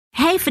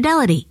Hey,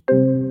 Fidelity.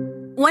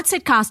 What's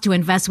it cost to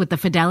invest with the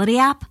Fidelity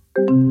app?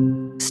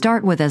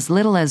 Start with as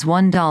little as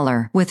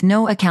 $1 with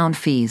no account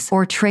fees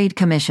or trade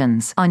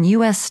commissions on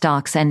U.S.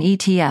 stocks and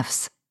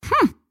ETFs.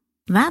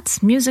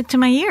 That's music to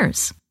my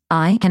ears.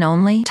 I can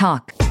only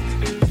talk.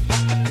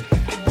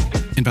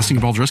 Investing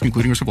involves risk,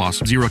 including risk of loss.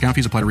 Zero account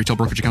fees apply to retail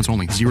brokerage accounts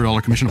only.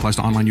 $0 commission applies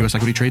to online U.S.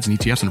 equity trades and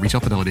ETFs and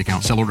retail Fidelity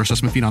account. Sell order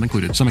assessment fee not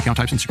included. Some account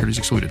types and securities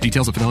excluded.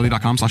 Details at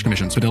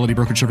fidelity.com/commissions. Fidelity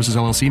Brokerage Services,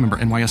 LLC, member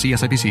NYSE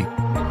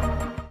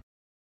SIPC.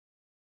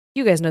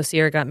 You guys know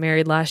Sierra got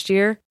married last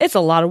year. It's a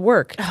lot of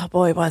work. Oh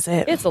boy, was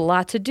it. It's a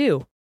lot to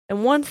do.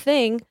 And one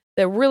thing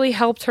that really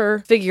helped her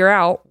figure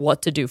out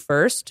what to do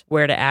first,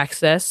 where to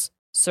access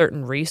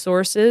certain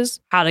resources,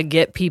 how to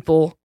get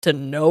people to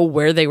know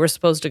where they were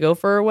supposed to go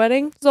for her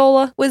wedding,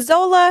 Zola. With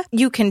Zola,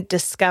 you can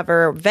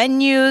discover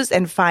venues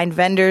and find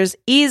vendors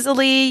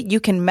easily. You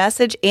can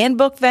message and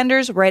book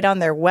vendors right on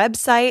their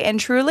website.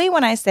 And truly,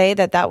 when I say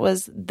that that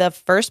was the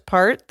first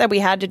part that we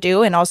had to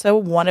do and also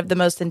one of the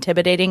most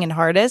intimidating and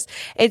hardest,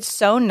 it's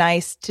so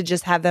nice to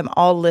just have them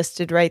all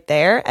listed right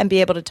there and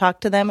be able to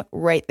talk to them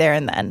right there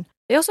and then.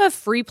 They also have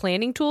free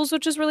planning tools,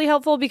 which is really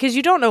helpful because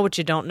you don't know what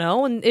you don't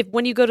know. And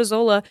when you go to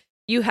Zola,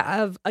 you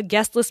have a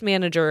guest list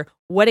manager,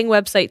 wedding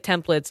website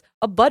templates,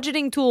 a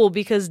budgeting tool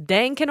because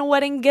dang, can a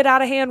wedding get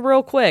out of hand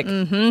real quick?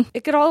 Mm-hmm.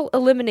 It could all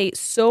eliminate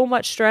so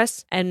much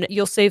stress and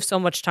you'll save so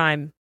much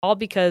time, all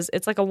because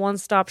it's like a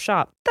one-stop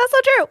shop. That's so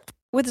true.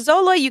 With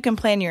Zola, you can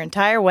plan your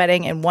entire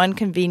wedding in one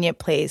convenient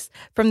place.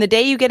 From the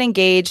day you get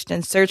engaged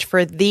and search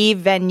for the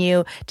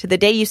venue to the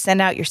day you send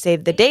out your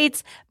save the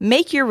dates,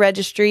 make your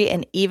registry,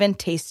 and even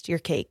taste your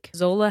cake.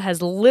 Zola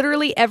has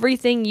literally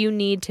everything you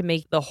need to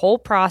make the whole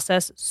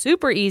process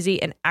super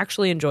easy and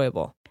actually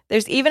enjoyable.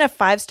 There's even a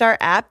 5-star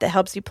app that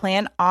helps you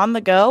plan on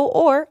the go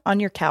or on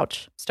your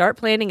couch. Start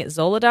planning at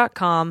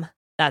Zola.com.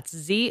 That's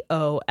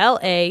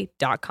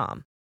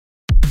ZOLA.com.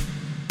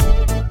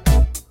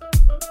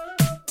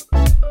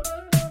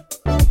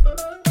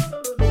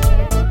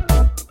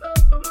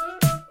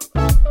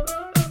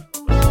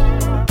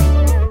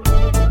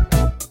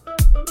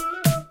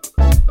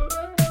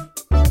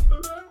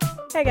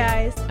 Hey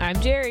guys, I'm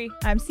Jerry.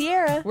 I'm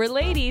Sierra. We're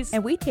ladies.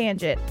 And we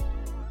tangent.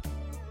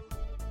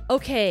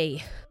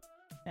 Okay.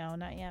 No,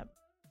 not yet.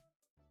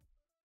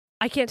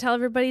 I can't tell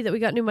everybody that we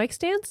got new mic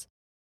stands?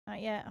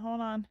 Not yet.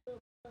 Hold on.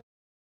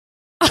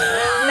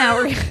 Now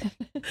we're good.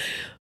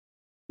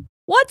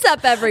 What's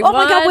up, everyone? Oh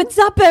my God, what's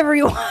up,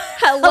 everyone?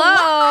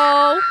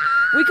 Hello.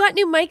 We got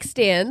new mic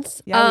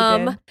stands. Yeah,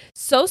 we did.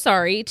 So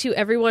sorry to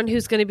everyone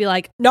who's going to be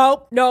like,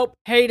 nope,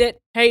 hate it.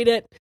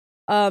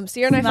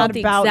 Sierra and I felt the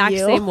exact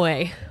same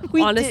way.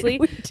 Honestly,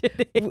 we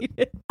did hate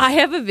it. I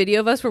have a video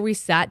of us where we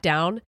sat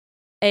down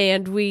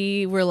and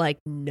we were like,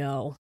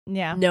 nope.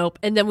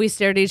 And then we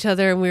stared at each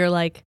other and we were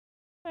like,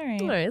 all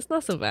right, it's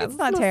not so bad. It's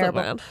not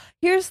terrible. So bad.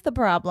 Here's the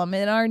problem.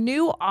 In our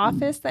new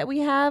office that we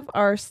have,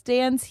 our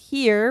stands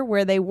here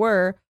where they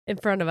were in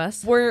front of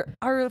us, where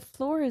our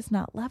floor is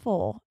not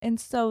level. And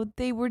so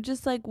they were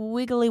just like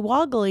wiggly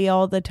woggly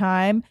all the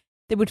time.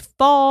 They would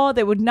fall.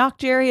 They would knock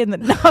Jerry in the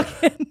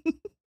noggin.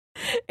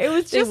 It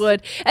was just... They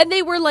would. And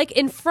they were like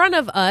in front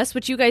of us,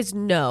 which you guys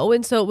know.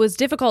 And so it was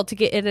difficult to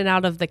get in and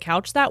out of the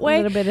couch that way.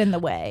 A little bit in the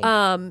way.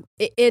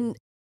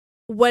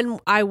 When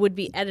I would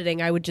be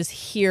editing, I would just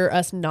hear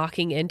us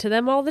knocking into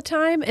them all the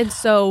time. And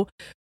so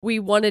we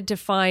wanted to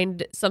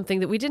find something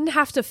that we didn't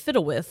have to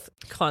fiddle with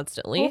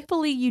constantly.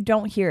 Hopefully you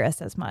don't hear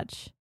us as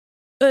much.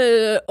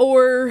 And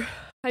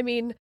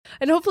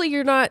hopefully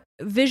you're not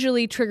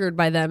visually triggered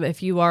by them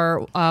if you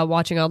are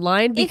watching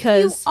online.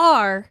 Because if you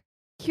are,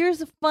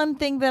 here's a fun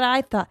thing that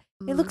I thought.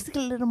 It looks like a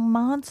little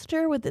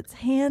monster with its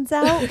hands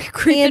out,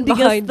 creeping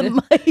behind the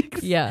mics.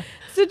 Yeah.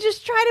 So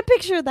just try to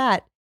picture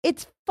that.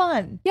 It's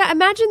fun. Yeah,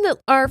 imagine that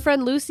our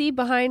friend Lucy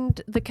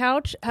behind the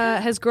couch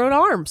has grown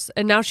arms,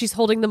 and now she's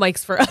holding the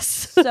mics for us.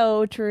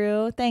 So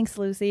true. Thanks,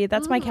 Lucy.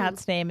 That's my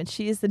cat's name, and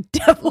she is the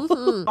devil.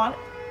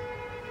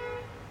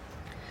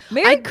 Mm-hmm.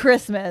 Merry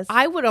Christmas.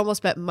 I would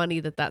almost bet money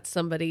that that's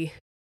somebody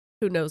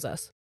who knows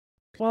us.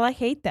 Well, I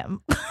hate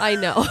them. I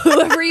know.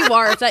 Whoever you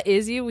are, if that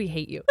is you, we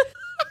hate you.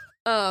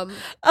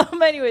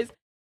 Anyways,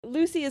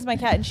 Lucy is my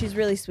cat, and she's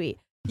really sweet.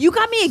 You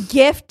got me a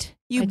gift.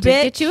 I did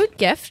get you a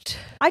gift.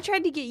 I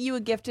tried to get you a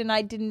gift and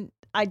I didn't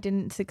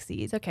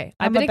succeed. It's okay.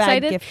 I'm been a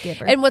bad excited. Gift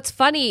giver. And what's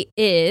funny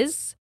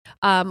is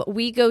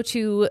we go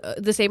to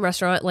the same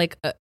restaurant like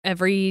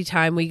every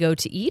time we go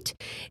to eat.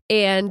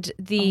 And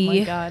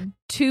the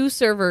two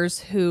servers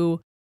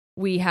who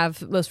we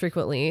have most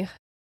frequently,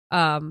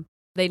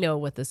 they know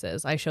what this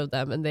is. I showed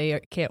them and they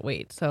can't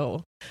wait.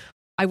 So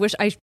I wish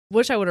I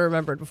would have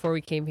remembered before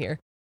we came here.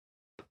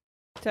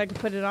 So I can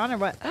put it on or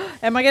what?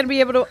 Am I going to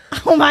be able to?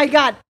 Oh my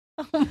God.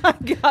 Oh my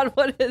God,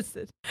 what is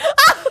it?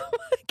 Oh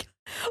my God.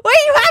 Wait,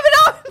 you have it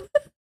on?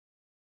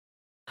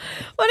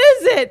 What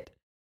is it?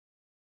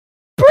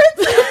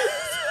 Princess?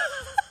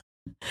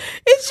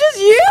 It's just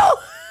you?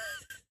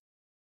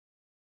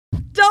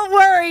 Don't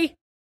worry,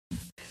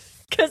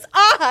 because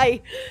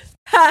I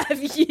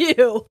have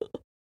you.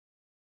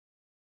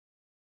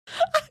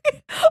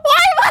 Why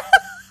am I?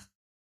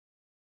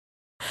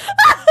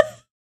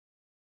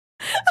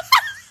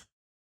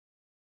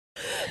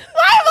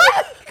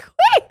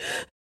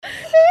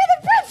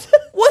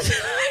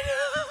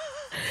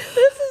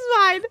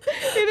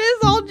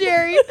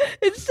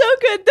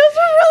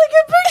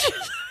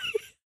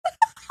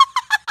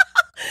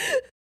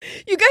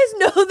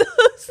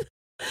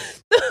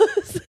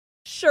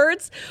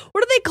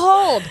 it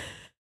called?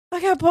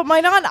 I gotta put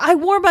mine on. I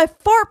wore my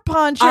fart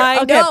poncho.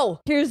 I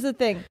know. Here's the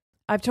thing.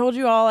 I've told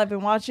you all. I've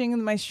been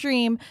watching my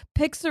stream.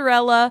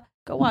 Pixarella.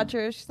 Go watch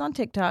her. She's on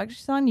TikTok.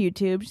 She's on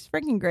YouTube. She's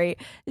freaking great.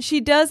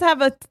 She does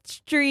have a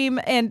stream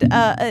and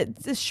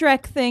it's a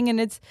Shrek thing,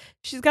 and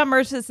she's got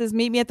merch that says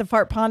 "Meet me at the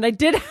fart pond." I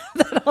did have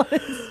that on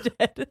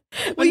instead,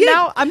 but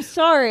now I'm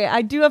sorry.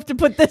 I do have to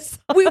put this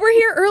on. We were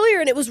here earlier,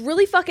 and it was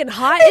really fucking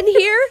hot in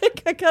here.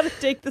 I gotta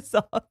take this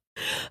off.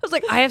 I was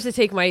like, I have to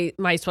take my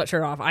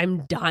sweatshirt off.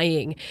 I'm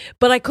dying,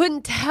 but I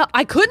couldn't tell.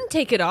 I couldn't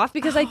take it off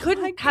because I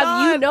couldn't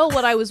have you know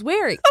what I was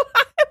wearing.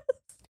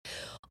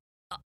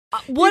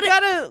 What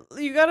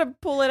you gotta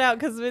pull it out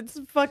because it's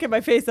fucking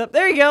my face up.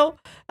 There you go.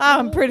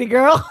 I'm pretty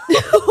girl.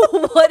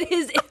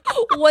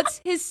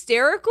 What's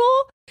hysterical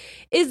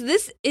is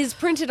this is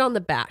printed on the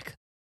back.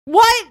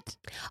 What?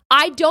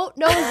 I don't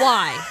know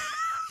why.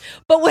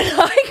 But when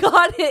I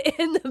got it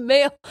in the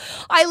mail,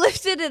 I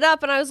lifted it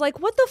up and I was like,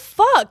 what the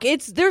fuck?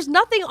 There's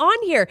nothing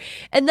on here.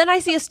 And then I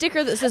see a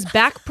sticker that says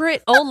back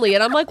print only.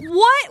 And I'm like,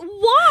 what?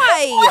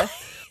 Why?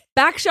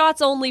 Back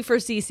shots only for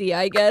Cece,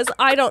 I guess.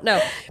 I don't know.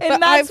 And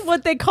but that's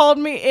what they called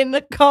me in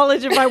the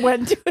college if I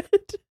went to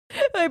it.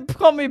 They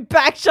called me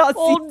Backshot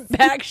Old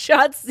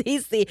Backshot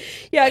Cece.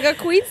 Yeah, I got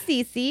Queen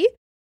Cece.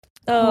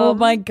 Oh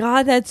my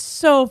God, that's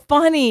so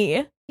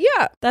funny.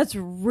 Yeah. That's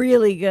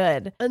really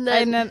good. And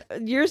then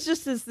yours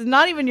just is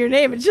not even your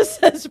name. It just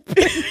says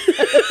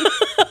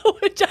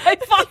which I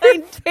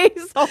find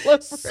face all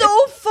over.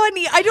 So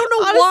funny. I don't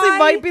know Honestly, why.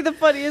 might be the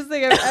funniest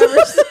thing I've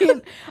ever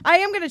seen. I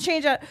am going to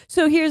change out.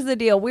 So here's the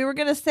deal. We were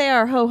going to say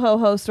our ho ho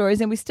ho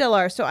stories, and we still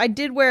are. So I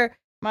did wear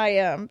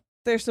my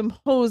there's some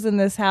hoes in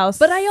this house.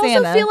 But I also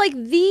Santa. feel like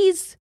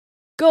these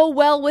go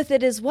well with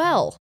it as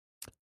well.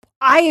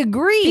 I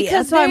agree.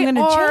 Because that's why I'm going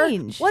to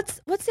change.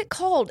 What's it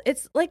called?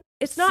 It's like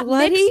it's not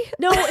Slutty?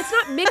 No, it's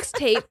not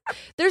mixtape.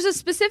 There's a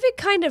specific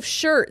kind of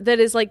shirt that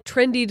is like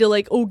trendy to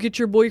like, oh, get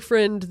your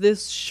boyfriend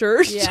this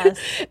shirt. Yes.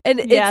 And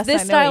Yes, it's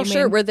this I know style what you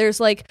shirt mean. where there's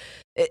like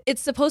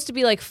it's supposed to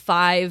be like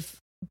 5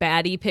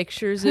 baddie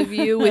pictures of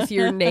you with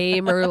your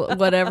name or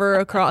whatever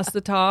across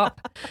the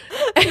top.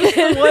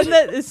 The one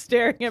that is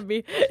staring at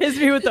me is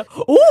me with the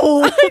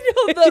ooh.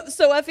 I know,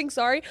 so effing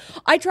sorry.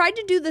 I tried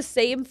to do the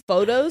same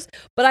photos,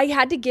 but I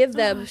had to give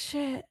them. Oh,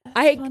 shit.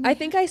 I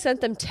think I sent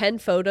them 10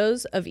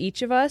 photos of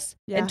each of us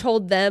and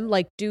told them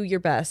like, do your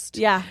best.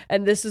 Yeah.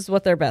 And this is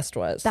what their best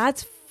was.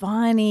 That's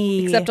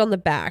funny. Except on the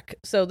back.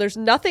 So there's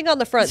nothing on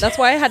the front. That's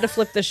why I had to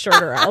flip this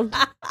shirt around.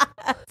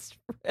 That's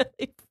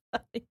really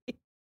funny.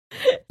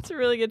 It's a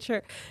really good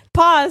shirt.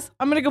 Pause.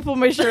 I'm going to go pull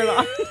my shirt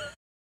on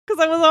because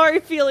I was already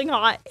feeling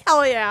hot.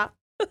 Hell yeah.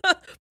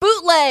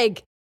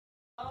 Bootleg.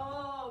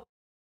 Oh.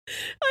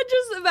 I'm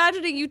just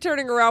imagining you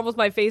turning around with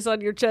my face on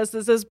your chest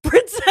that says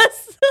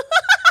princess.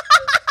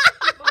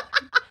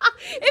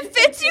 It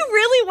fits you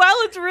really well.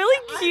 It's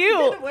really cute.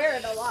 I'm gonna wear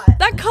it a lot.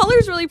 That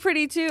color's really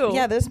pretty too.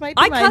 Yeah, this might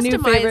be my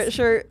new favorite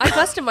shirt. I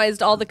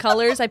customized all the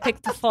colors. I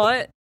picked the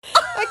font.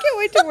 I can't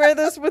wait to wear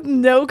this with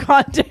no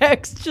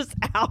context, just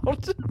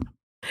out.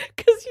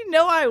 Because you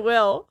know I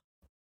will.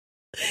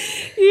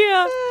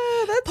 Yeah.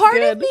 That's Part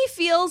good. of me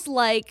feels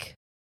like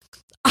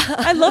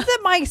I love that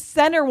my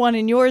center one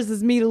and yours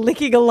is me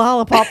licking a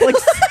lollipop like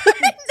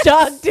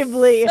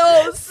seductively.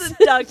 so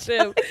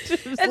seductive.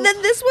 And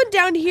then this one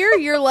down here,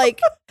 you're like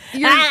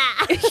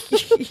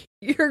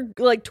you're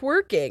like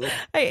twerking.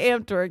 I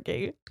am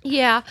twerking.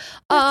 Yeah.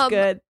 That's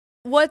good.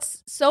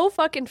 What's so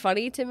fucking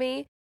funny to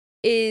me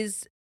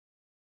is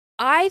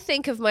I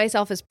think of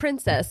myself as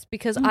princess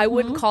because I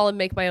wouldn't call and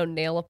make my own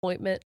nail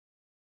appointment.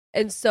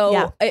 And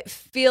so it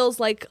feels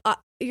like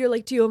you're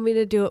like, do you want me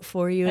to do it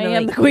for you? And I I'm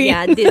am like, the queen.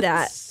 Yeah, did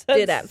that.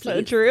 Did that, so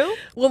please. true.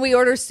 When we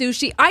order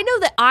sushi, I know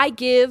that I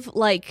give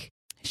like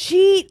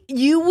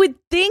you would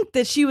think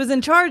that she was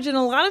in charge, and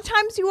a lot of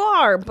times you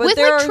are, but with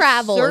there like are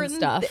travel and certain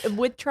stuff.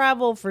 With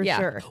travel for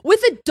sure.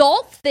 With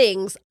adult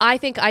things, I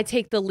think I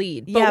take the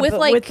lead. But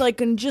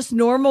with just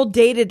normal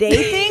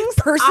day-to-day things,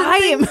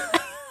 person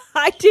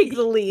I take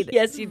the lead.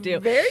 Yes, you do.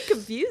 Very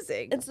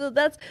confusing. And so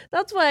that's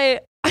why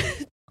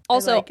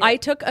also I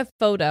took a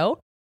photo.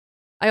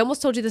 I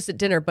almost told you this at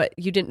dinner, but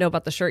you didn't know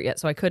about the shirt yet,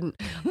 so I couldn't.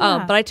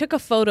 But I took a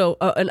photo,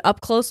 an up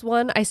close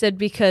one. I said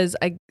because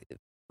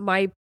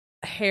my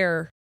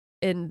hair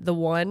in the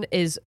one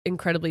is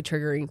incredibly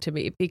triggering to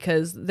me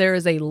because there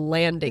is a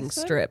landing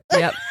strip.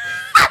 Yep.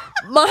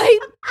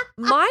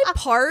 my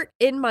part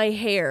in my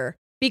hair,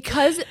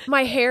 because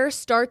my hair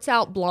starts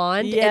out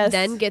blonde and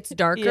then gets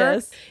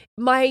darker.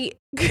 My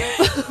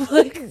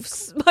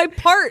my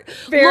part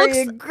Very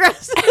looks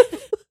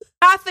aggressive.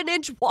 half an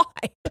inch wide.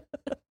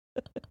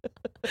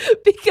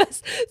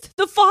 Because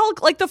the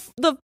follicle, like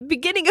the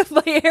beginning of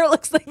my hair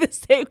looks like the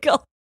same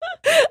color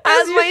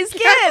as my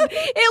skin.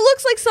 It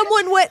looks like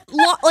someone went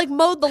like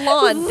mowed the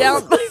lawn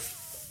down my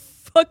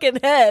fucking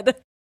head.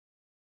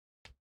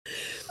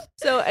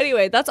 So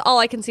anyway, that's all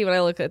I can see when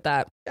I look at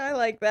that. I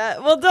like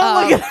that. Well,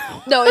 don't look at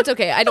it. No, it's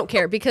okay. I don't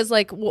care because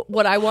like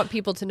what I want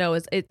people to know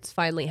is it's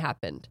finally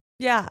happened.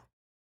 Yeah.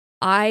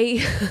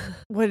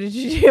 What did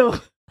you do?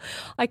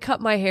 I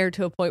cut my hair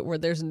to a point where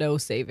there's no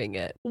saving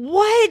it.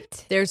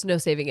 What? There's no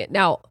saving it.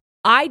 Now,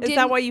 I did. Is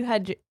that why you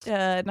had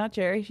not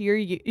Jerry?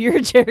 You're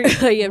Jerry. I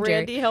am Jerry.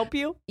 Randy help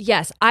you?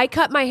 Yes, I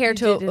cut my hair You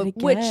did it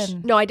which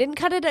again. no, I didn't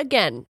cut it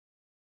again.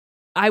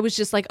 I was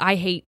just like, I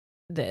hate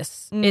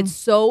this. It's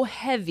so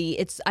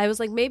heavy. I was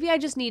like, maybe I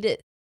just need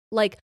it.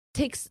 Like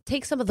take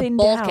some of the Thin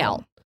bulk down.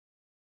 out.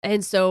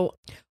 And so,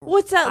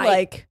 What's that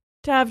like?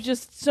 To have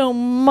just so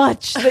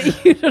much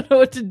that you don't know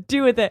what to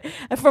do with it.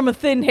 From a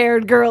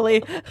thin-haired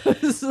girly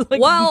who's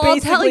like well, I'll tell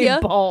basically you,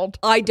 bald.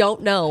 I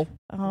don't know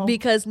Oh.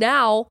 because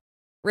now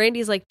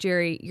Randy's like,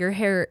 Jerry, your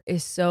hair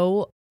is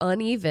so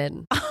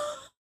uneven.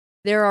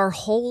 There are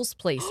holes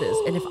places,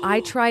 and if I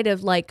try to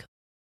like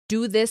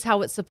do this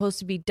how it's supposed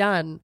to be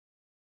done,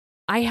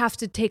 I have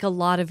to take a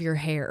lot of your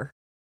hair.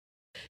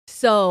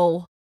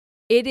 So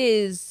it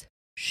is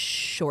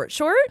short,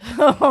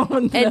 Oh, no.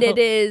 and it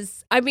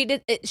is. I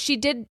mean, she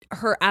did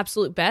her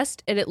absolute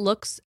best, and it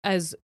looks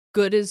as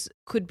good as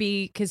could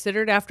be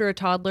considered after a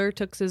toddler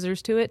took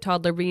scissors to it.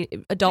 Toddler being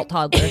adult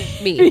toddler,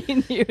 me.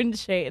 You and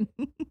Shane.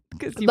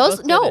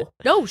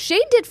 No,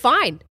 Shane did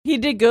fine. He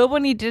did good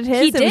when he did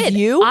his. He It did. was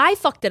you? I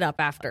fucked it up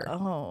after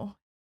Oh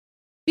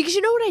because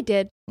you know what I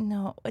did.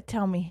 no!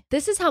 Tell me.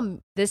 This is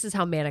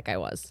how manic I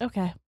was.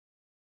 Okay.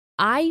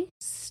 I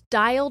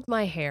styled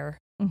my hair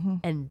Mm-hmm.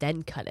 and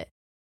then cut it.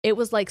 It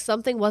was like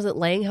something wasn't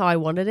laying how I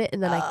wanted it,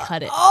 and then I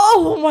cut it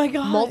Oh my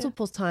god!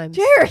 multiple times.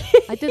 Jerry.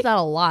 I did that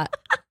a lot.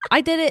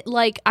 I did it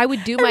like I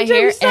would do Every my time you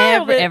hair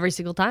styled it. every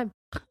single time.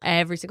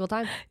 Every single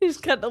time. You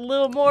just cut a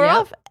little more Yep.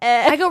 off.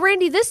 I go,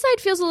 Randy, this side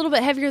feels a little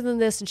bit heavier than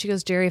this. And she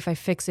goes, Jerry, if I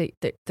fix it,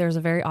 there's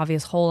a very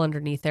obvious hole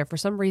underneath there. For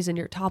some reason,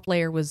 your top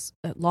layer was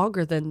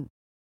longer than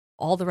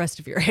all the rest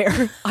of your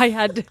hair. I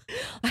had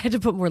to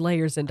put more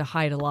layers in to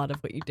hide a lot of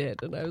what you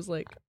did. And I was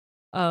like,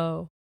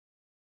 oh.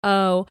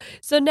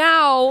 So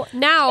now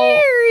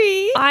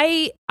Jerry.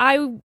 I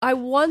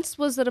once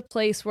was at a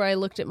place where I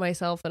looked at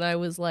myself and I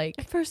was like,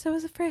 At first, I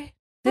was afraid.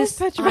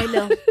 I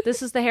know.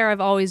 This is the hair I've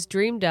always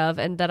dreamed of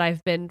and that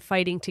I've been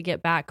fighting to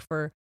get back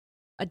for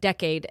a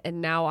decade,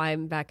 and now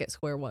I'm back at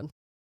square one.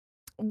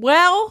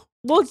 Well,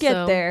 we'll get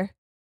So, there.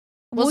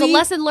 Was a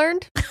lesson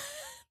learned?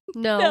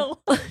 No.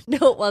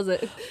 No, it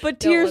wasn't. But No, it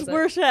tears wasn't.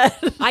 were shed.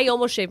 I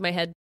almost shaved my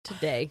head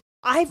today.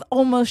 I've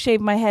almost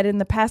shaved my head in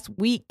the past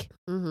week,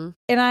 Mm-hmm.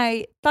 and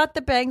I thought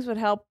the bangs would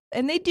help,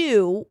 and they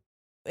do,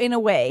 in a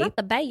way. Not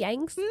the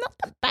bangs. Not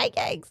the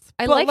bangs.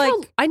 I but like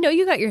how I know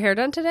you got your hair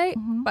done today,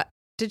 Mhm. but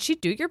did she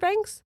do your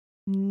bangs?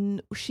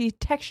 She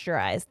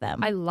texturized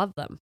them. I love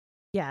them.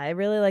 Yeah, I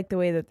really like the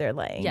way that they're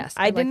laying. Yes,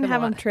 I I like didn't them a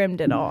have them lot. trimmed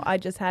at all. I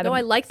just had No, them.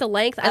 I like the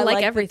length. I like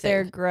that everything.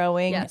 they're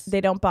growing. Yes.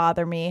 They don't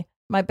bother me.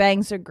 My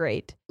bangs are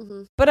great.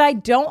 Mhm. But I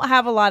don't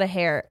have a lot of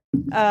hair.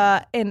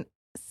 And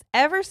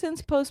ever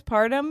since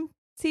postpartum,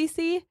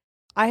 Cece,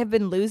 I have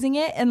been losing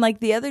it. And like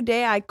the other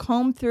day, I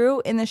combed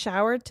through in the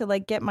shower to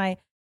like get my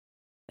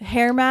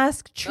hair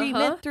mask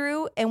treatment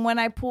through. And when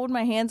I pulled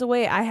my hands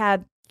away, I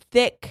had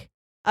thick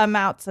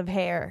amounts of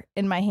hair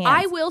in my hands.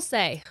 I will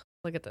say,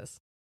 look at this.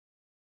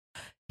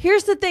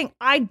 Here's the thing.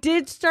 I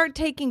did start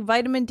taking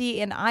vitamin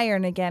D and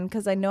iron again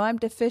because I know I'm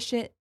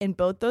deficient in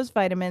both those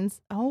vitamins.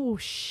 Oh,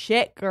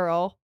 shit,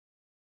 girl.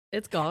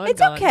 It's gone. It's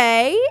gone.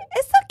 okay.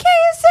 It's okay.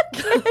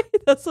 It's okay.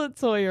 That's what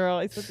Sawyer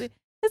always says.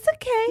 It's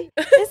okay.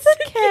 It's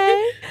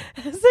okay.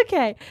 It's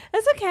okay.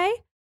 It's okay.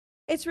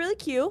 It's really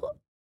cute.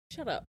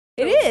 Shut up.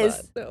 It No, it's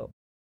is. not. No,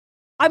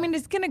 I mean,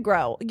 it's going to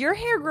grow. Your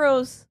hair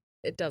grows.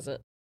 it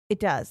doesn't. It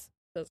does.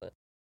 Doesn't.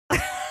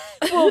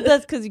 Well,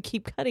 that's because you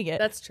keep cutting it.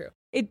 That's true.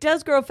 It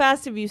does grow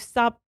fast if you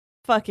stop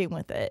fucking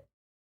with it.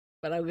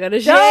 But I'm gonna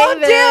shave Don't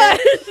do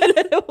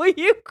it. it. Will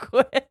you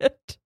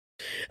quit?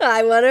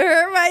 I want to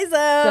hurt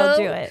myself.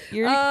 Don't do it.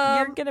 You're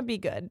going to be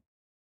good.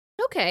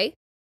 Okay.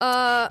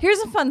 Here's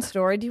a fun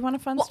story. Do you want a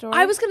fun story?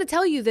 I was going to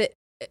tell you that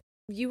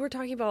you were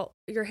talking about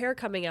your hair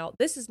coming out.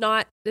 This is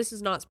not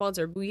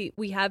sponsored. We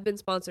have been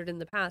sponsored in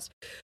the past.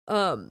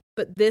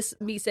 But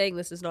me saying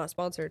this is not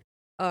sponsored.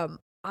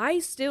 I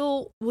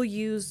still will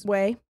use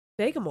Whey.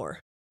 Vegamore.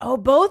 Oh,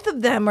 both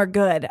of them are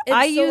good. And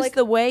I so, use like-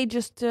 the Whey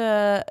just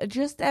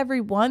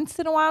every once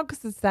in a while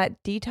because it's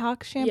that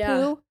detox shampoo.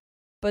 Yeah.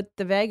 But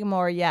the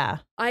Vegamore, yeah.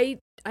 I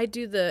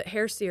do the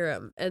hair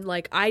serum, and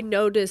like I've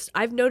noticed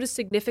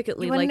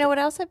significantly. You want to like know what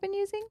else I've been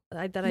using? that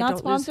I Not don't lose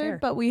sponsored, hair.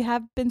 but we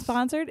have been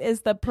sponsored.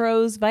 Is the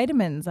Pros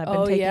vitamins I've been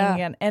Oh, taking yeah.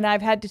 again, and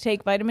I've had to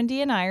take vitamin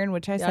D and iron,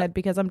 which I Yep. said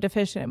because I'm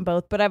deficient in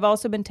both. But I've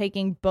also been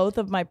taking both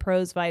of my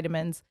Pros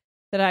vitamins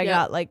that I Yep.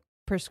 got like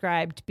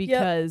prescribed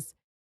because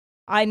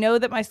I know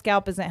that my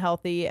scalp isn't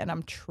healthy, and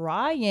I'm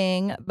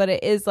trying, but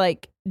it is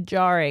like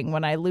jarring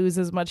when I lose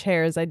as much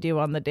hair as I do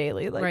on the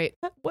daily. Like, Right.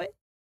 what?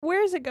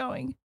 Where is it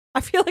going?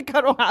 I feel like I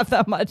don't have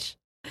that much.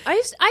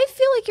 I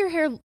feel like your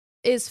hair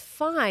is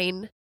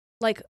fine,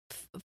 like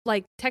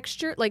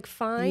texture, like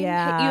fine.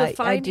 Yeah, you I have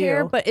fine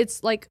hair, do. but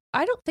it's like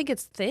I don't think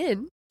it's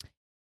thin.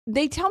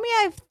 They tell me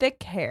I have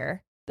thick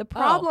hair. The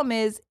problem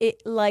is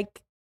it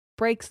like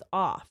breaks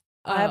off.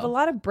 I have a Oh.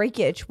 lot of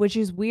breakage, which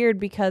is weird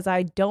because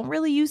I don't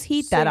really use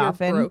heat So that you're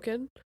often.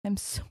 broken. I'm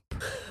so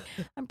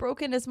I'm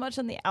broken as much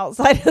on the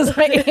outside as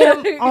I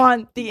am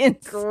on the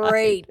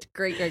inside.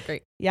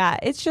 Great. Yeah,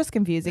 it's just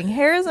confusing.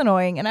 Hair is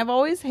annoying, and I've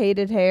always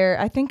hated hair.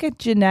 I think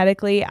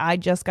genetically, I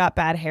just got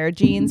bad hair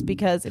genes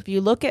because if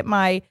you look at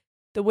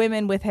the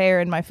women with hair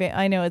in my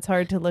I know it's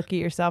hard to look at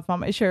yourself on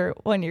my shirt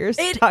when you're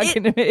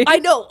talking to me. I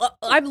know.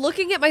 I'm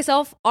looking at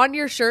myself on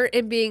your shirt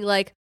and being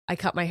like, I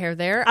cut my hair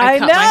there. I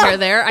cut my hair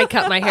there. I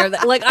cut my hair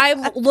there. Like,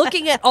 I'm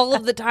looking at all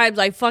of the times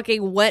I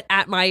fucking went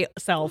at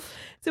myself.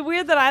 It's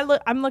weird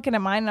that I'm looking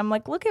at mine and I'm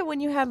like, look at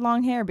when you had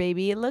long hair,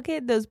 baby. Look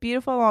at those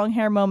beautiful long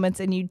hair moments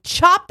and you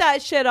chop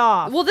that shit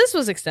off. Well, this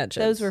was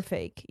extensions. Those were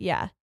fake.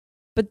 Yeah.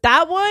 But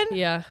that one?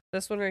 Yeah.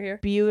 This one right here.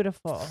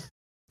 Beautiful.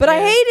 But I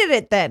hated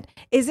it then.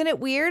 Isn't it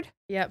weird?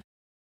 Yep.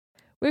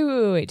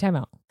 Wait. Time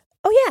out.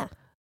 Oh, yeah.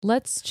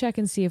 Let's check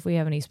and see if we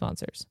have any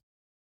sponsors.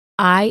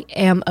 I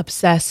am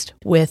obsessed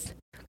with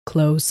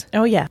clothes.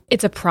 Oh, yeah.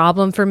 It's a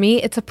problem for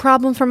me. It's a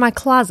problem for my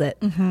closet.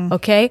 Mm-hmm.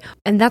 Okay.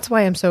 And that's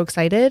why I'm so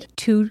excited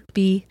to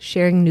be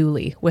sharing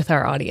Nuuly with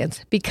our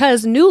audience,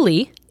 because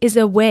Nuuly is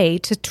a way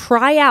to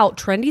try out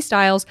trendy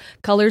styles,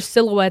 colors,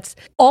 silhouettes,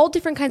 all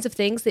different kinds of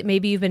things that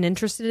maybe you've been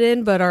interested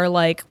in but are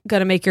like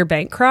gonna make your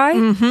bank cry.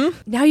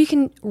 Mm-hmm. Now you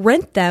can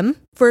rent them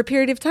for a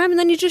period of time and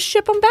then you just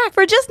ship them back.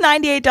 For just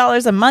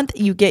 $98 a month,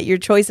 you get your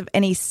choice of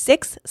any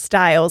 6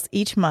 styles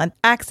each month,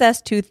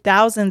 access to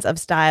thousands of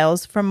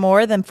styles from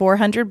more than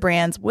 400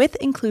 brands with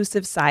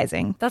inclusive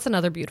sizing. That's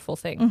another beautiful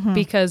thing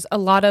because a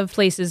lot of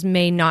places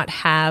may not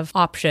have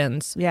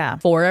options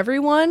for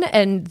everyone.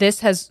 And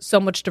this has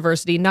so much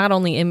diversity, not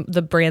only in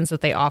the brands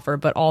that they offer,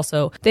 but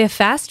also they have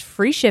fast,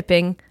 free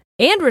shipping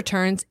and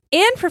returns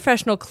and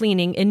professional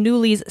cleaning in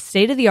Nuuly's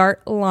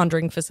state-of-the-art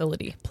laundering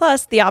facility.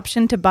 Plus, the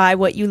option to buy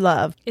what you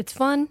love. It's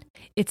fun,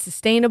 it's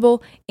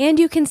sustainable, and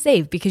you can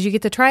save because you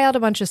get to try out a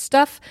bunch of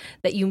stuff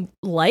that you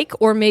like,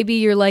 or maybe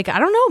you're like, I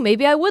don't know,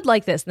 maybe I would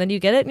like this. And then you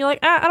get it and you're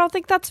like, I don't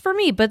think that's for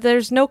me, but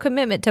there's no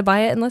commitment to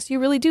buy it unless you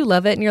really do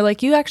love it. And you're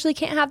like, you actually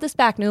can't have this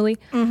back, Nuuly.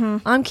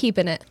 I'm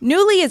keeping it.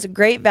 Nuuly is a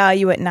great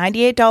value at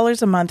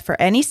 $98 a month for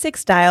any 6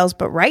 styles,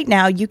 but right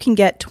now you can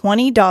get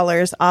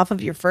 $20 off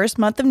of your first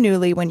month of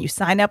Nuuly when you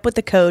sign up with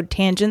the code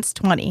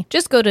Tangents20.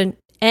 Just go to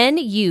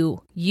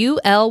NUULY.com.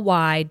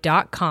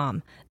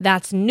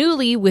 That's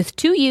Nuuly with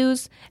 2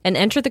 U's and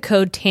enter the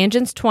code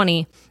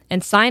Tangents20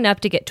 and sign up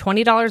to get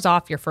 $20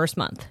 off your first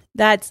month.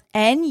 That's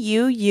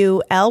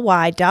NUULY.com.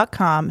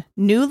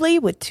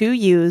 Nuuly with 2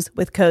 U's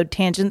with code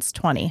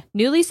Tangents20.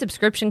 Nuuly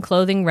subscription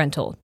clothing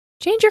rental.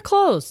 Change your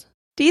clothes.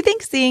 Do you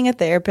think seeing a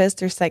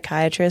therapist or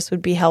psychiatrist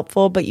would be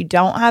helpful, but you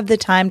don't have the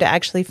time to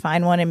actually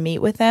find one and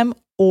meet with them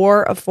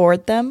or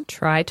afford them?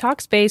 Try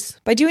Talkspace.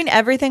 By doing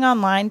everything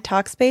online,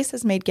 Talkspace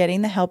has made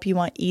getting the help you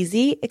want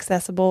easy,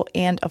 accessible,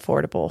 and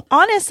affordable.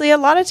 Honestly, a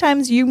lot of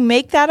times you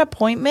make that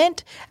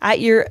appointment at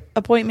your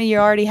appointment you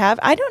already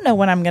have. I don't know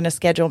when I'm going to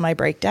schedule my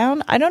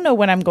breakdown. I don't know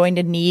when I'm going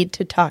to need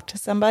to talk to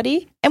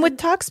somebody. And with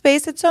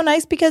Talkspace, it's so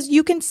nice because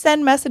you can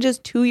send messages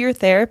to your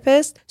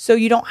therapist so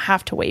you don't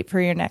have to wait for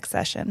your next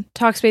session.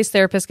 Talkspace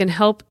therapists can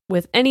help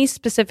with any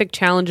specific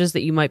challenges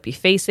that you might be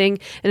facing,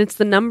 and it's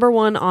the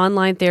 #1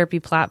 online therapy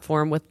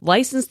platform with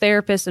licensed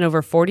therapists in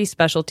over 40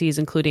 specialties,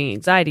 including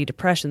anxiety,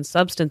 depression,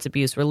 substance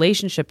abuse,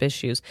 relationship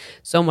issues,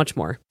 so much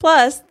more.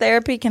 Plus,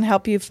 therapy can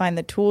help you find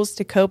the tools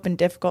to cope in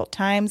difficult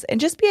times and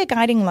just be a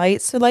guiding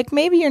light. So like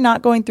maybe you're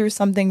not going through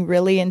something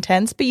really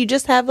intense, but you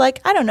just have like,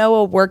 I don't know,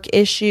 a work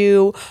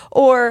issue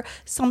or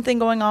something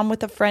going on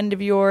with a friend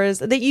of yours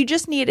that you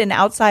just need an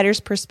outsider's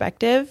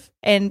perspective.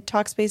 And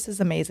Talkspace is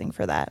amazing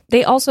for that.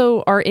 They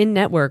also are in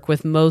network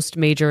with most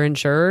major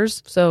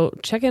insurers, so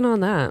check in on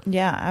that.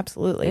 Yeah,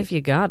 absolutely. If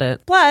you got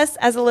it. Plus,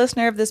 as a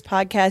listener of this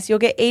podcast, you'll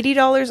get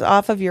 $80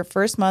 off of your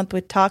first month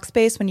with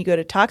Talkspace when you go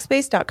to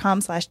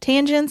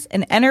Talkspace.com/tangents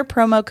and enter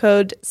promo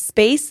code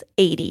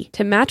SPACE80.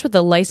 To match with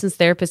a licensed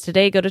therapist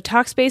today, go to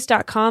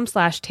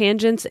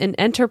Talkspace.com/tangents and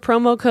enter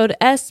promo code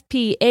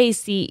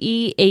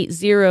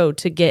SPACE80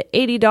 to get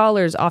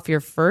 $80 off your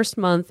first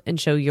month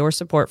and show your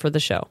support for the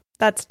show.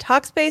 That's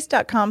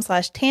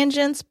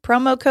Talkspace.com/tangents,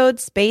 promo code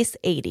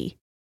SPACE80.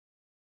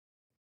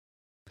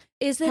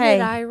 Isn't it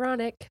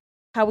ironic?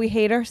 How we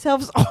hate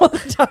ourselves all the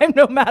time,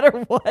 no matter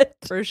what.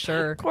 For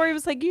sure. Corey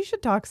was like, you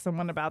should talk to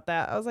someone about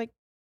that. I was like,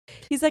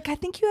 he's like, I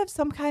think you have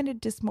some kind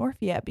of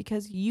dysmorphia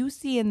because you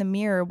see in the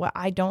mirror what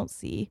I don't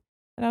see.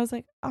 And I was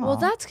like, oh. Well,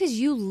 that's because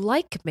you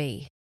like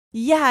me.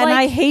 Yeah, and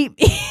I hate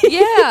me.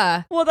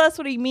 Yeah. Well, that's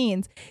what he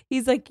means.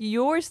 He's like,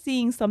 you're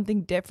seeing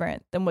something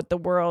different than what the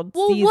world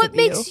sees. Well,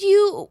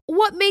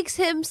 what makes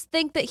him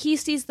think that he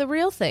sees the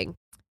real thing?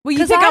 Well,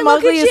 you think I'm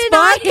ugly as fuck?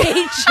 I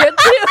hate you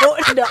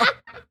too.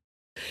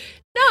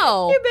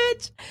 No. You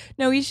bitch.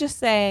 No, he's just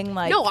saying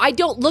like. No, I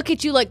don't look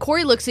at you like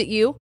Corey looks at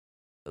you.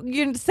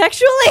 You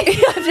sexually?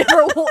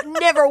 I've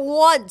never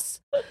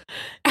once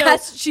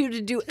asked you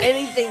to do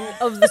anything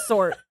of the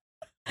sort.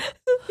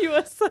 You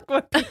want to suck my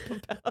people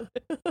about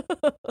it.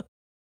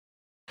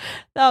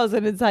 That was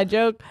an inside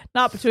joke,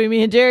 not between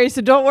me and Jerry,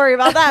 so don't worry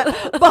about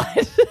that.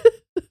 But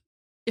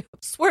I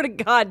swear to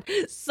God,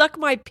 suck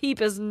my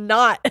peep is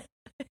not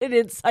an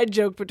inside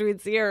joke between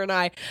Sierra and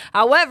I.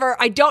 However,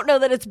 I don't know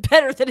that it's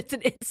better that it's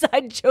an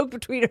inside joke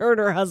between her and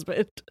her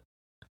husband.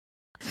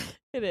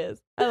 It is.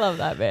 I love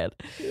that, man.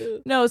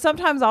 No,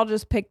 sometimes I'll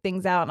just pick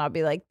things out and I'll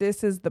be like,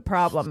 this is the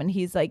problem. And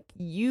he's like,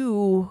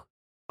 you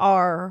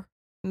are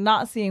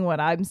not seeing what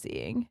I'm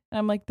seeing. And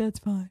I'm like, that's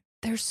fine.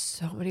 There's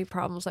so many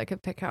problems I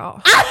could pick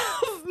out.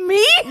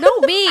 Me? No,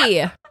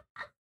 me.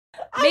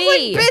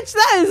 Me. Like, bitch,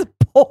 that is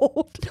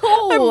bold.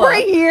 No. I'm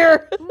right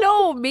here.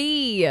 No,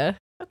 me.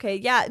 Okay,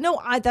 yeah.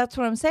 No, that's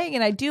what I'm saying.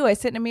 And I do. I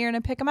sit in a mirror and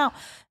I pick them out.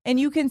 And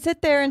you can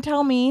sit there and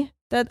tell me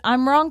that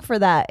I'm wrong for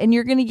that. And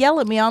you're going to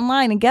yell at me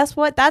online. And guess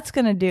what that's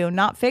going to do?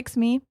 Not fix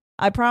me.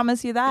 I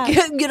promise you that.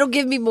 It'll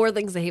give me more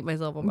things to hate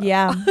myself about.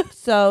 Yeah.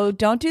 So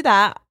don't do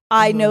that.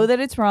 I know that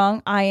it's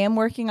wrong. I am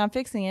working on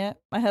fixing it.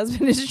 My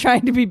husband is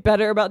trying to be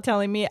better about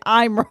telling me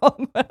I'm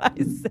wrong when I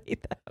say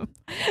them.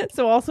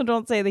 So also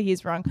don't say that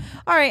he's wrong.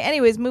 All right.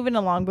 Anyways, moving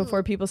along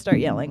before people start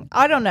yelling.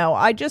 I don't know.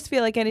 I just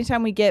feel like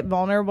anytime we get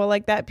vulnerable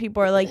like that,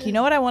 people are like, you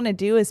know what I want to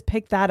do is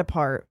pick that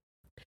apart.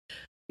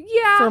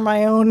 Yeah. For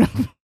my own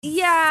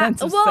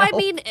sense of self. I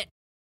mean,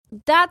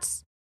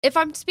 that's, if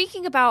I'm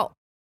speaking about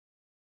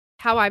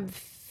how I'm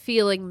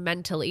feeling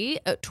mentally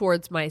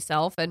towards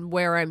myself and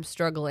where I'm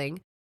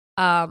struggling,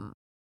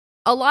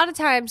 a lot of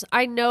times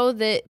I know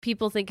that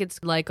people think it's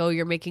like, oh,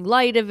 you're making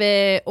light of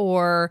it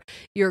or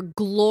you're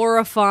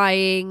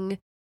glorifying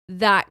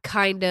that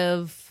kind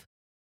of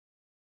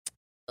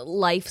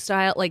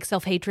lifestyle, like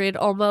self-hatred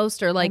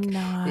almost, or like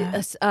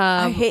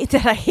I hate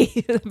that. I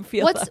hate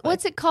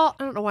what's it called?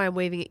 I don't know why I'm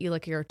waving at you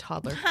like you're a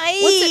toddler.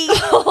 Hi. What's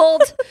it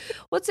called?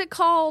 What's it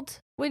called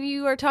when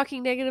you are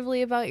talking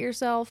negatively about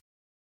yourself?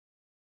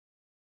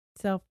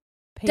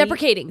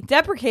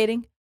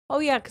 Deprecating. Oh,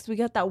 yeah, because we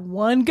got that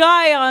one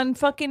guy on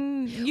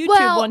fucking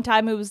YouTube one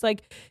time who was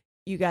like,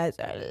 you guys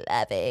are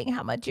loving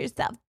how much you're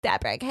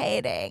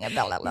self-deprecating. And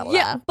blah, blah, blah, blah.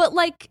 Yeah, but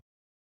like,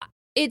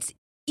 it's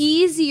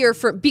easier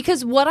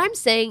because what I'm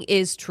saying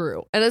is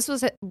true. And this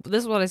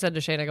is what I said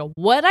to Shane. I go,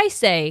 what I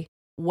say,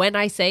 when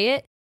I say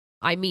it,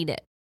 I mean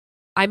it.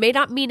 I may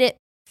not mean it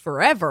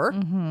forever,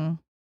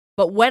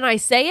 but when I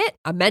say it,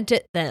 I meant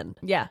it then.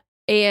 Yeah.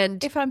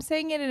 And if I'm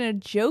saying it in a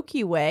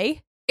jokey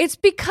way, it's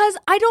because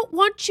I don't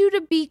want you to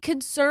be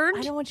concerned.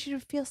 I don't want you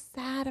to feel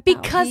sad about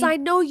because me. I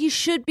know you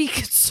should be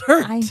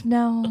concerned. I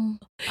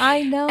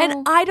know.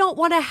 And I don't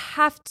want to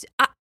have to.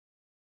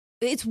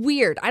 It's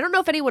weird. I don't know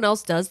if anyone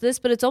else does this,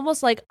 but it's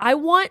almost like I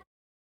want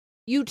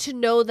you to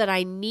know that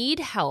I need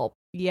help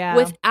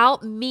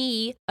without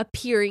me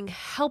appearing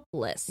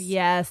helpless.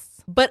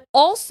 Yes. But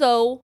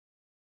also,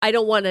 I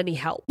don't want any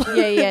help.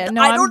 Yeah.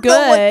 No, I don't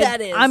know what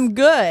that is. I'm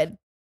good.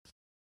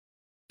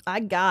 I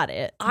got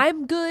it.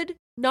 I'm good.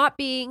 Not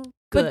being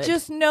good. But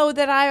just know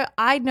that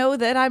I know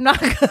that I'm not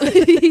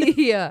good.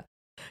 Yeah.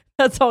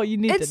 That's all you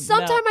need to know.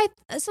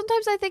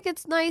 Sometimes I think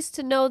it's nice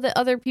to know that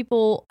other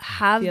people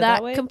have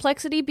that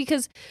complexity,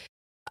 because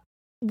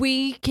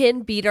we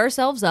can beat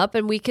ourselves up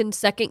and we can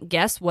second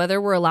guess whether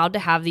we're allowed to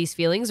have these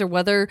feelings or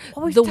whether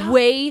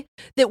way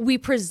that we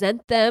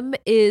present them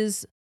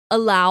is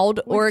allowed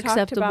or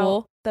acceptable.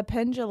 About the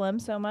pendulum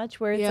so much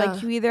where it's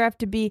like you either have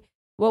to be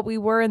what we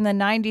were in the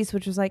 90s,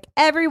 which was like,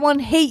 everyone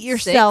hate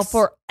yourself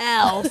or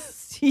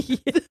else.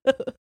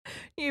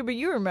 Yeah, but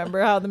you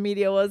remember how the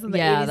media was in the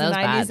 80s and 90s.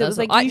 Bad. It was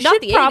like, you not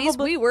should the probably...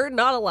 80s. We were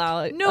not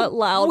allowed.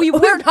 We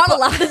were not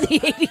allowed in the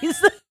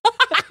 80s.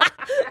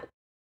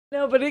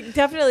 No, but it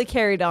definitely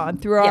carried on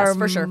through our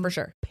for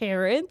sure.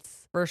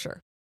 Parents. For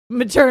sure.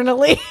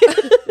 Maternally.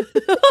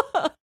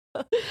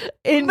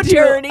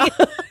 Maternity.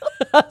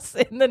 Us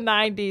in the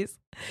 90s.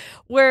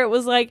 Where it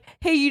was like,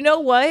 hey, you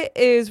know what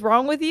is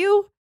wrong with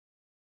you?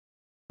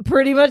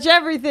 Pretty much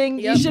everything.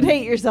 You should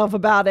hate yourself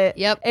about it.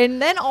 Yep.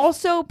 And then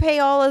also pay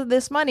all of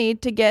this money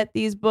to get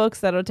these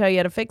books that'll tell you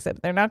how to fix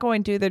it. They're not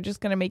going to. They're just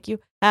going to make you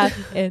have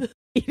an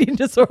eating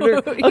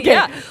disorder.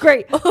 Okay,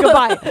 great.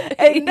 Goodbye.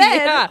 And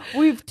then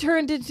we've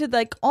turned into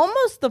like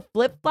almost the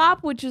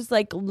flip-flop, which is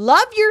like,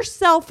 love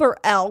yourself or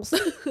else.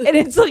 And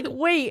it's like,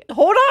 wait,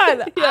 hold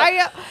on.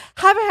 I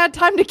haven't had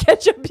time to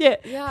catch up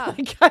yet. Yeah.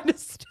 I kind of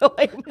still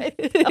hate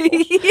myself.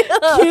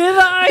 Can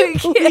I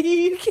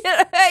please?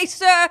 Hey,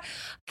 sir.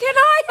 Can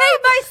I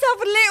hate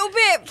myself a little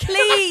bit,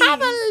 please?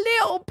 Have a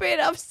little bit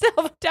of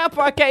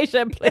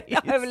self-deprecation, please.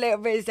 Have a little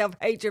bit of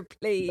self-hatred,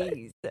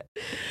 please. Can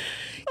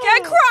I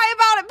cry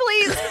about it,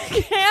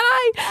 please? Can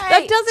I? Hey.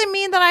 That doesn't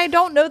mean that I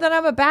don't know that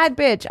I'm a bad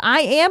bitch.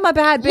 I am a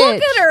bad bitch.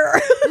 Look at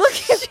her. Look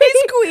at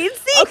She's Queen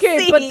Cece.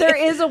 Okay, but there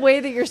is a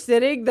way that you're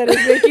sitting that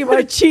is making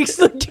my cheeks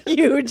look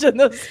huge. In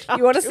those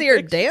you want to see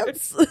her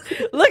dance?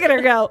 Look at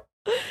her go.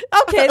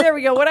 Okay, there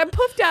we go. When I'm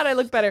puffed out, I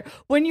look better.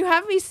 When you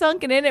have me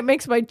sunken in, it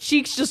makes my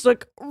cheeks just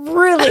look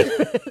really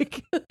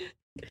big.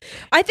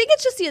 I think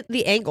it's just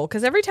the angle,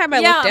 because every time I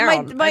look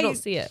down, I don't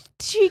see it.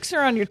 Cheeks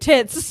are on your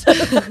tits.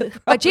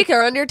 My cheeks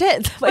are on your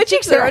tits. My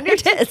cheeks are on your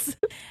tits.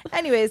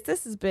 Anyways,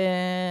 this has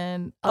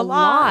been a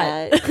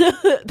lot. But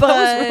that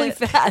was really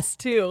fast,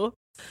 too.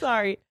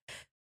 Sorry.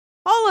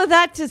 All of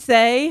that to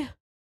say,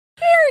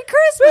 Merry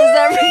Christmas,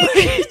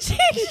 everybody.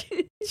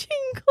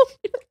 Jingle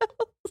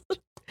bells.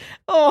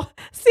 Oh,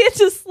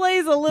 Santa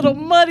sleigh's a little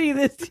muddy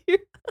this year.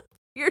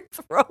 You're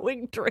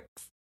throwing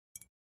drinks.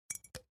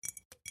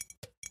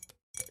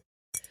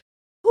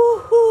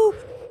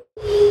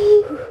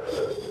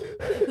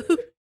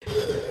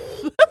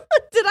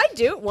 Did I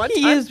do it one time?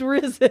 He is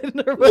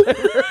risen or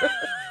whatever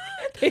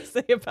they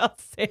say about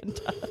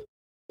Santa.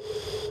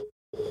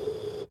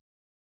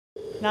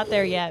 Not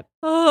there yet.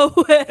 Oh,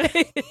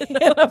 wait.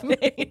 No,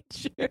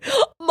 major.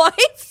 My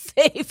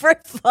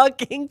favorite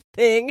fucking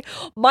thing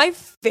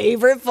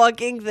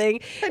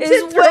I is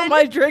did throw when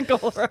my drink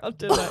all around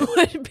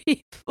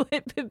tonight.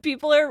 when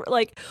people are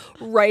like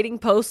writing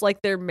posts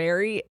like they're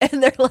married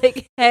and they're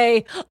like,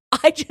 hey,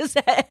 I just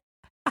had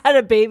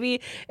a baby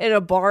in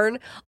a barn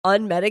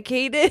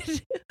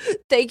unmedicated.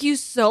 Thank you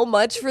so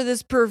much for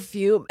this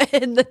perfume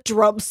and the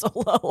drum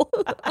solo.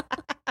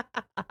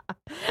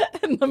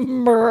 And the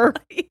myrrh.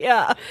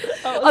 Yeah.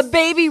 A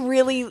baby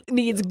really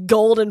needs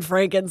gold and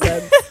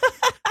frankincense.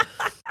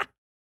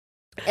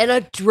 And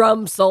a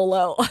drum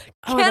solo.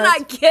 Can I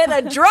get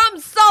a drum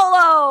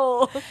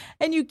solo?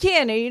 And you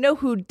can. And you know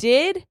who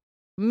did?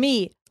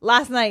 Me.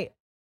 Last night.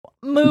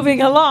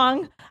 Moving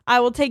along,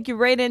 I will take you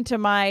right into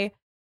my...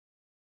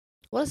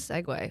 What a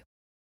segue.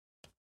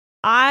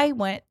 I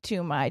went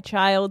to my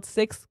child's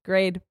 6th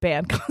grade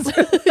band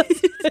concert.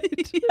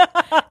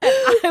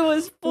 I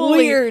was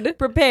fully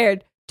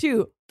prepared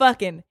to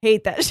fucking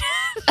hate that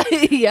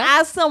shit. Yeah.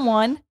 As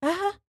someone,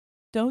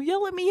 don't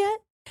yell at me yet.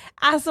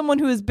 As someone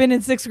who has been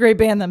in 6th grade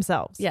band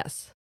themselves.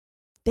 Yes.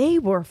 They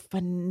were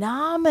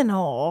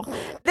phenomenal.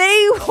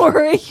 They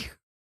were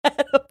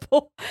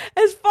incredible.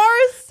 As far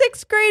as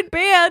 6th grade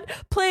band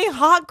playing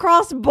hot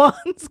cross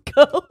buns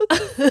goes,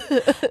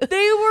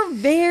 they were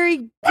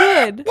very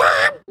good.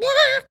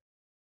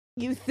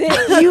 You think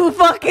you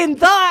fucking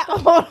thought?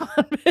 Hold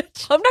on,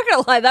 bitch. I'm not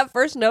gonna lie, that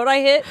first note I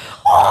hit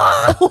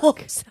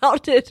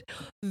sounded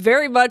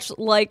very much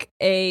like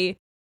a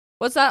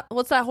what's that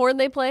horn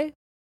they play?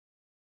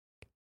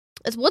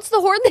 What's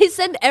the horn they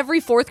send every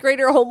 4th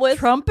grader home with?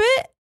 Trumpet?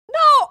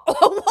 No.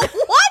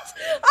 What?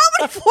 How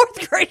many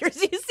 4th graders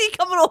do you see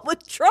coming home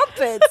with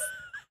trumpets?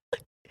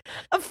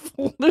 A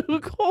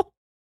flugel?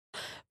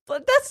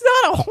 But that's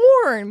not a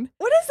horn.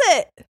 What is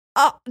it?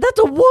 That's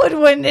a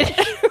woodwind.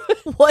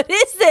 What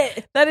is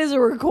it? That is a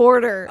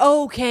recorder.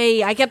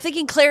 Okay, I kept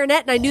thinking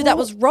clarinet and I knew that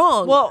was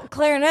wrong. Well,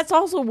 clarinet's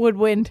also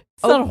woodwind.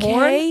 It's not a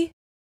horn.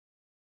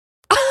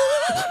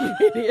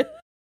 You idiot.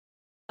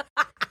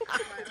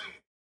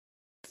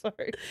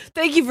 Sorry.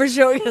 Thank you for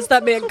showing us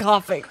that man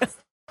coughing.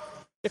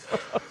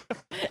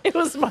 It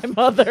was my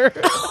mother.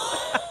 Listen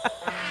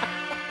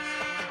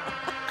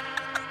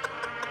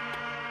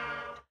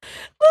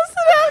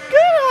how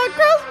good hot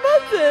cross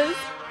buns is.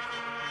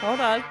 Hold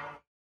on.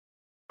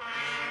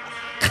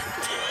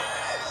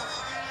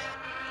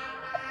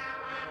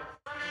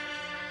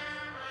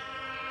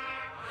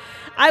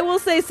 I will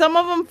say some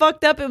of them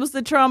fucked up. It was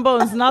the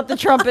trombones, not the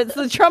trumpets.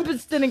 The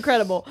trumpets did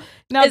incredible.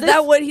 Now, is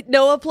that what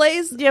Noah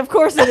plays? Yeah, of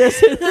course it is.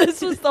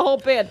 This was the whole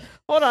band.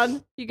 Hold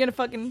on. You're going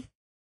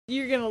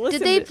to listen.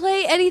 Did they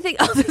play anything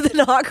other than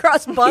hot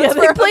cross buns? Yeah,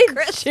 they played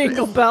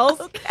Jingle Bells.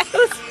 Okay.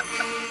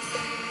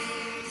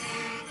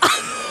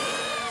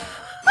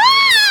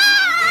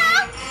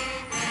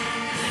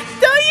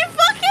 Don't you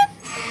fucking...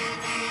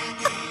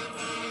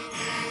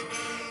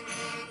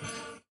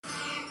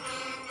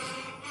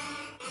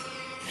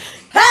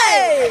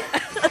 Hey!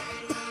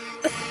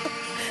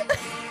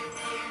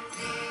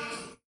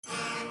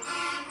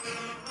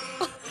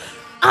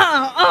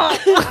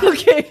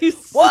 Okay.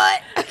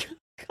 What?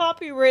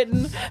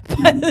 Copywritten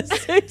by the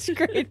 6th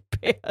grade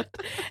band.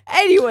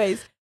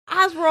 Anyways,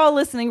 as we're all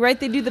listening, right?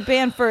 They do the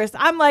band first.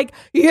 I'm like,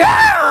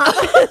 yeah!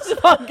 It's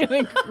fucking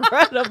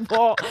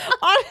incredible.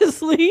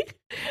 Honestly,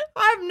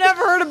 I've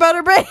never heard a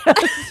better band.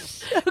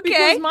 Okay.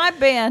 Because my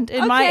band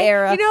in my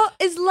era. You know,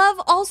 is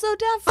love also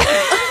deaf?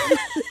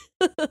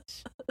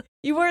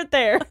 You weren't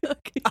there.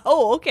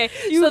 Oh, okay.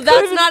 You So that's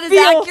couldn't not as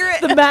feel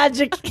accurate. the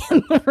magic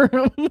in the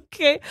room,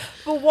 okay?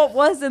 But what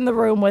was in the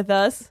room with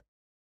us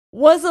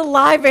was a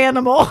live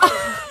animal.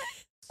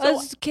 A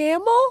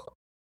camel?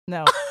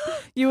 No.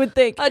 You would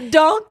think. A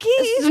donkey?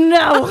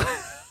 No.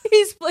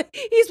 He's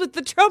with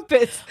the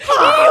trumpets.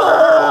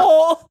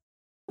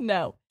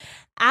 No.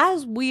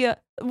 As we,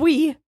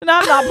 and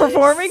I'm not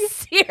performing.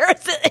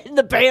 Sierra's in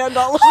the band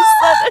all of a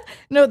sudden.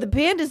 No, the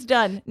band is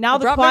done. Now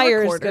the brought my choir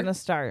is recorder. going to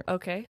start.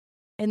 Okay.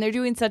 And they're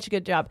doing such a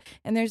good job.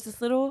 And there's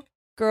this little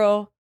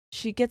girl.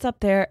 She gets up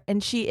there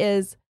and she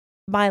is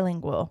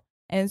bilingual.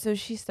 And so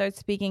she starts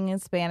speaking in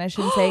Spanish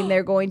and saying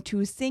they're going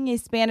to sing a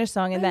Spanish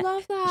song. And I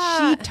love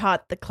that. she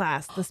taught the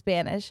class the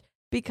Spanish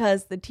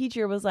because the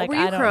teacher was like, Were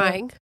you I don't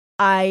crying? know.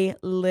 I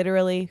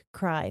literally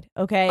cried.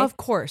 Okay. Of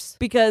course.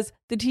 Because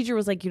the teacher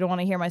was like, you don't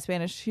want to hear my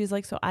Spanish. She's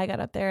like, so I got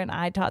up there and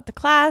I taught the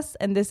class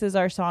and this is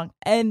our song.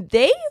 And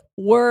they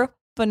were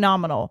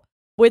phenomenal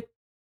with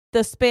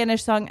the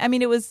Spanish song. I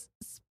mean, it was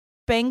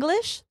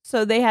Spanglish.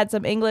 So they had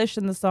some English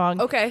in the song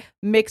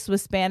mixed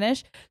with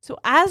Spanish. So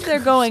as they're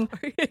going,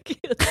 Sorry, I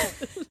can't.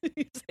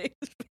 You say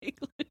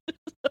Spanglish.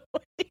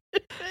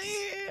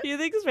 You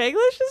think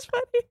Spanglish is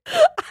funny?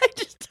 I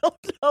just don't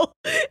know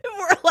if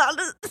we're allowed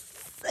to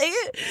say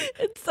it.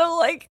 It's so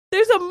like,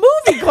 There's a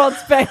movie called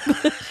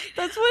Spanglish.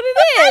 That's what it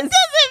is. that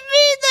doesn't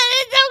mean that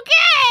it's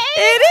okay.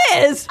 It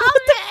is.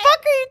 What the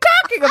fuck are you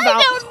talking about?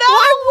 I don't know.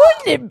 Why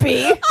wouldn't it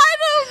be? I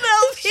don't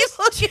know.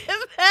 People get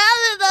mad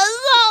at us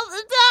all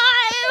the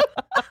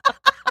time.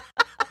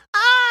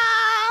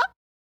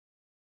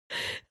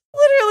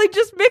 Literally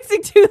just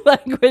mixing two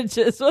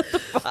languages. What the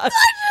fuck?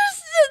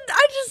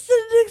 I just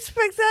didn't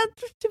expect that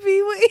to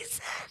be what you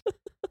said.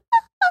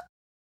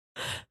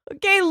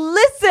 Okay,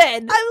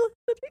 listen. I'm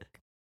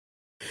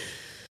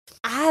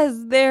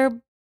As they're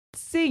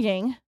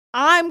singing,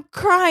 I'm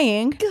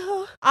crying.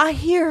 I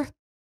hear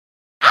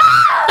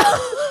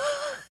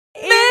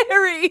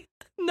Mary.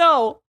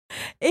 No,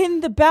 in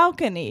the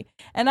balcony.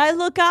 And I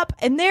look up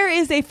and there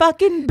is a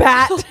fucking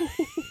bat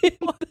in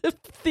the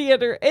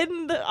theater,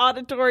 in the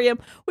auditorium,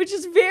 which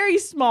is very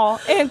small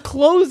and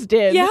closed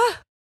in. Yeah.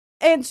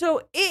 And so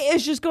it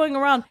is just going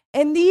around.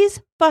 And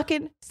these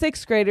fucking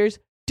sixth graders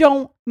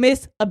don't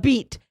miss a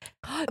beat.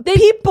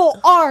 People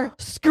are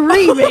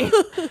screaming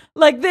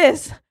like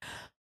this.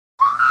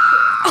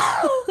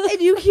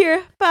 And you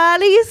hear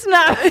Feliz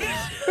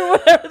Navidad or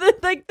whatever.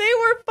 Like they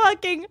were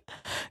fucking, We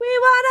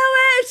want to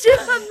wish you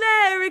a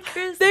Merry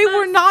Christmas. they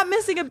were not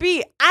missing a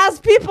beat as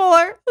people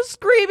are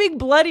screaming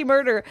bloody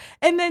murder.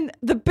 And then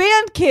the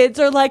band kids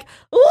are like,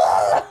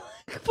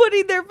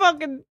 putting their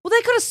fucking, Well,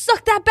 they could have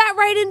sucked that bat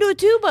right into a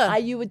tuba.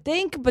 you would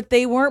think, but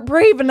they weren't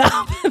brave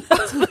enough.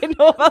 That's what I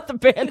know about the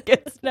band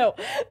kids. No,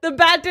 the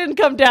bat didn't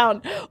come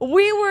down.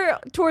 We were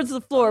towards the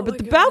floor, but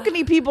the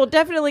balcony people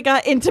definitely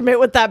got intimate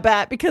with that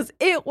bat because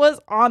it was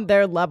on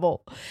their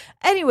level.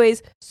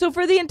 Anyways, so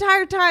for the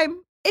entire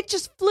time, it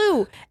just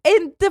flew.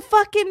 And the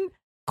fucking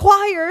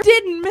choir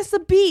didn't miss a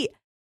beat.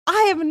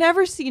 I have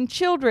never seen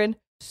children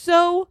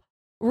so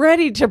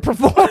ready to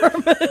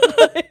perform.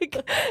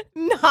 Like,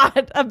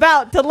 not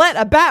about to let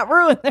a bat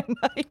ruin their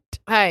night.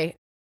 Hey,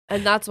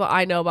 and that's what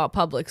I know about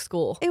public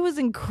school. It was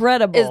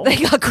incredible. Is they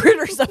got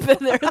critters up in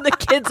there and the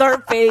kids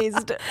aren't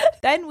phased.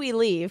 Then we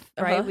leave,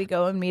 right? Uh-huh. We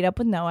go and meet up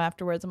with Noah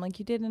afterwards. I'm like,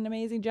 you did an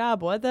amazing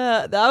job.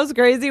 That was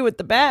crazy with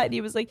the bat. And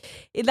he was like,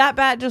 that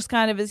bat just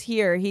kind of is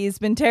here. He's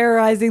been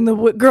terrorizing the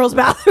girls'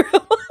 bathroom.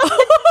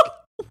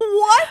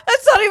 What?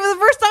 That's not even the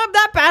first time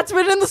that bat's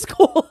been in the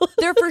school.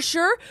 They're for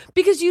sure,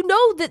 because you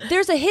know that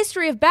there's a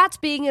history of bats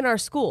being in our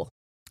school.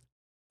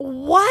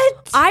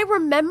 What? I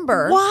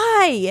remember.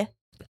 Why?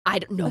 I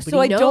don't know. So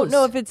I don't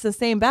know if it's the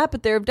same bat,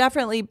 but there have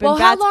definitely been Well,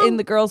 how bats long- in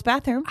the girls'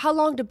 bathroom. How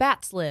long do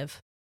bats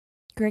live?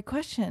 Great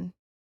question.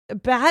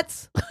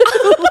 Bats?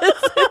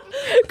 Listen,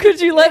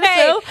 could you let us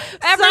Hey, know?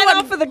 everyone- Sign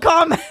off in the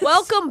comments.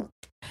 Welcome,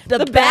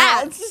 the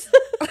bats.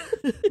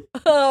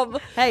 bats.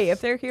 Hey, if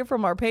they're here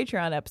from our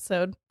Patreon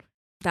episode,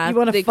 That, you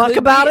want to they fuck could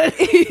about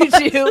be-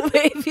 it? You do,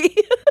 baby.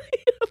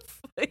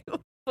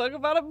 Fuck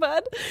about it,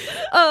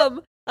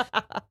 bud.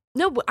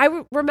 No, but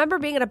I remember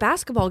being at a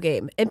basketball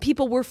game and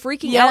people were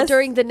freaking Yes. out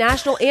during the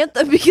national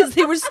anthem because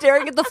they were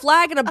staring at the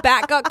flag and a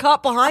bat got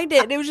caught behind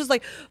it, and it was just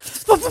like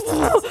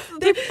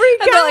They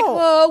freak and they're like, out.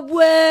 "Whoa,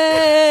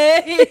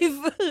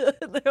 wave!"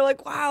 And they're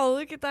like, "Wow,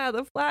 look at that,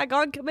 the flag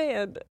on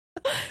command."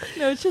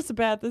 No, it's just a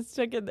bat that's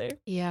stuck in there.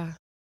 Yeah,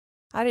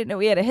 I didn't know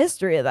we had a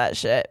history of that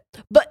shit.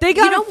 but They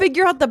gotta you know,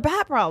 figure out the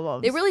bat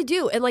problems. they really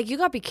do, and like you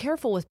gotta be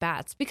careful with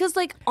bats because,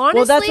 like, honestly,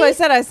 well, that's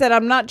what I said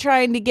I'm not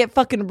trying to get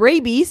fucking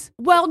rabies.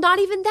 Well, not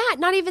even that.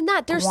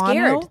 They're Guano?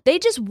 scared. They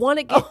just want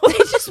to get. They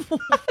just.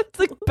 It's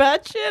like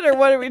bat shit, or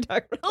what are we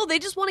talking about? No, they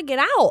just want to get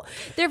out.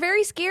 They're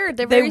very scared.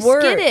 They're They very were.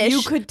 skittish.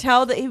 You could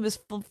tell that he was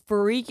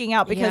freaking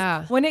out because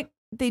Yeah. when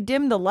they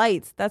dimmed the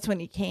lights, that's when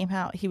he came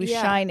out. He was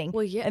Yeah. shining.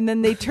 Well, yeah. And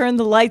then they turned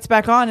the lights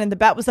back on, and the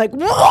bat was like,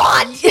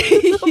 "What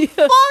the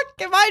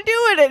fuck am I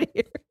doing in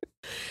here?"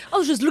 I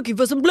was just looking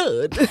for some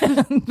blood.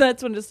 And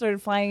that's when it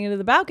started flying into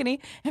the balcony,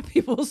 and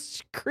people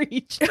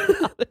screeched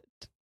about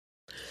it.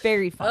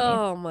 Very funny.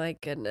 Oh my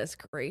goodness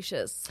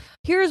gracious.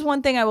 Here's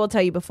one thing I will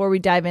tell you before we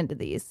dive into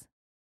these.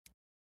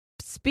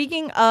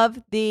 Speaking of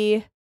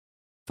the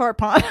fart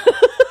pond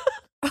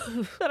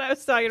that I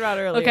was talking about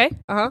earlier. Okay.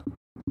 Uh-huh.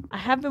 I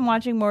have been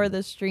watching more of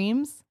the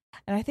streams,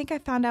 and I think I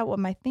found out what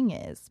my thing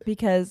is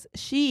because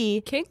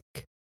she Kink?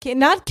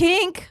 not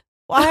kink.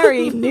 Well, I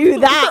already knew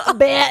that,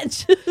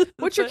 bitch.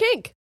 What's your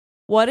kink?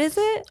 What is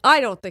it? I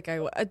don't think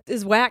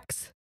is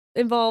wax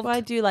involved. Well, I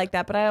do like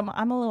that, but I'm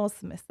a little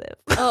submissive.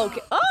 Oh,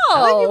 okay.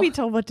 I like to Oh, be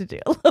told what to do.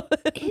 a little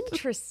bit.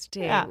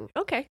 interesting. Yeah.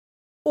 Okay.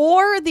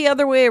 Or the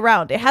other way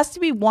around. It has to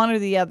be one or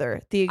the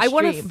other. The I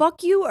want to extreme.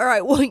 fuck you, or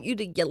I want you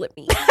to yell at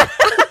me.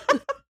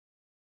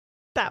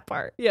 that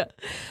part. Yeah.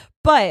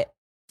 But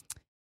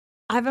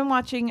I've been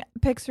watching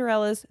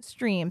Pixarella's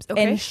streams,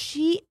 Okay. and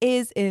she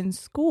is in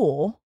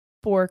school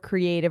for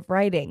creative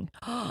writing.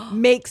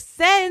 Makes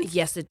sense.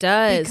 Yes, it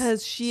does.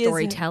 Because she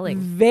Storytelling.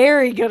 is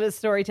very good at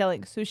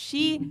storytelling. So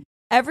she,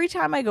 every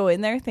time I go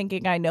in there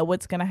thinking I know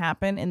what's going to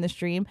happen in the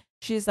stream,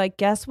 she's like,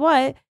 guess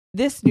what?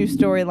 This new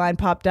storyline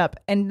popped up.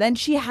 And then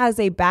she has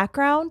a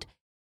background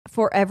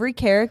for every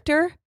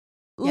character,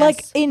 like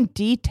Yes. in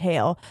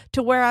detail,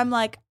 to where I'm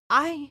like,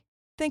 I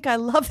think I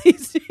love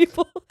these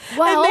people.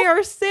 Well- and they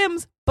are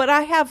Sims, but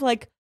I have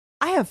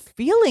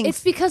feelings.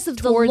 It's because of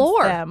the towards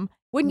lore. them.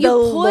 When The you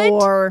put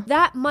lore.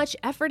 that much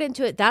effort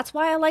into it, that's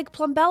why I like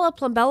Plumbella.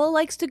 Plumbella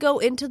likes to go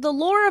into the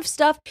lore of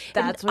stuff.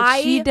 That's And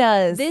what she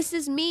does. This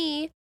is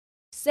me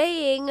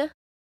saying,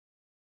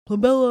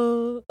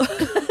 Plumbella,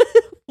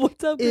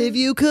 What's up? if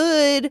you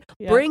could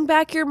bring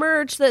back your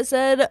merch that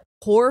said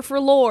 "Whore for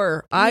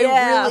Lore," I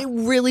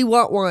really, really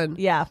want one.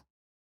 Yeah.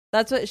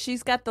 That's what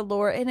she's got the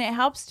lore, and it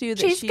helps too that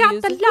She's she got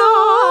uses the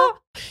lore.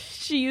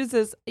 She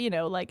uses,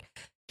 like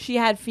she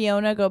had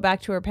Fiona go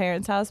back to her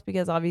parents' house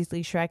because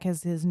obviously Shrek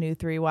has his new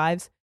 3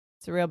 wives.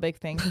 It's a real big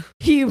thing.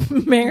 He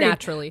married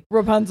Naturally.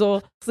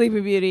 Rapunzel,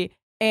 Sleeping Beauty,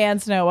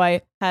 and Snow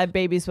White, had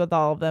babies with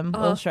all of them,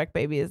 little Shrek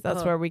babies.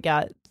 That's where we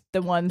got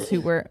the ones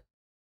who were,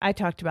 I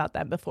talked about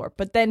that before.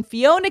 But then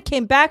Fiona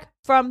came back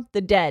from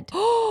the dead.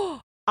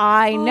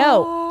 I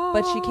know,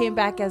 but she came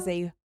back as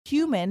a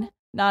human,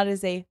 not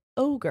as a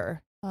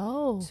ogre.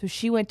 Oh. So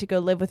she went to go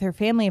live with her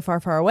family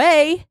far, far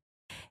away.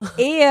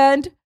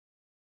 And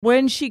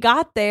when she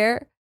got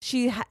there,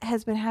 she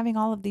has been having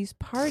all of these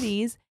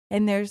parties.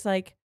 And there's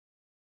like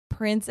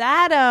Prince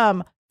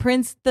Adam,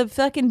 Prince the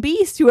fucking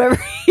Beast, whoever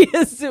he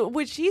is,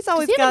 which he's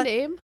always Does he have got. a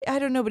name? I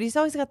don't know, but he's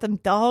always got them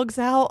dogs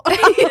out.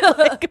 I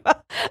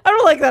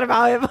don't like that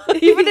about him.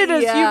 Even in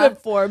his human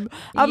form.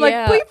 I'm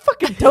like, put your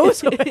fucking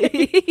toes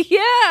away.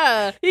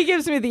 Yeah. He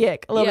gives me the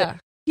ick a little bit.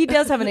 He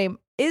does have a name.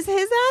 Is his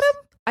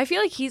Adam? I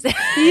feel like he's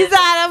He's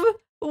Adam.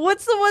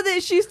 What's the one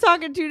that she's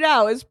talking to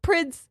now? Is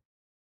Prince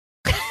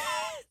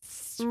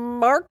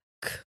Mark?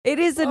 It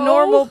is a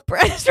normal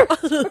Prince.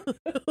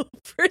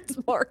 Prince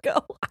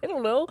Marco. I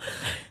don't know.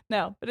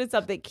 No, but it's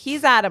something.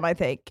 He's Adam, I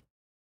think.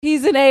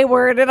 He's an A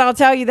word, and I'll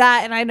tell you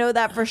that, and I know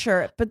that for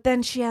sure. But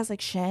then she has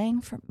like Shang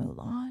from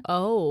Mulan.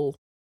 Oh.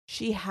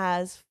 She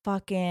has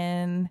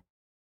fucking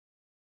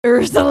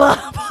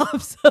Ursula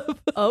pops up.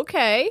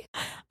 Okay.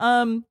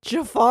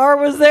 Jafar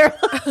was there.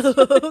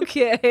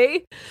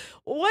 Okay.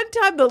 One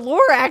time the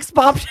Lorax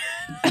popped.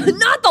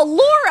 Not the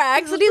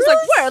Lorax, and he's like,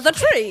 "Where are the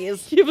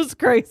trees?" It was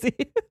crazy.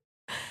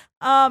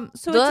 So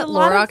it's a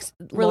lot of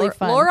really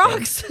fun.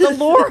 Lorax? The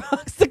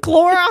Lorax, the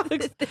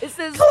Clorox. This is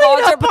Clean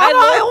sponsored up by on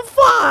aisle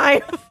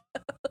 5.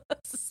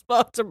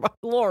 Sponsored by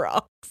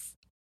Lorax.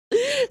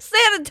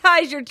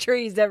 Sanitize your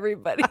trees,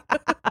 everybody.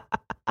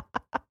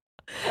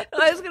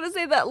 I was gonna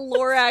say that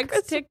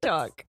Lorax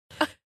TikTok.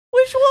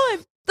 Which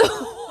one? The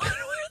one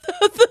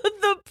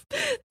where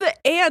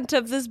the aunt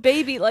of this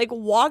baby have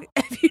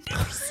you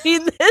never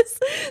seen this?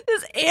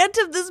 This aunt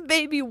of this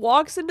baby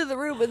walks into the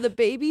room and the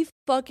baby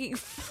fucking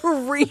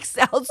freaks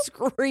out,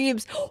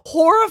 screams,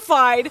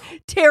 horrified,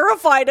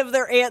 terrified of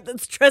their aunt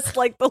that's dressed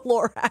like the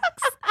Lorax.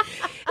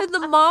 And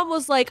the mom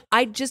was like,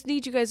 I just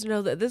need you guys to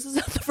know that this is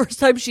not the first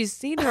time she's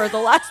seen her. The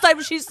last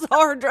time she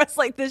saw her dressed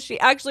like this, she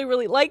actually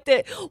really liked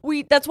it.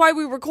 That's why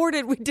we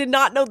recorded. We did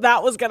not know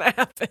that was gonna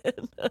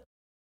happen.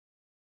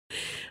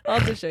 I'll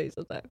have to show you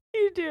sometime.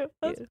 You do.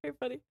 That's very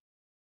funny.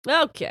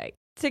 Okay.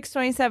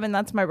 6/27,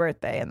 that's my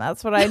birthday, and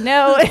that's what I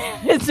know.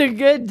 It's a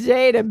good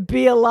day to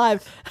be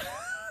alive.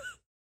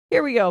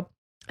 Here we go.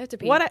 I have to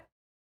pee.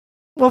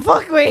 Well,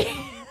 fuck me.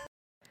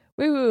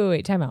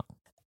 Wait. Time out.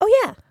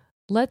 Oh, yeah.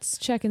 Let's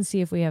check and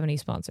see if we have any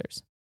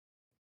sponsors.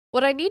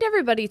 What I need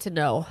everybody to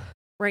know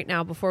right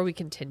now before we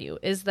continue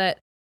is that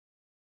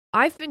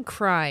I've been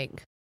crying.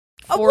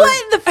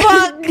 What the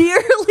fuck?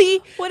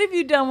 Nearly. What have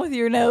you done with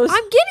your nose?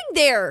 I'm getting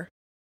there.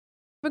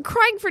 I've been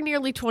crying for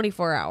nearly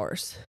 24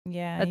 hours.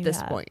 Yeah, at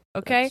this point.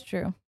 Okay. That's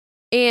true.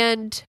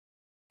 And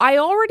I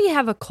already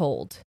have a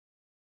cold.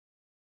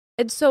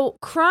 And so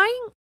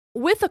crying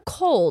with a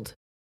cold,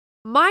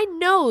 my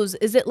nose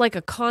is at like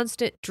a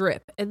constant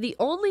drip. And the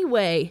only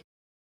way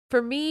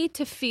for me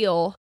to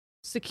feel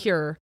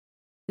secure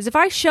is if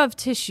I shove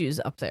tissues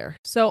up there.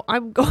 So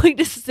I'm going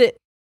to sit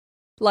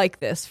like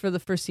this for the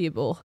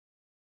foreseeable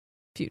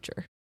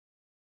future.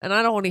 And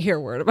I don't want to hear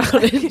a word about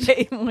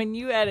it. When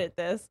you edit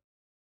this,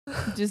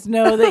 just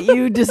know that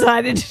you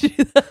decided to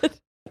do that.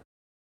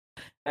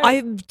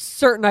 I'm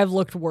certain I've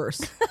looked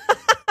worse.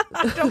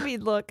 I don't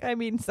mean look, I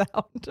mean sound.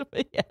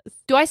 But yes.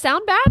 Do I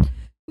sound bad?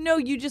 No,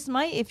 you just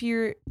might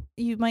you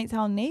might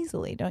sound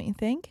nasally, don't you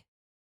think?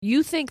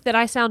 You think that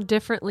I sound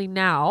differently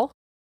now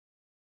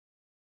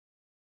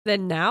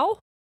than now?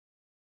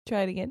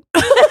 Try it again.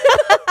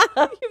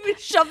 You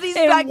shove these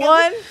back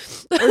one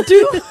or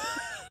two.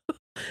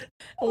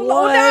 Oh,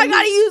 now I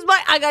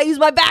gotta use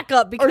my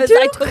backup because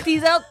I took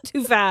these out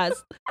too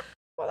fast.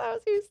 Well, that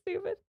was too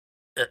stupid.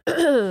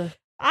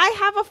 I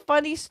have a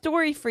funny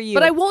story for you.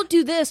 But I won't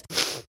do this.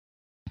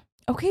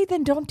 Okay,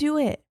 then don't do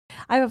it.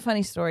 I have a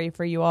funny story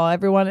for you all,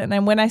 everyone.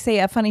 And when I say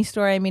a funny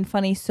story, I mean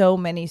funny so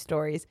many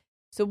stories.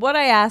 So what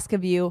I asked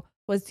of you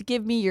was to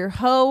give me your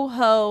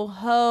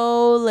ho-liday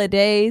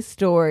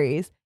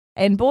stories.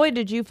 And boy,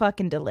 did you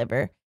fucking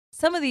deliver.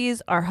 Some of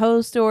these are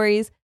ho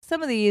stories.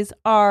 Some of these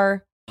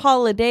are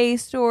holiday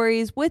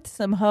stories with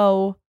some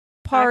ho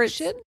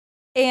parts. Action?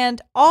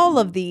 And all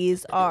of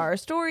these are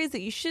stories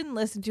that you shouldn't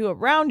listen to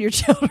around your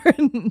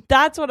children.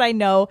 That's what I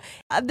know.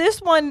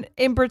 This one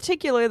in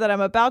particular that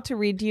I'm about to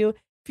read to you,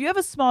 if you have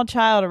a small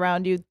child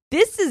around you,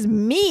 this is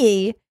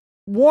me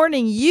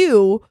warning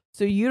you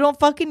so you don't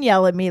fucking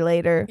yell at me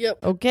later. Yep.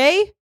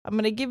 Okay? I'm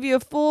going to give you a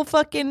full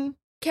fucking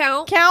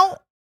count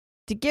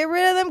to get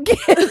rid of them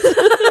kids.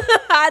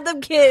 Hide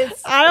them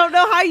kids. I don't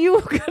know how you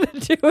were going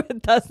to do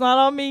it. That's not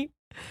on me.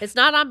 It's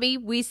not on me.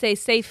 We say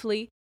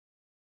safely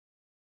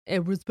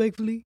and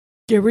respectfully.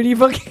 Get rid of you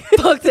fucking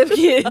Fuck them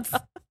kids.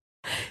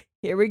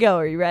 Here we go.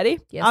 Are you ready?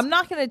 Yes. I'm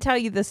not going to tell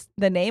you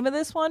the name of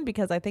this one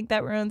because I think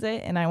that ruins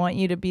it, and I want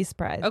you to be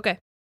surprised. Okay.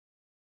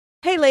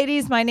 Hey,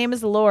 ladies. My name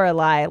is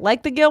Lorelai,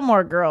 like the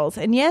Gilmore Girls,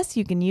 and yes,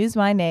 you can use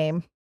my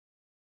name.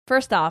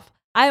 First off,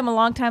 I am a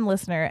longtime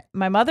listener.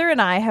 My mother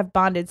and I have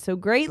bonded so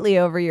greatly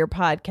over your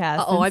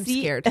podcast. Oh, I'm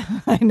scared.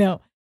 I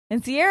know.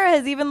 And Sierra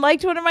has even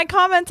liked one of my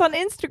comments on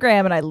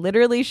Instagram, and I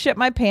literally shit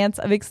my pants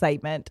of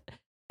excitement.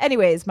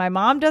 Anyways, my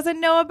mom doesn't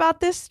know about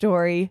this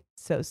story,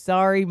 so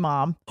sorry,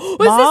 Mom. Is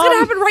this going to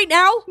happen right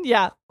now?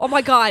 Yeah. Oh,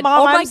 my God.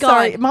 Mom, I'm God.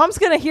 Sorry. Mom's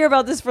going to hear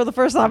about this for the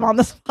first time on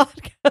this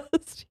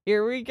podcast.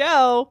 Here we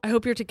go. I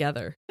hope you're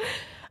together.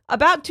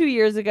 About 2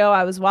 years ago,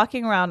 I was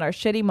walking around our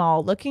shitty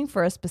mall looking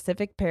for a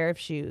specific pair of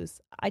shoes.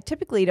 I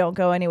typically don't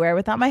go anywhere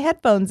without my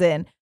headphones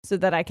in so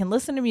that I can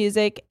listen to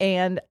music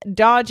and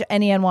dodge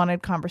any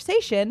unwanted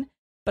conversation,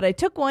 but I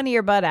took one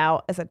earbud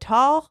out as a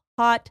tall,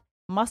 hot,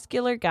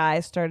 muscular guy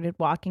started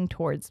walking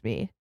towards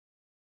me.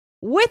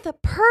 With a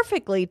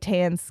perfectly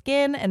tan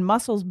skin and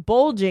muscles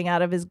bulging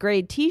out of his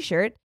gray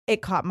t-shirt,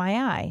 it caught my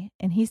eye,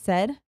 and he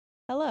said,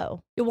 hello.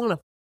 You want to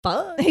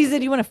fuck? He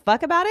said, you want to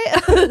fuck about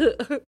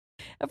it?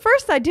 At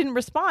first, I didn't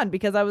respond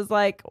because I was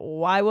like,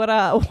 why would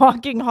a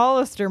walking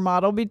Hollister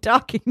model be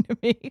talking to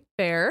me?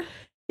 Fair.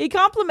 He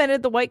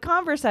complimented the white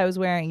Converse I was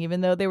wearing,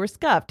 even though they were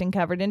scuffed and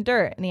covered in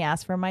dirt, and he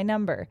asked for my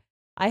number.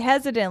 I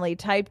hesitantly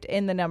typed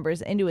in the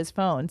numbers into his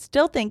phone,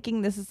 still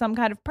thinking this is some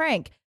kind of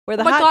prank where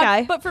the hot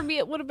guy... But for me,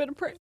 it would have been a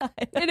prank.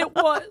 And it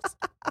was.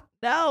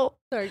 No.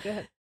 Sorry, go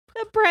ahead.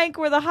 A prank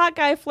where the hot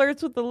guy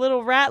flirts with the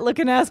little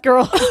rat-looking ass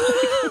girl.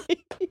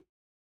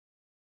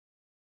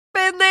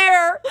 Been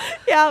there.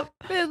 Yeah.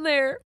 Been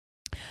there.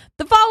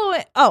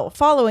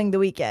 Following the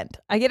weekend,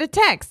 I get a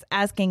text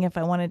asking if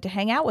I wanted to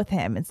hang out with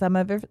him and some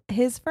of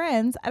his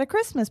friends at a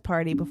Christmas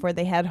party before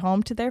they head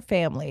home to their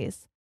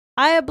families.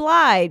 I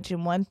oblige,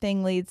 and one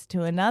thing leads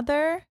to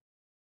another,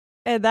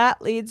 and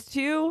that leads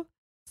to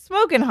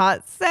smoking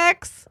hot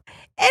sex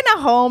in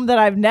a home that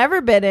I've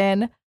never been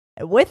in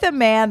with a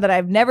man that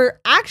I've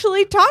never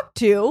actually talked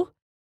to.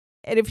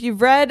 And if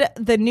you've read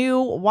the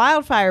new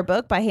Wildfire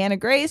book by Hannah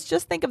Grace,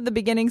 just think of the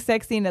beginning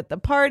sex scene at the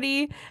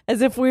party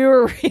as if we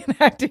were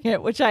reenacting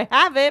it, which I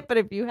haven't, but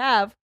if you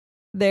have,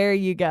 there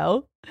you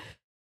go.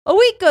 A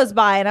week goes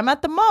by and I'm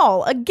at the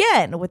mall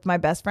again with my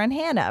best friend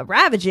Hannah,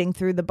 ravaging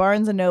through the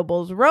Barnes &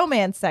 Noble's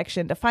romance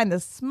section to find the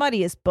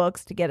smuttiest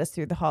books to get us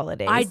through the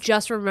holidays. I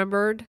just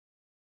remembered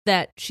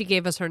that she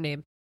gave us her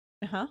name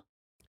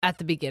at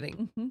the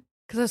beginning.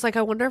 Because I was like,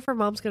 I wonder if her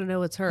mom's going to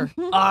know it's her.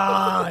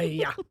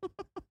 Yeah.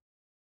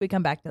 We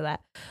come back to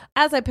that.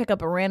 As I pick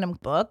up a random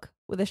book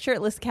with a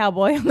shirtless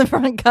cowboy on the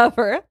front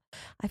cover,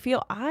 I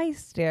feel eyes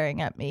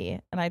staring at me,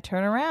 and I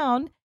turn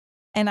around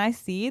and I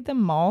see the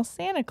mall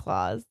Santa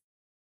Claus.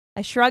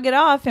 I shrug it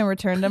off and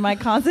return to my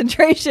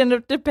concentration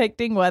of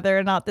depicting whether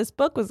or not this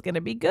book was going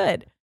to be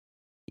good.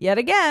 Yet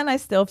again, I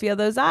still feel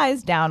those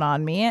eyes down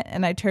on me,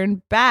 and I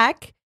turn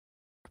back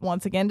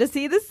once again to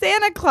see the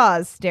Santa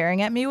Claus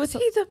staring at me with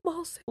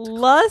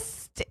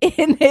lust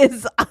in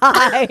his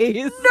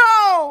eyes.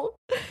 No!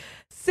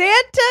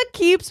 Santa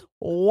keeps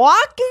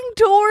walking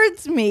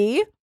towards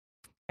me,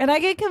 and I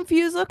get a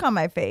confused look on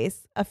my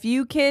face. A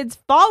few kids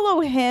follow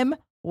him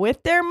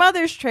with their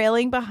mothers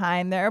trailing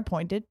behind their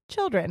appointed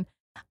children.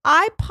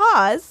 I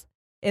pause.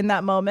 In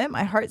that moment,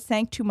 my heart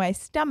sank to my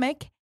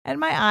stomach and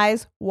my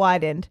eyes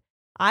widened.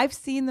 I've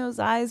seen those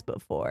eyes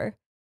before.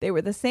 They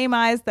were the same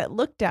eyes that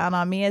looked down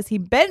on me as he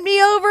bent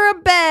me over a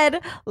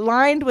bed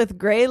lined with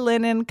gray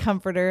linen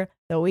comforter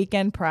the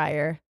weekend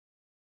prior.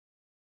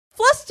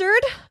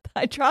 Flustered,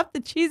 I dropped the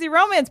cheesy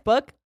romance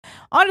book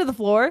onto the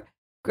floor,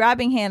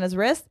 grabbing Hannah's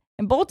wrist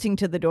and bolting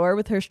to the door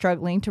with her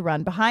struggling to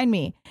run behind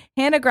me.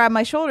 Hannah grabbed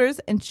my shoulders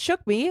and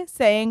shook me,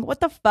 saying,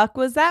 "What the fuck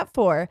was that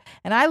for?"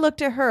 And I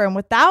looked at her, and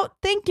without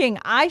thinking,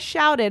 I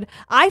shouted,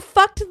 "I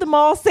fucked the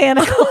mall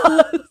Santa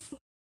Claus."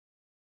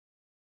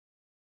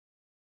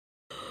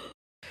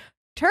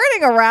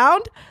 Turning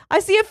around,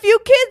 I see a few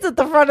kids at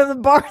the front of the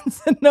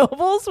Barnes &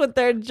 Nobles with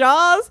their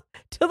jaws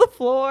to the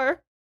floor.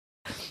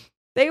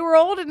 They were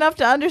old enough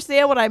to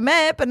understand what I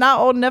meant, but not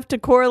old enough to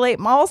correlate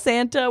mall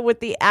Santa with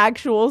the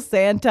actual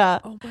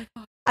Santa. Oh my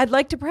God. I'd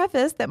like to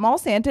preface that mall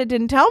Santa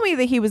didn't tell me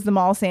that he was the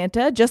mall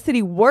Santa, just that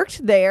he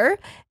worked there.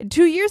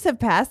 2 years have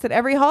passed. At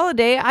every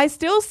holiday, I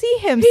still see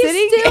him He's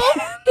sitting.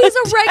 He's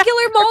a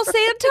regular mall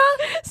Santa?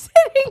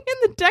 Sitting in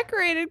the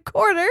decorated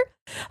corner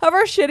of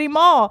our shitty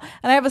mall.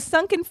 And I have a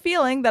sunken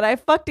feeling that I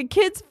fucked a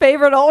kid's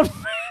favorite old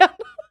man.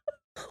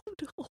 Oh,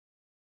 no.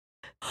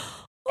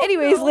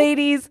 Anyways,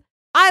 ladies,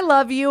 I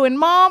love you, and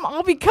Mom,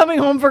 I'll be coming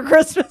home for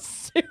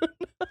Christmas soon.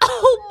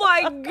 Oh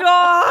my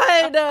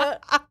God.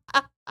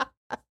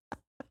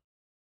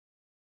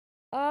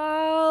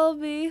 I'll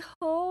be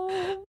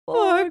home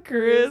For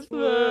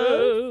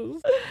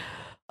Christmas.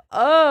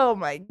 Oh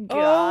my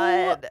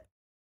God.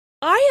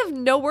 I have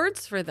no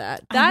words for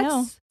that.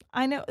 That's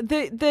I know.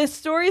 The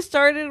story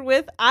started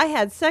with I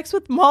had sex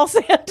with mall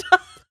Santa.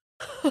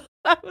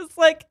 I was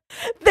like,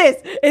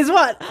 this is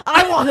what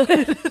I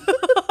wanted.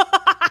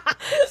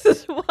 This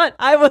is what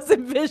I was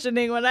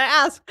envisioning when I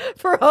asked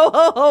for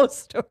ho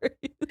stories.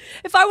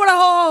 If I want a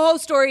ho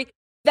story,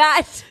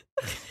 that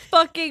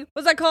fucking,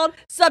 what's that called?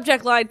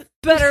 Subject line.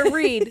 Better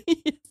read.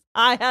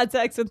 I had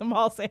sex with the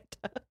mall Santa.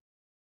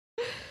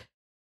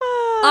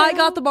 I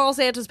got the mall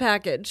Santa's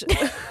package.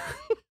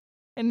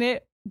 And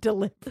it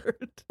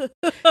delivered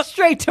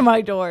straight to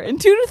my door in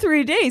 2 to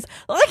 3 days.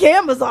 Like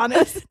Amazon.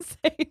 It's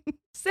insane.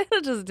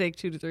 Santa doesn't take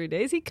 2 to 3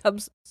 days. He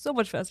comes so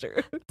much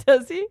faster.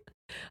 Does he?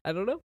 I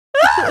don't know.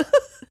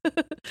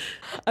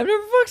 I've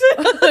never fucked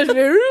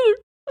it.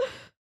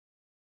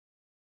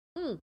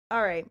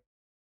 All right.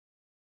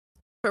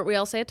 Aren't we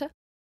all Santa?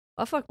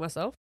 I'll fuck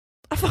myself.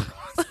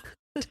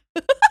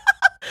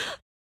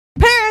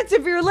 Parents,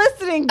 if you're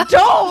listening, don't.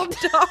 Don't.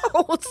 Stop.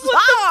 What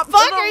the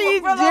fuck are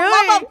you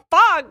doing?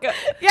 Fuck. Get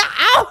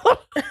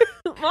out.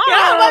 Get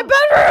out of my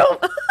bedroom.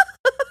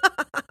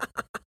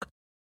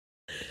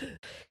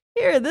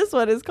 Here, this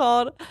one is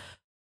called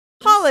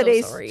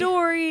Holiday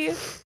Story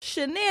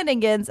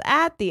Shenanigans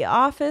at the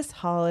Office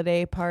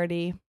Holiday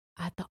Party.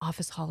 At the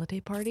office holiday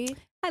party?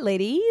 Hi,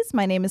 ladies.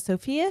 My name is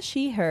Sophia,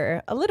 she,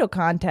 her. A little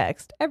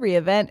context. Every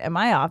event at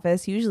my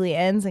office usually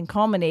ends in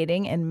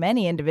culminating in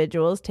many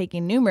individuals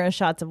taking numerous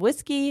shots of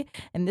whiskey,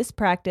 and this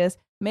practice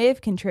may have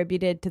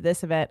contributed to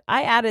this event.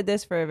 I added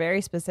this for a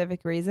very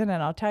specific reason,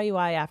 and I'll tell you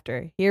why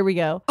after. Here we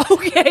go.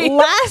 Okay.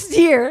 Last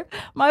year,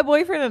 my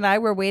boyfriend and I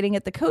were waiting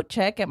at the coat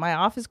check at my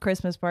office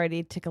Christmas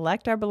party to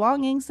collect our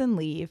belongings and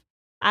leave.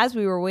 As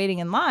we were waiting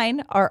in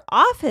line, our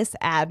office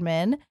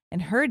admin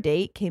and her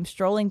date came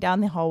strolling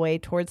down the hallway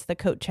towards the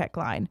coat check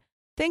line.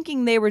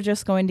 Thinking they were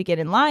just going to get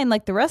in line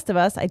like the rest of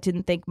us, I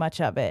didn't think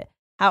much of it.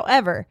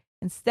 However,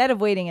 instead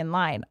of waiting in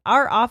line,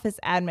 our office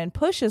admin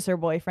pushes her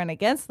boyfriend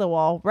against the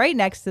wall right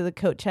next to the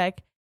coat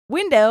check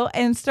window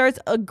and starts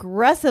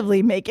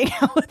aggressively making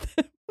out with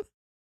him.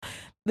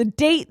 The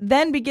date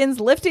then begins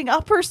lifting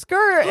up her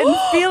skirt and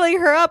feeling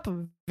her up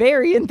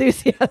very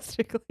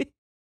enthusiastically.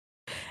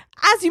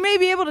 As you may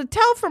be able to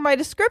tell from my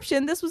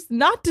description, this was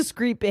not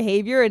discreet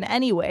behavior in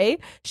any way,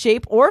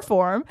 shape, or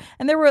form,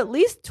 and there were at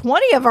least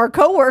 20 of our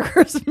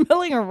coworkers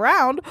milling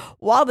around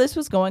while this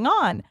was going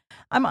on.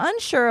 I'm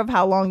unsure of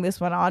how long this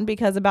went on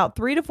because about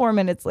 3 to 4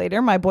 minutes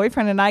later, my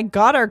boyfriend and I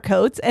got our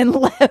coats and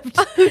left,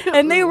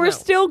 and they were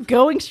still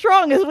going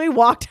strong as we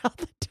walked out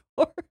the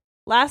door.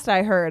 Last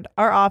I heard,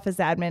 our office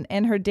admin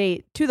and her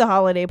date to the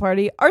holiday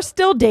party are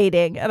still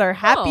dating and are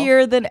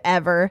happier than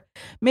ever.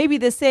 Maybe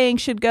the saying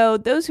should go,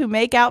 those who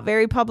make out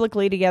very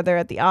publicly together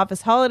at the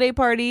office holiday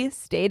party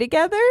stay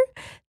together.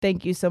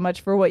 Thank you so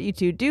much for what you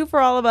two do for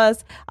all of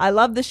us. I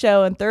love the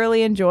show and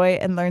thoroughly enjoy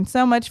and learn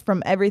so much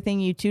from everything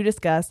you two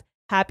discuss.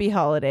 Happy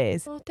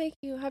holidays. Oh, thank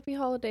you. Happy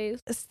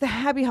holidays. It's the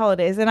happy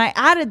holidays. And I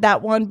added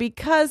that one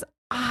because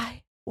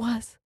I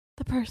was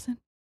the person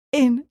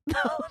in the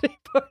holiday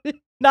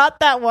party.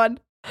 Not that one,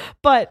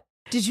 but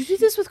did you do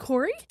this with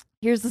Corey?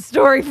 Here's the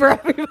story for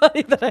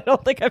everybody that I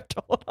don't think I've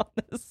told on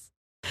this.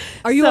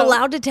 Are you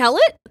allowed to tell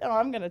it? No,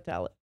 I'm going to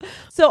tell it.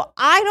 So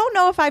I don't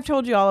know if I've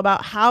told you all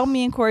about how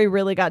me and Corey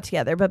really got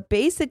together, but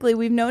basically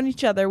we've known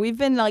each other. We've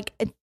been like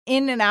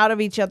in and out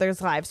of each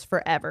other's lives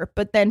forever.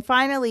 But then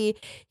finally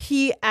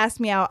he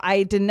asked me out.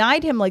 I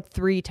denied him like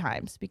 3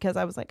 times because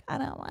I was like, I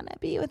don't want to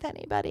be with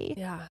anybody.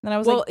 Yeah. And I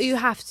was like, you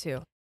have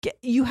to.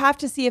 You have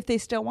to see if they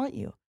still want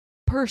you.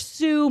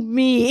 Pursue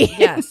me.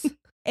 Yes.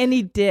 And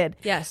he did.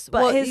 Yes.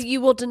 But well,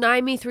 you will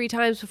deny me 3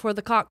 times before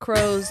the cock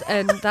crows,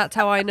 and that's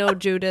how I know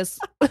Judas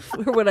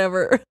or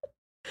whatever.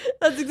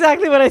 That's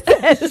exactly what I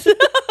said.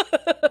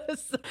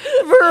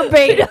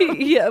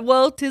 Verbatim. Yeah,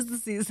 well, 'tis the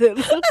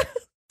season.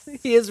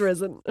 He is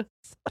risen.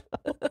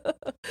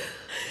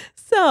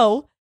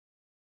 So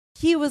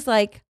he was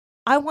like,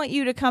 I want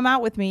you to come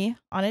out with me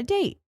on a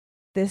date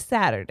this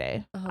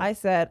Saturday. I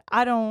said,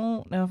 I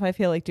don't know if I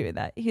feel like doing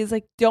that. He's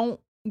like,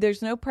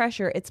 there's no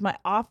pressure. It's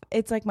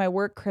like my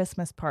work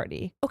Christmas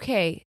party.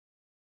 Okay.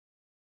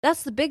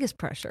 That's the biggest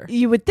pressure.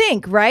 You would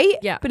think, right?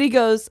 Yeah. But he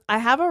goes, I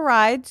have a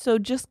ride, so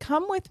just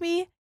come with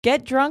me,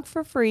 get drunk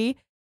for free.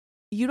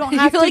 You don't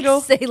have to go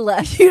say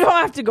less. You don't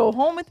have to go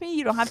home with me.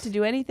 You don't have to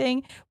do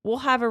anything. We'll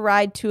have a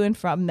ride to and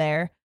from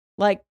there.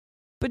 Like,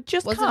 but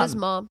just Was come. it his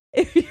mom?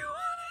 If you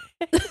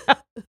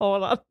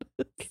hold on.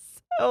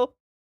 So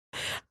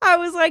I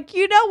was like,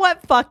 you know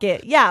what? Fuck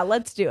it. Yeah,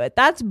 let's do it.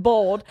 That's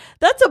bold.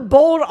 That's a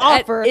bold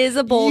offer. It is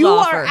a bold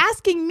offer. You are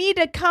asking me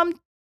to come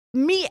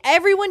meet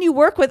everyone you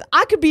work with.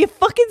 I could be a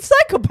fucking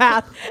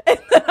psychopath. And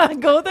then I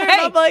go there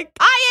and I'm like,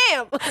 I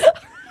am.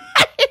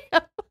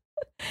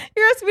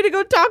 You're asking me to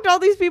go talk to all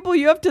these people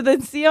you have to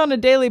then see on a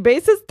daily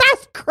basis?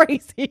 That's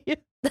crazy.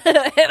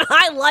 And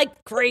I like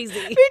crazy.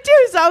 Me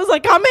too. So I was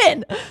like, I'm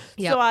in.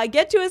 Yep. So I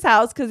get to his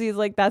house because he's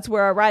like, that's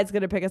where our ride's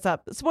going to pick us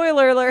up.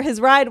 Spoiler alert, his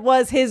ride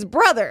was his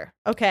brother.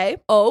 Okay.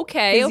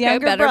 Okay. His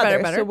younger Better,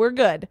 brother. better. So we're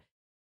good.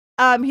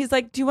 He's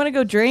like, do you want to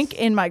go drink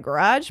in my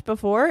garage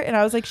before? And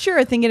I was like,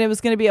 sure, thinking it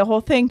was going to be a whole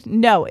thing.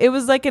 No, it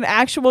was like an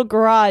actual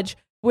garage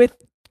with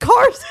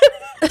cars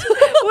in it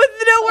with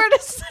nowhere to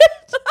sit.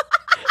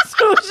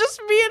 So it was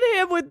just me and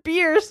him with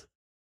beers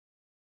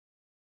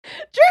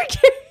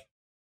drinking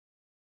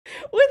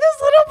with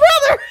his little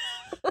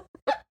brother.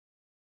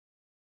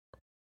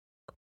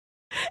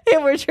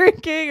 And we're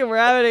drinking and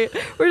we're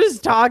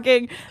just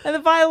talking. And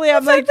then finally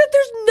I'm like, that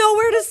there's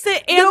nowhere to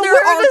sit and nowhere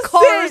there are to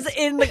cars sit.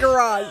 in the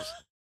garage.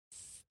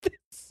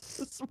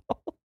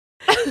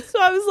 So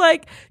I was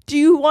like, do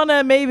you want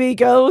to maybe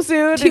go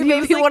soon? Do you And he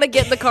was maybe like, want to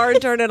get in the car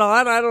and turn it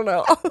on? I don't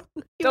know.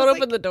 Don't was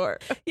open the door.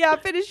 yeah,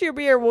 finish your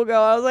beer. We'll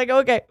go. I was like,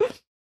 okay.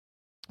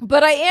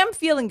 But I am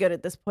feeling good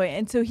at this point.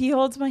 And so he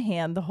holds my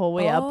hand the whole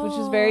way up, which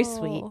is very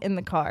sweet in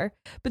the car.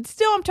 But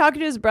still, I'm talking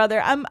to his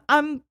brother.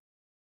 I'm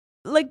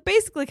like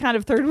basically kind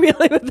of third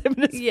wheeling with him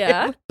in his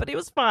family, but he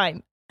was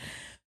fine.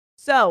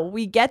 So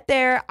we get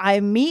there. I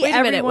meet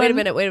everyone.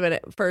 Wait a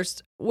minute.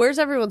 First, where's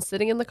everyone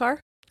sitting in the car?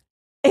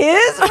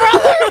 His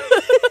brother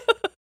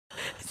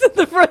is in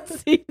the front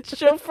seat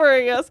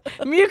chauffeuring us.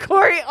 Me and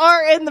Corey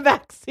are in the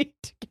back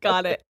seat.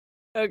 Got it.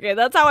 Okay,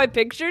 that's how I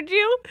pictured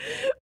you.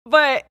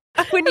 But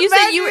when you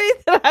said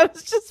that I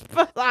was just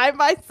beside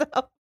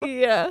myself.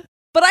 Yeah.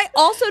 But I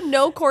also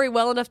know Corey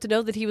well enough to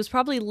know that he was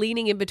probably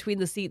leaning in between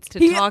the seats to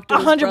talk to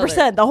his 100%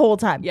 brother. The whole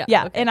time. Yeah.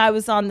 Okay. And I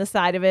was on the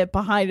side of it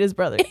behind his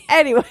brother.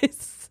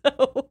 Anyways,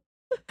 so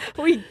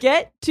we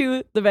get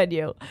to the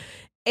venue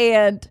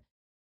and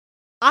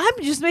I'm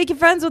just making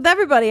friends with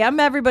everybody. I'm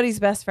everybody's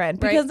best friend.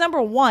 Because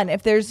number one,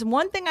 if there's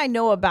one thing I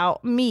know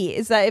about me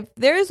is that if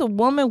there's a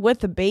woman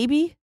with a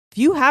baby, if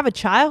you have a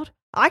child,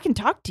 I can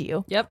talk to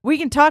you. Yep. We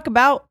can talk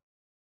about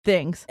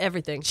things.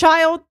 Everything.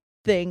 Child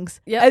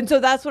things. Yep. And so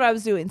that's what I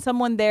was doing.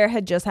 Someone there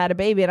had just had a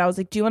baby and I was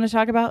like, do you want to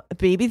talk about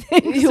baby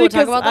things? You want to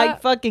talk about that? I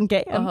fucking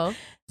can. Uh-huh.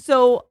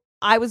 So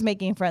I was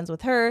making friends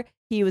with her.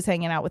 He was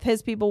hanging out with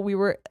his people. We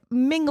were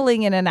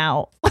mingling in and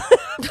out. I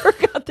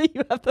forgot that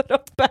you have that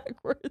up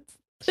backwards.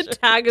 The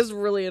tag is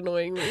really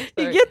annoying me.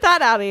 Sorry. Get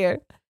that out of here.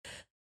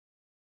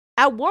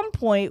 At one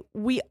point,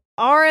 we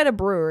are at a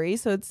brewery,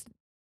 so it's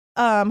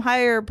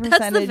higher percentage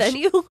That's the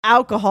venue?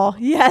 alcohol.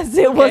 Yes,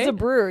 it was a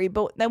brewery,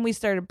 but then we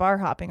started bar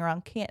hopping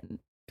around Canton.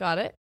 Got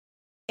it.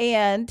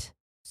 And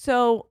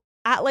so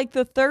at like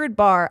the third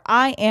bar,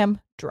 I am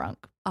drunk.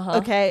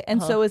 Okay.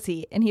 And so is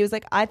he. And he was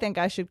like, I think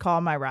I should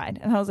call my ride.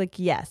 And I was like,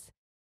 yes.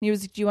 And he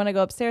was like, do you want to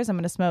go upstairs? I'm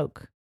going to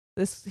smoke.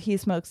 He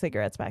smoked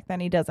cigarettes back then.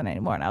 He doesn't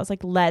anymore. And I was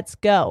like, let's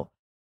go.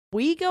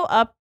 We go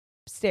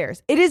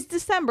upstairs. It is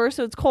December,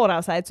 so it's cold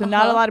outside. So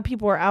not a lot of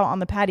people are out on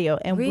the patio.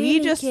 And we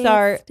just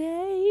start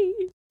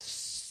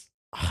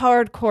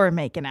hardcore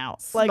making out.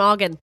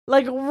 Smogging.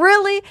 Like,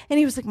 really? And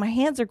he was like, my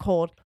hands are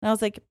cold. And I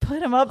was like,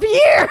 put him up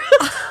here.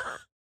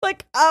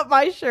 Like, up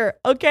my shirt.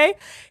 Okay.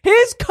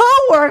 His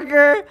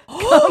coworker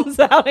comes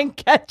out and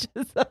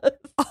catches us.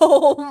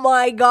 Oh,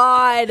 my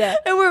God. And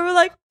we were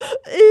like,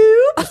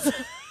 oops.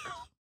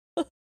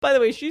 By the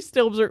way, she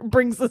still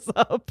brings this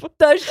up.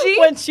 Does she?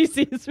 When she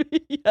sees me.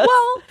 Yes.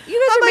 Well,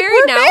 you guys are married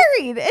we're now.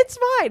 Married. It's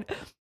fine.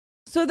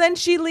 So then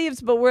she leaves,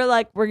 but we're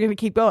like, we're going to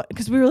keep going.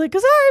 Because we were like,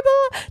 sorry, blah,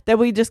 blah. Then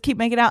we just keep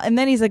making out. And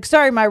then he's like,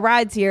 sorry, my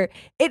ride's here.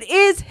 It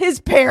is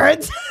his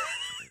parents.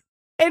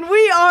 And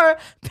we are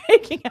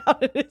making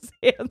out and his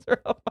hands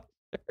are on my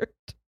shirt.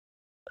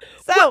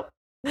 So.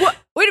 What?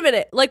 Wait a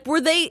minute. Like,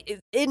 were they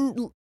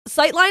in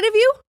sightline of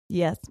you?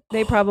 Yes,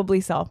 they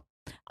probably saw.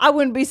 I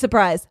wouldn't be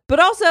surprised.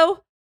 But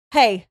also,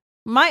 hey,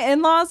 my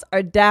in-laws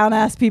are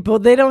down-ass people.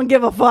 They don't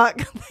give a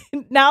fuck.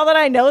 Now that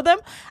I know them,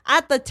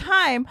 at the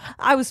time,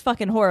 I was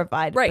fucking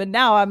horrified. Right. But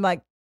now I'm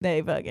like,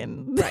 they're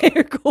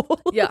Right. cool.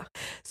 Yeah.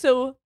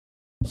 So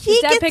His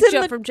dad picked you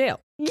up from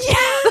jail.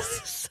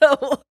 Yes. So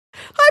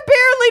I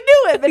barely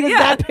knew him, and his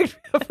dad picked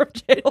me up from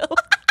jail.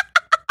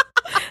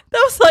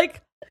 That was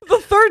like the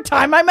third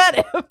time I met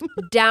him.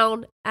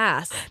 Down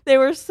ass. They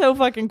were so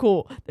fucking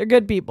cool. They're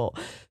good people.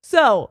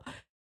 So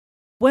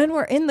when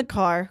we're in the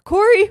car,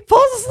 Corey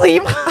falls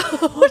asleep, which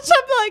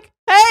I'm like,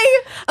 hey,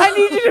 I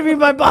need you to be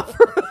my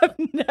buffer. I've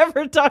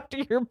never talked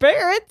to your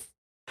parents.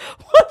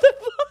 What the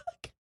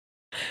fuck?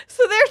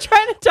 So they're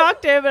trying to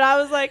talk to him, and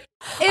I was like,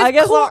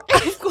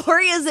 if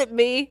Corey isn't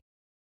me,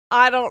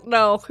 I don't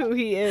know who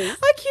he is.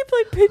 I keep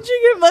like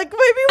pinching him, like,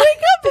 maybe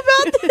wake up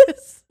about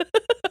this.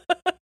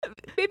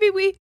 Maybe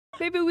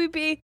we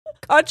be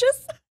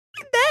conscious.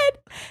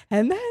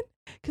 And then,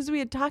 because we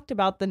had talked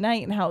about the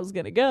night and how it was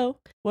going to go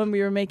when we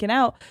were making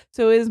out.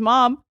 So his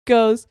mom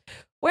goes,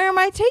 where am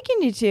I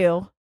taking you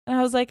to? And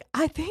I was like,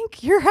 I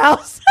think your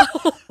house.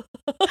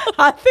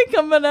 I think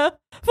I'm going to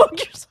fuck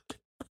yourself.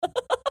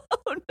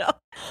 Oh, no.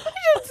 I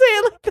didn't say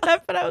it like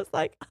that, but I was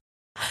like,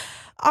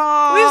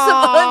 oh. We have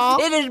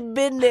some unfinished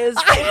business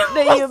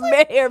that you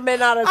may or may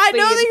not have I seen.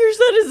 know that your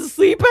son is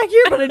asleep back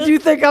here, but I do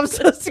think I'm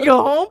supposed to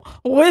go home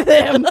with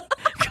him.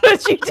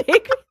 Could you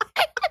take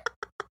me?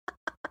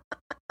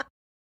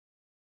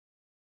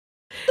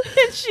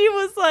 And she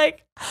was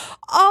like,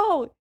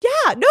 oh,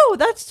 yeah, no,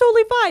 that's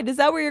totally fine. Is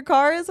that where your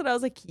car is? And I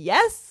was like,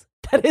 yes,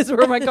 that is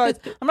where my car is.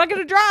 I'm not going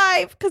to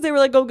drive because they were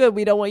like, oh, good.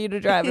 We don't want you to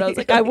drive. And I was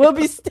like, I will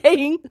be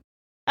staying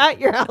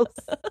at your house.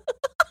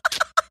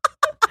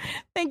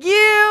 Thank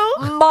you.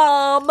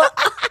 Mom.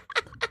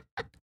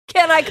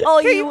 Can I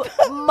call you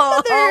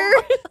Mom?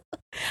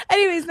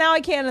 Anyways, now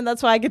I can, and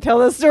that's why I can tell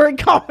this story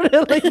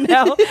confidently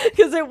now,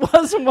 because it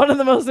was one of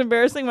the most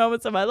embarrassing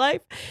moments of my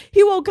life.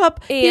 He woke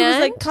up, and he was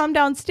like, come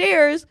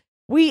downstairs.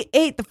 We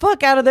ate the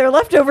fuck out of their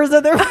leftovers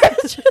in their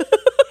fridge.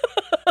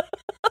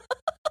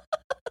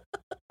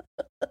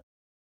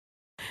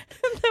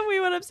 And then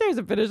we went upstairs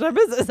and finished our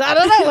business. I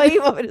don't know what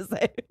you want me to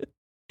say.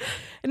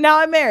 And now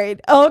I'm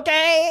married.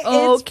 Okay,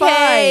 it's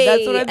fine.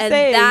 That's what I'm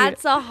saying.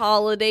 That's a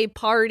holiday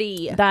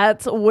party.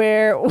 That's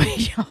where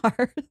we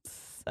are.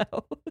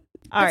 So,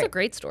 that's a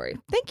great story.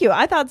 Thank you.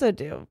 I thought so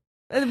too.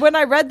 When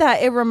I read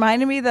that, it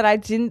reminded me that I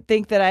didn't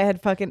think that I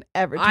had fucking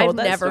ever told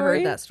that story. I've never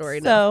heard that story.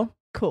 So no.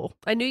 Cool.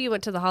 I knew you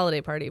went to the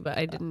holiday party, but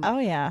I didn't. Oh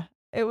yeah,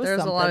 it was.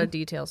 There's a lot of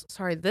details.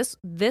 Sorry, this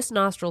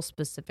nostril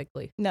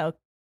specifically. No,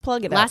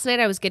 plug it. Last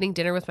night I was getting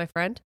dinner with my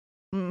friend,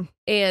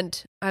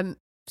 and I'm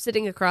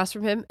sitting across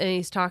from him, and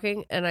he's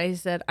talking, and I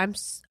said,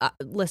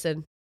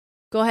 listen,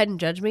 go ahead and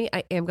judge me.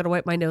 I am going to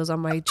wipe my nose on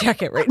my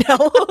jacket right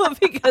now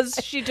because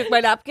she took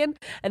my napkin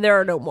and there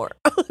are no more.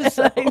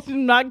 So,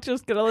 I'm not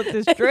just going to let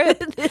this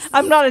drip.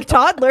 I'm not a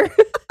toddler.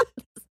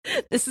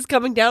 This is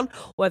coming down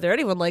whether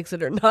anyone likes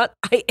it or not.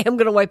 I am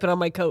going to wipe it on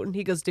my coat. And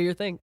he goes, do your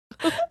thing.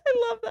 I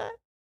love that.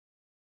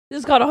 This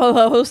is called a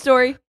ho-ho-ho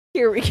story.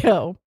 Here we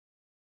go.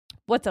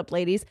 What's up,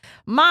 ladies?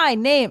 My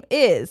name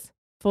is,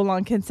 full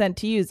on consent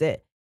to use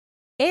it,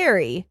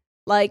 Ari,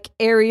 like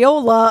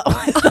areola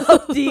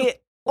without the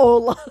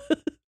ola.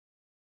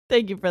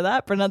 Thank you for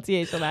that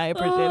pronunciation. I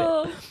appreciate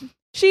it.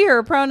 She,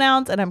 her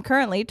pronouns, and I'm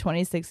currently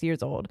 26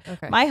 years old.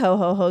 Okay. My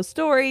ho-ho-ho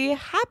story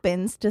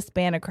happens to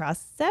span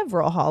across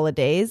several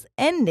holidays,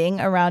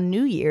 ending around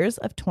New Year's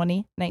of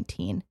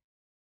 2019.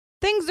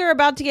 Things are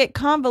about to get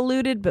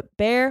convoluted, but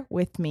bear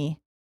with me.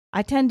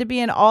 I tend to be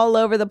an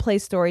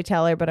all-over-the-place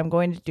storyteller, but I'm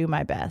going to do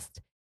my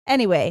best.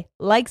 Anyway,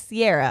 like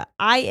Sierra,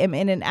 I am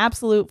in an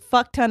absolute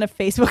fuck ton of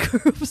Facebook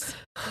groups.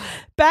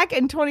 Back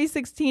in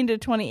 2016 to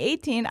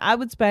 2018, I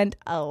would spend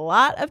a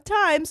lot of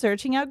time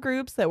searching out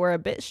groups that were a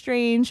bit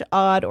strange,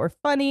 odd, or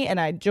funny, and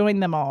I'd join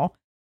them all.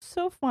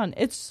 So fun.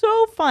 It's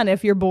so fun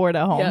if you're bored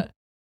at home. Yeah.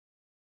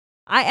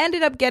 I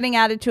ended up getting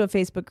added to a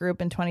Facebook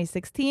group in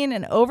 2016,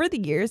 and over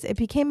the years, it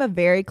became a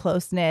very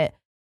close-knit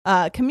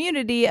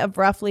community of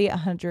roughly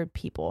 100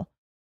 people.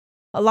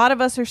 A lot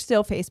of us are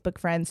still Facebook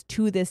friends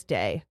to this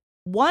day.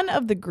 One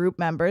of the group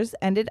members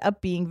ended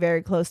up being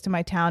very close to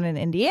my town in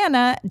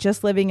Indiana,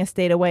 just living a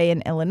state away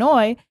in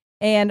Illinois,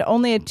 and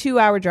only a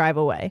 2-hour drive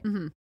away.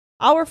 Mm-hmm.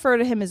 I'll refer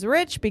to him as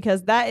Rich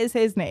because that is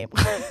his name.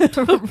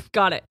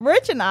 Got it.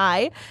 Rich and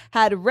I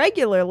had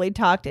regularly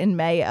talked in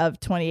May of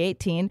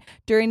 2018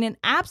 during an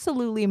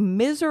absolutely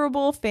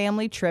miserable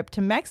family trip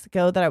to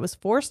Mexico that I was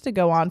forced to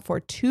go on for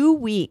 2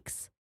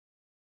 weeks.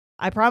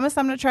 I promise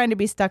I'm not trying to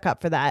be stuck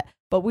up for that,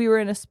 but we were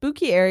in a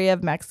spooky area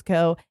of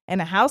Mexico in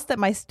a house that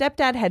my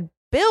stepdad had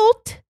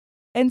built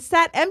and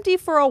sat empty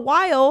for a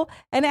while,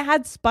 and it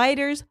had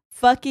spiders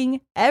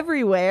fucking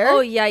everywhere.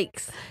 Oh,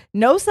 yikes.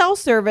 No cell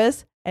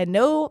service and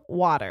no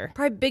water.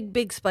 Probably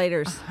big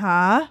spiders.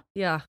 Huh?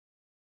 Yeah.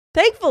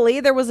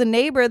 Thankfully, there was a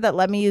neighbor that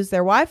let me use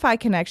their Wi-Fi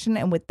connection,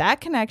 and with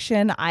that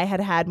connection, I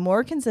had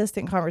more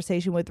consistent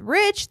conversation with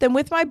Rich than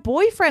with my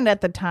boyfriend at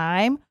the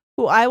time,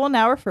 who I will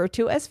now refer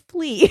to as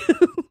Flea.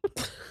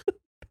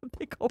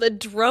 The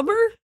drummer?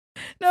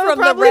 No, from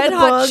the Red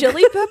Hot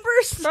Chili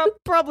Peppers?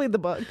 Probably the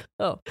bug.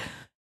 Oh.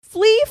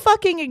 Flea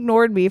fucking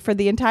ignored me for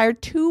the entire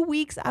 2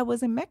 weeks I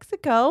was in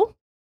Mexico.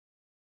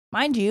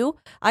 Mind you,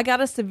 I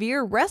got a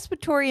severe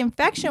respiratory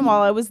infection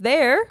while I was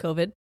there.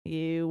 COVID?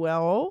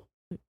 Well,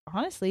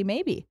 honestly,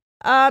 maybe.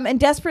 And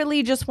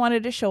desperately just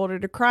wanted a shoulder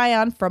to cry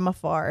on from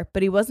afar.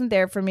 But he wasn't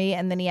there for me,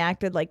 and then he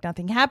acted like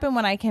nothing happened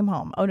when I came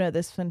home. Oh, no,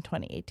 this was in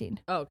 2018.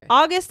 Oh, okay.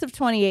 August of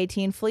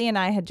 2018, Flea and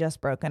I had just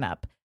broken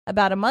up.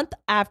 About a month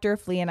after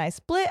Flea and I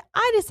split,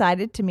 I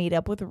decided to meet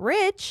up with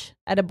Rich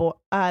at a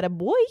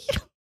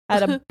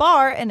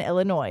bar in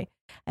Illinois.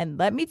 And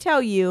let me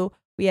tell you,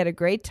 we had a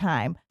great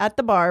time at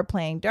the bar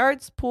playing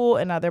darts, pool,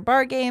 and other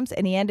bar games,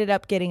 and he ended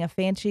up getting a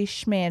fancy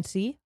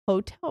schmancy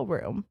hotel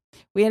room.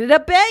 We ended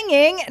up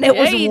banging, and it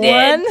was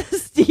one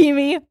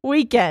steamy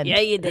weekend.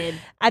 Yeah, you did.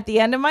 At the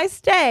end of my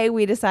stay,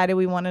 we decided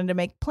we wanted to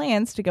make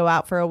plans to go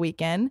out for a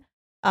weekend,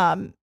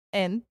 and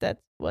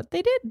that's what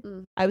they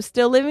did. I was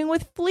still living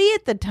with Flea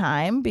at the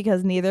time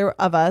because neither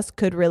of us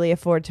could really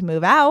afford to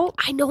move out.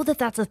 I know that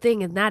that's a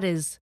thing, and that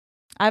is...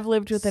 I've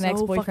lived with an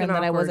ex-boyfriend that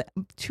awkward. I wasn't...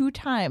 2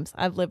 times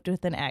I've lived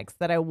with an ex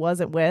that I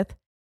wasn't with,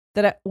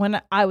 when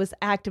I was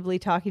actively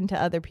talking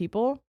to other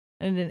people,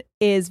 and it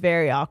is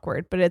very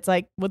awkward, but it's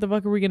like, what the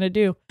fuck are we going to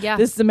do? Yeah.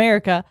 This is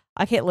America.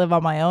 I can't live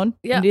on my own.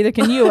 Yeah. And neither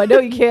can you. I know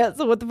you can't,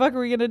 so what the fuck are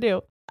we going to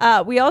do?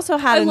 We also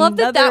had I love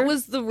that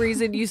was the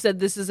reason you said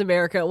this is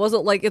America. It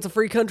wasn't like it's a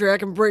free country. I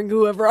can bring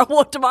whoever I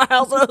want to my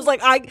house. And I was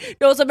like,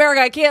 no, it's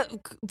America. I can't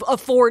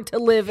afford to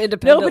live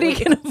independently.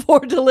 Nobody can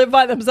afford to live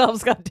by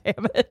themselves. God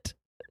damn it.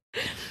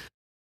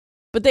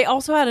 But they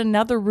also had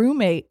another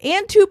roommate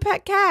and 2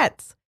 pet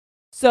cats.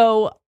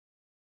 So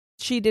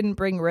she didn't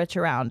bring Rich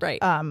around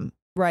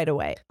right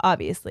away,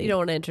 obviously. You don't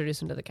want to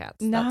introduce him to the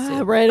cats.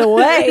 Not right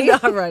away.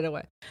 Not right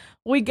away.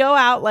 We go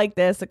out like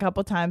this a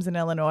couple times in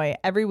Illinois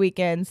every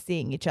weekend,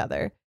 seeing each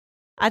other.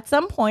 At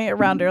some point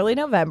around early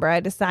November, I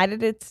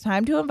decided it's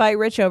time to invite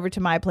Rich over to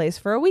my place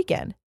for a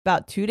weekend.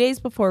 About 2 days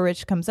before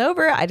Rich comes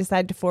over, I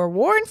decide to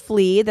forewarn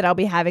Flea that I'll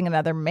be having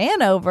another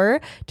man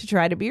over to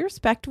try to be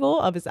respectful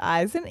of his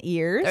eyes and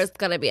ears. There's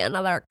going to be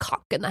another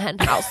cock in the hen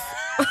house.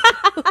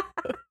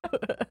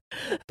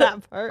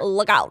 That part.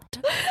 Look out.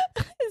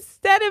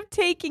 Instead of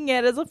taking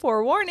it as a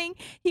forewarning,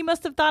 he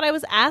must have thought I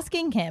was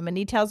asking him, and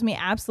he tells me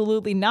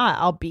absolutely not.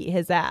 I'll beat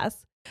his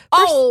ass.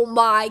 Oh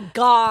my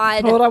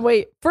God. Hold on,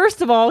 wait.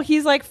 First of all,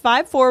 he's like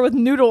 5'4" with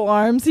noodle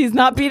arms. He's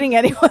not beating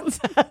anyone's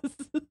ass.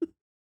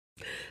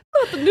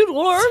 Not the noodle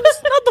arms.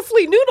 Not the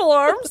Flea noodle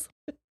arms.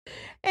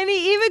 And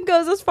he even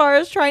goes as far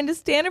as trying to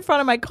stand in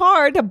front of my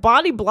car to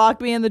body block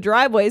me in the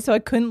driveway so I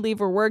couldn't leave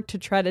for work to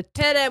try to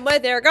hit him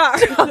with your car.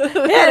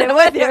 Hit him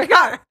with your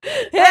car.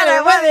 Hit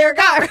him with your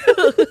car.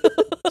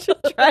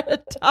 To try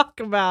to talk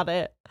about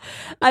it.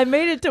 I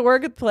made it to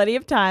work with plenty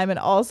of time and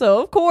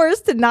also, of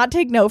course, did not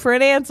take no for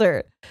an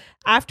answer.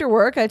 After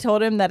work, I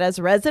told him that as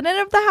resident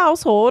of the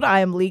household,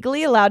 I am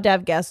legally allowed to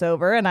have guests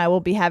over, and I will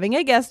be having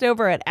a guest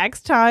over at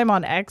X time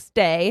on X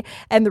day.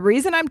 And the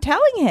reason I'm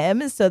telling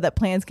him is so that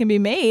plans can be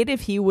made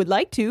if he would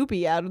like to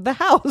be out of the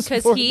house.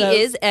 Because he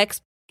is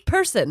X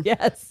person.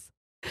 Yes.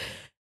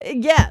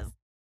 Yes.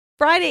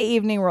 Friday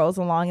evening rolls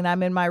along, and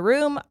I'm in my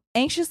room,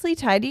 anxiously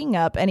tidying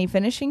up any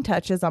finishing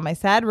touches on my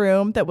sad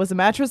room that was a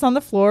mattress on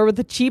the floor with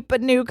a cheap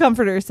but new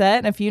comforter set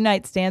and a few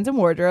nightstands and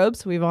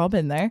wardrobes. We've all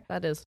been there.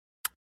 That is.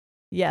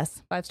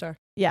 Yes. 5-star.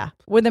 Yeah.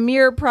 With a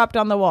mirror propped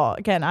on the wall.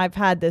 Again, I've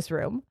had this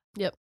room.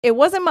 Yep. It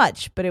wasn't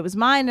much, but it was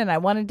mine, and I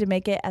wanted to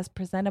make it as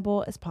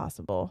presentable as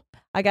possible.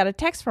 I got a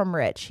text from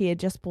Rich. He had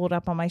just pulled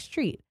up on my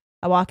street.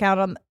 I walk out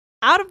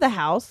of the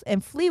house,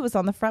 and Flea was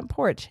on the front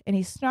porch, and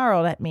he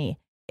snarled at me.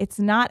 It's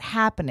not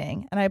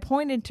happening. And I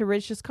pointed to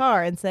Rich's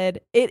car and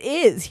said, it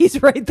is.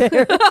 He's right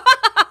there.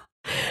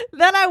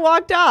 Then I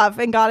walked off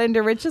and got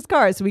into Rich's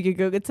car so we could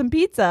go get some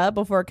pizza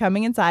before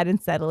coming inside and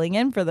settling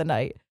in for the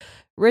night.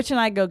 Rich and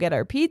I go get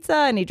our pizza,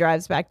 and he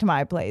drives back to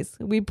my place.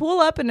 We pull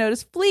up and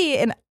notice Flea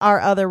and our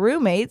other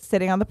roommates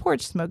sitting on the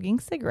porch smoking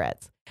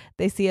cigarettes.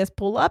 They see us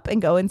pull up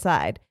and go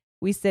inside.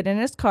 We sit in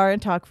his car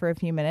and talk for a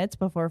few minutes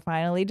before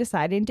finally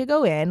deciding to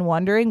go in,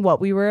 wondering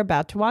what we were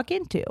about to walk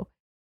into.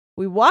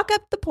 We walk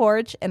up the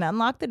porch and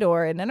unlock the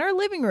door, and in our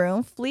living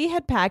room, Flea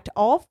had packed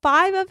all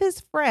 5 of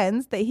his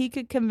friends that he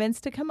could convince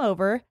to come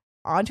over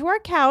onto our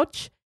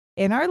couch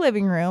in our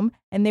living room,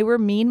 and they were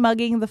mean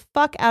mugging the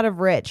fuck out of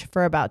Rich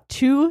for about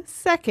 2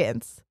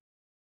 seconds.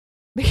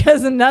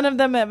 Because none of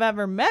them have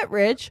ever met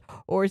Rich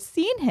or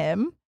seen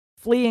him,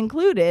 Flea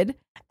included,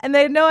 and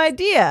they had no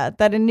idea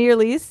that a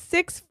nearly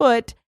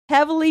 6-foot,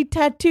 heavily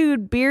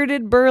tattooed,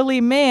 bearded, burly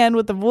man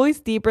with a voice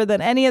deeper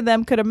than any of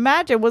them could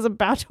imagine was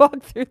about to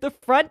walk through the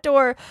front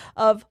door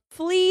of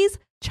Flea's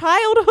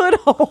childhood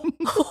home.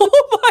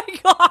 Oh my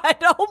God.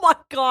 Oh my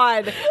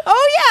God.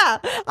 Oh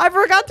yeah. I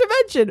forgot to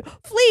mention,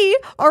 Flea,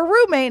 our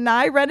roommate, and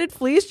I rented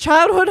Flea's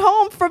childhood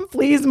home from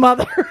Flea's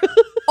mother.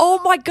 Oh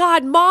my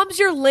God. Mom's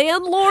your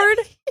landlord?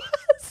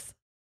 Yes.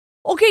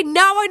 Okay,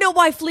 now I know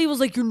why Flea was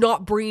like, you're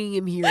not bringing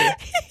him here.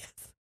 Yes.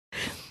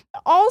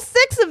 All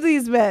 6 of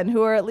these men,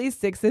 who are at least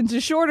 6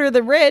 inches shorter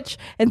than Rich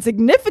and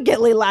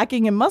significantly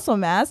lacking in muscle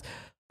mass,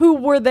 who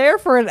were there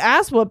for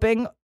ass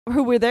whooping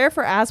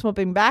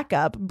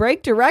backup,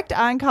 break direct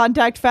eye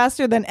contact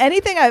faster than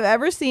anything I've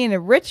ever seen,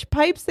 and Rich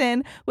pipes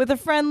in with a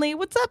friendly,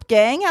 "What's up,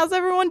 gang? How's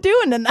everyone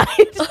doing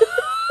tonight?"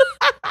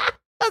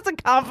 That's a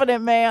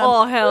confident man.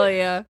 Oh, hell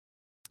yeah.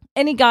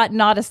 And he got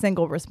not a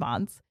single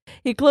response.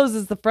 He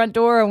closes the front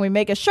door, and we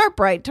make a sharp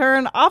right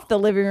turn off the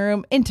living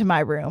room into my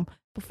room.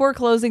 Before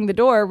closing the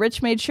door,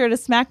 Rich made sure to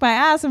smack my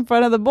ass in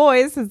front of the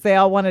boys since they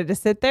all wanted to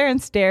sit there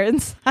and stare in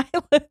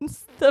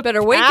silence.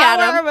 Better wink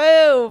at him.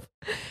 Move.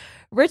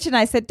 Rich and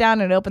I sit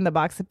down and open the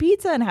box of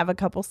pizza and have a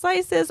couple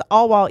slices,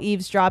 all while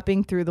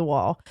eavesdropping through the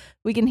wall.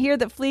 We can hear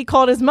that Flea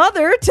called his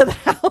mother to the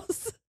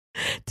house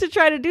to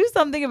try to do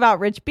something about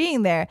Rich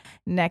being there.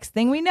 Next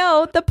thing we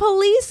know, the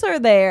police are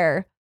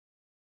there.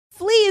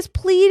 Flea is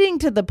pleading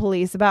to the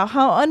police about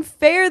how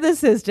unfair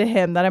this is to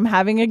him that I'm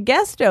having a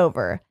guest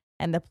over.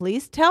 And the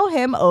police tell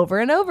him over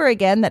and over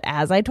again that,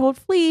 as I told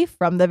Flea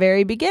from the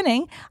very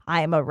beginning,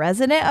 I am a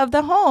resident of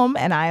the home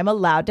and I am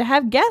allowed to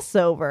have guests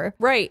over.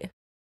 Right.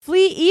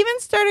 Flea even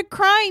started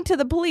crying to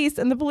the police,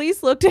 and the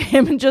police looked at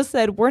him and just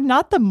said, "We're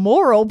not the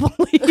moral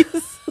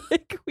police.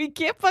 Like, we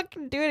can't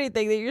fucking do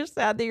anything that you're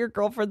sad that your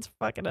girlfriend's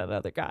fucking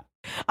another guy."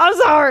 I'm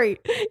sorry.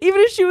 Even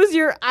if she was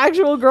your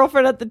actual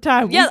girlfriend at the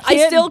time, yeah,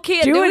 I still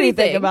can't do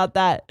anything about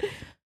that.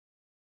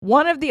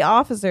 One of the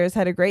officers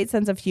had a great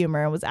sense of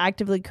humor and was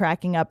actively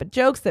cracking up at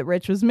jokes that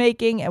Rich was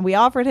making, and we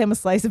offered him a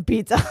slice of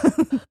pizza.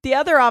 The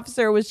other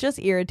officer was just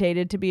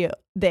irritated to be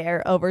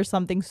there over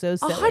something so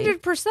silly.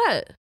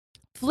 100%.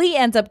 Flea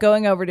ends up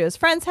going over to his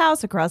friend's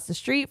house across the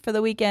street for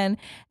the weekend,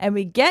 and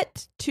we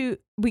get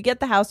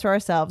the house to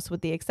ourselves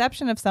with the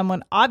exception of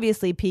someone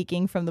obviously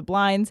peeking from the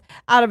blinds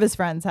out of his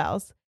friend's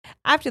house.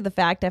 After the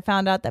fact, I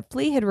found out that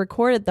Flea had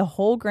recorded the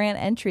whole grand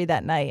entry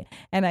that night,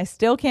 and I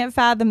still can't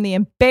fathom the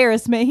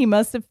embarrassment he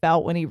must have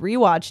felt when he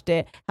rewatched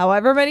it,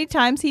 however many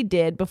times he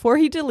did before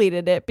he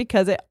deleted it,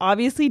 because it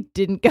obviously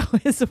didn't go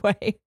his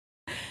way.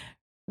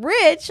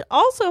 Rich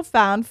also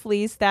found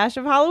Flea's stash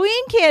of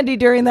Halloween candy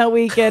during that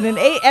weekend and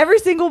ate every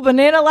single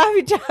banana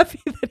Laffy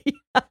Taffy that he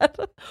had.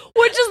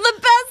 Which is the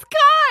best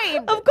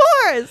kind. Of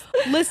course.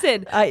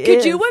 Listen,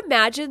 could you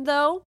imagine,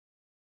 though?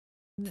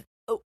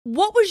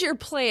 What was your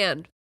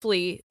plan,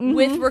 Flea,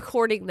 with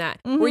recording that?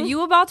 Were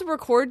you about to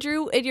record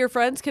you and your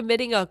friends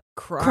committing a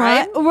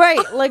crime?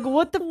 Right. Like,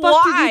 what the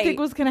fuck did you think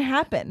was going to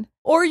happen?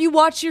 Or you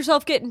watched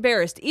yourself get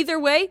embarrassed. Either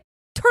way,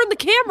 turn the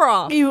camera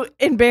off. You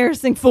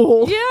embarrassing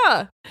fool.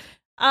 Yeah.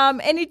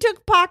 And he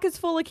took pockets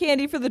full of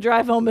candy for the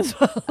drive home as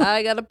well.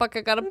 I got a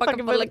bucket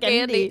full of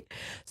candy.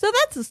 So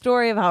that's the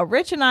story of how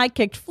Rich and I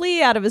kicked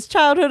Flea out of his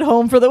childhood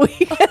home for the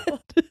weekend.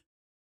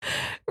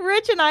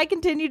 Rich and I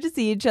continued to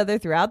see each other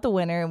throughout the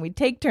winter, and we'd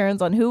take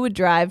turns on who would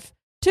drive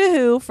to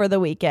who for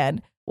the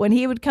weekend. When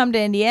he would come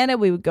to Indiana,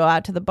 we would go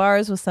out to the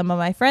bars with some of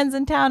my friends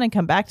in town and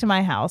come back to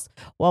my house.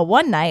 Well,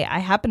 one night, I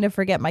happened to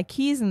forget my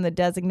keys in the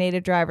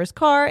designated driver's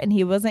car, and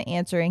he wasn't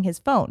answering his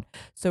phone.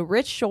 So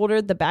Rich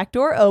shouldered the back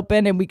door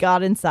open, and we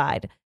got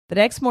inside. The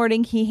next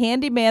morning, he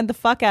handyman the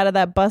fuck out of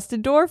that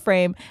busted door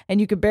frame, and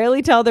you could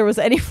barely tell there was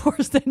any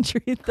forced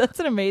entry. That's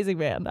an amazing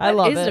man. I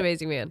love it. It is an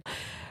amazing man.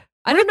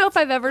 I don't know if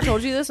I've ever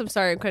told you this. I'm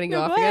sorry, I'm cutting you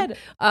off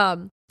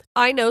again.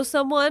 I know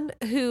someone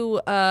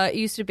who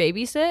used to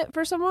babysit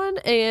for someone,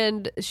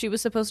 and she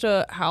was supposed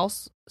to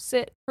house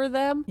sit for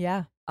them.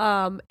 Yeah.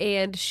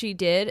 And she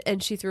did,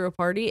 and she threw a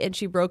party, and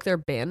she broke their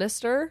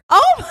banister.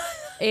 Oh!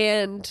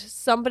 And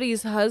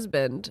somebody's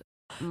husband,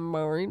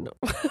 mine,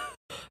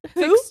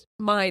 Who?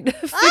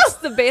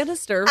 fixed the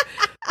banister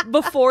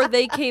before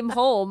they came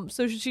home,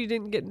 so she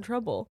didn't get in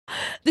trouble.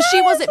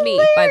 She wasn't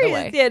me, by the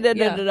way. Yeah,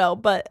 no.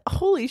 But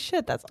holy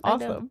shit, that's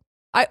awesome.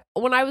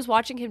 When I was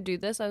watching him do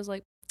this, I was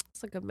like,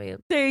 it's a good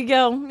man. There you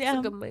go. Yeah, it's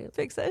a good man.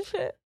 Fix that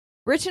shit.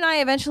 Rich and I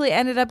eventually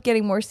ended up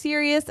getting more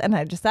serious, and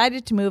I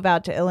decided to move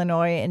out to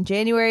Illinois in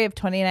January of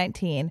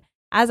 2019.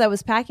 As I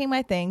was packing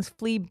my things,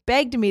 Flea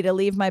begged me to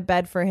leave my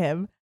bed for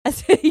him,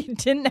 as he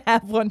didn't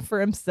have one for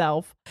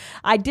himself.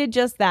 I did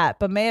just that,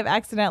 but may have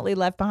accidentally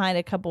left behind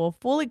a couple of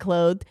fully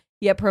clothed,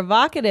 yet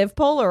provocative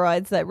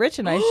Polaroids that Rich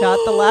and I shot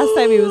the last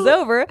time he was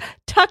over,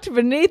 tucked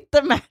beneath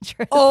the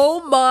mattress.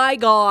 Oh my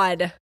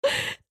God.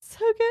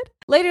 So good.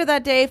 Later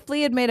that day,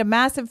 Flea had made a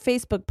massive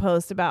Facebook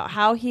post about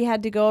how he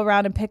had to go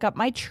around and pick up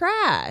my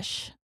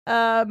trash.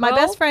 My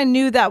best friend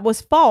knew that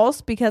was false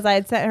because I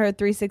had sent her a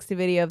 360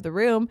 video of the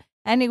room,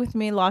 ending with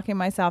me locking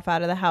myself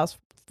out of the house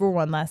for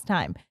one last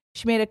time.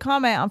 She made a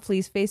comment on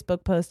Flea's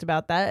Facebook post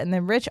about that, and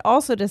then Rich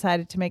also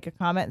decided to make a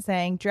comment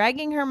saying,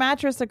 dragging her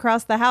mattress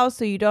across the house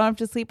so you don't have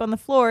to sleep on the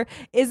floor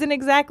isn't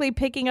exactly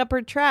picking up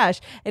her trash.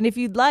 And if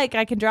you'd like,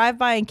 I can drive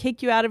by and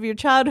kick you out of your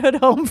childhood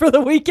home for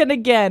the weekend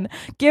again.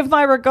 Give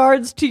my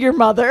regards to your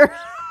mother.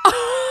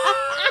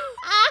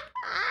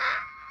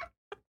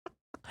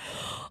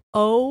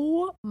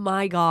 Oh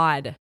my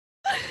God.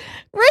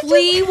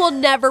 Flea will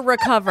never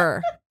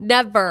recover.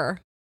 Never.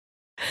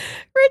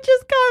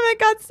 Rich's comment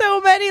got so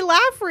many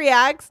laugh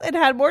reacts and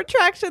had more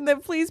traction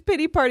than Flea's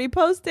pity party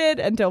posted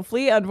until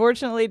Flea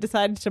unfortunately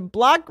decided to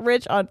block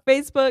Rich on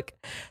Facebook.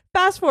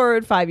 Fast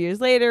forward 5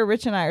 years later,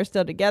 Rich and I are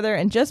still together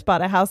and just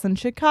bought a house in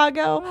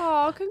Chicago.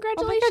 Oh,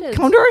 congratulations. Oh my God,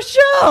 come to our show.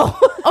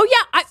 Oh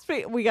yeah.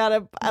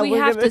 We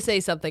have to say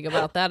something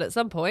about that at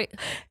some point.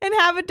 And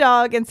have a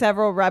dog and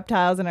several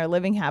reptiles and are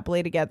living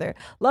happily together.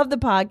 Love the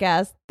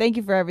podcast. Thank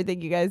you for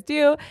everything you guys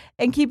do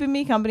and keeping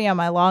me company on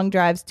my long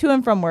drives to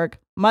and from work.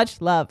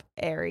 Much love,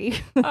 Ari.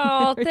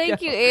 Oh,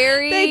 thank you,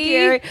 Ari. Thank you,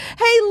 Ari.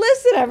 Hey,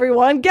 listen,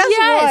 everyone. Guess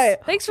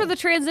what? Thanks for the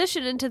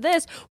transition into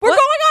this. We're going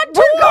on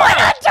tour.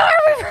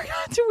 We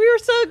forgot to. We were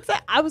so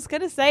excited. I was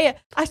going to say it.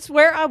 I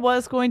swear I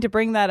was going to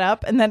bring that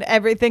up, and then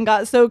everything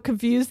got so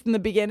confused in the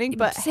beginning.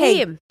 But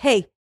Same.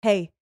 hey,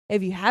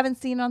 if you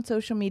haven't seen on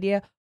social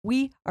media,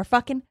 we are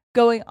fucking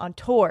going on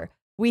tour.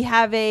 We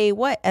have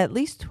at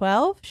least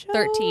 12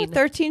 shows?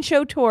 13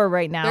 show tour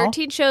right now.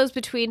 13 shows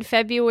between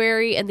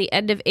February and the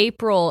end of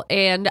April.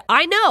 And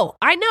I know,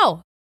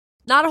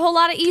 not a whole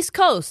lot of East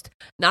Coast,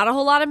 not a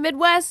whole lot of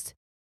Midwest,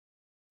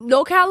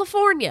 no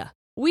California.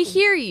 We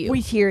hear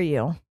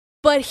you.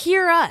 But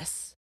hear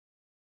us.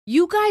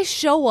 You guys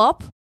show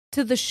up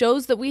to the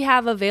shows that we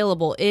have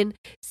available in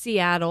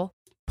Seattle,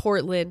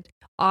 Portland,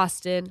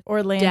 Austin,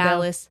 Orlando,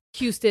 Dallas,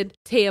 Houston,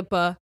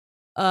 Tampa,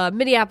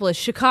 Minneapolis,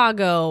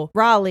 Chicago,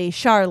 Raleigh,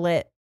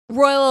 Charlotte,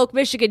 Royal Oak,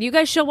 Michigan. You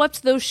guys show up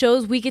to those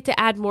shows, we get to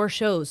add more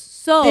shows.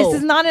 So this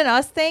is not an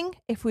us thing.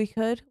 If we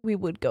could, we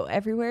would go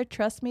everywhere.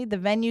 Trust me, the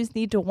venues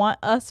need to want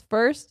us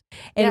first,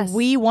 and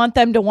we want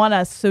them to want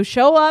us. So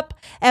show up,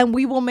 and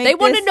we will make. They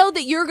want to know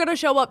that you're going to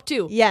show up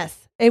too. Yes,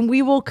 and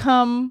we will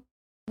come.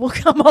 We'll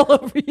come all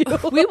over you.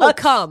 We will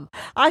come.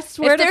 I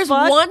swear. If there's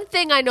one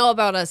thing I know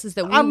about us is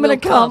that I'm going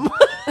to come.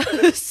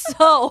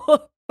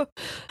 So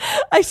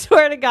I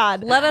swear to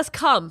God, let us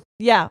come.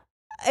 Yeah,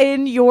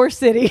 in your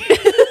city.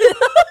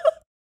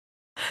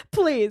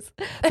 Please.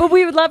 But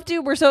we would love to.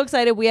 We're so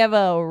excited. We have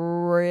a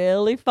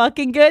really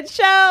fucking good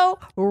show.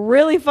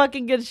 Really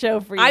fucking good show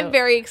for you. I'm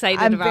very excited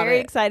about it. I'm very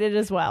excited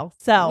as well.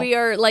 So we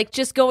are like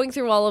just going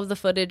through all of the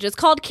footage. It's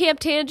called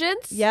Camp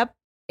Tangents. Yep.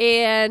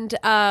 And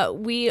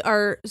we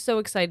are so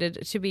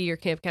excited to be your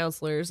camp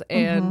counselors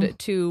and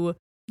to...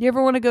 You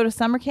ever want to go to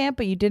summer camp,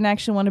 but you didn't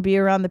actually want to be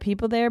around the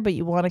people there, but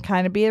you want to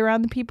kind of be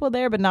around the people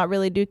there, but not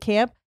really do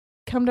camp?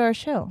 Come to our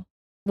show.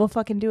 We'll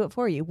fucking do it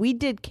for you. We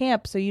did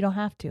camp, so you don't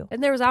have to.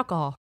 And there was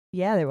alcohol.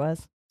 Yeah, there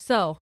was.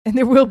 So. And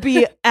there will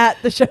be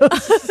at the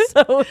shows,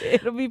 so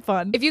it'll be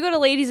fun. If you go to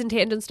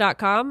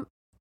ladiesandtangents.com,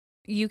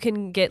 you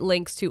can get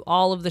links to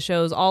all of the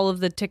shows. All of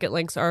the ticket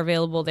links are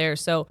available there.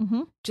 So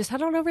just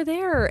head on over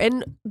there.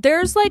 And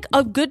there's like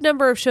a good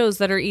number of shows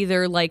that are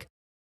either like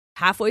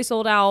halfway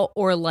sold out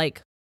or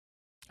like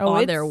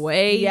on their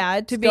way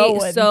to be.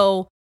 Going.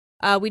 So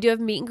we do have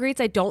meet and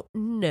greets. I don't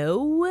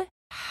know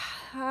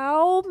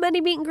how many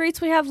meet and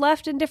greets we have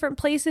left in different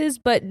places,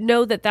 but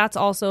know that that's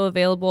also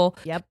available.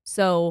 Yep.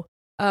 So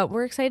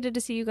we're excited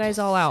to see you guys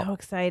all out. So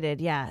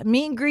excited. Yeah.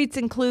 Meet and greets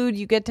include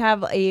you get to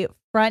have a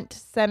front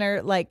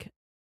center like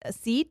a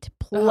seat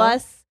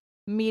plus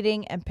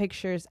meeting and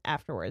pictures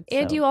afterwards.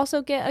 And you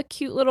also get a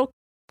cute little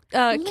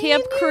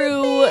camp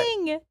crew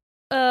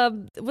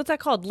what's that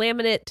called?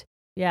 Laminate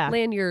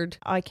lanyard.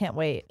 Oh, I can't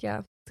wait. Yeah.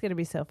 It's gonna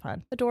be so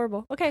fun.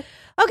 Adorable. Okay.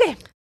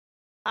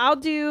 I'll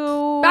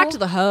do back to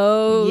the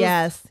hose.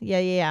 Yes.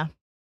 Yeah.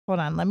 Hold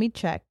on, let me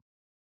check.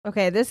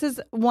 Okay, this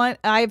is one.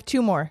 I have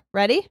two more.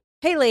 Ready?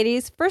 Hey,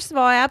 ladies. First of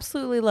all, I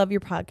absolutely love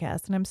your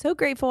podcast, and I'm so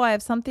grateful I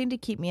have something to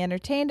keep me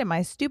entertained at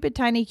my stupid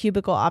tiny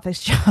cubicle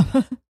office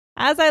job.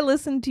 As I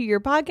listened to your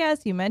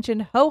podcast, you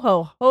mentioned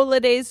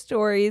Ho-liday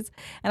stories,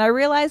 and I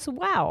realized,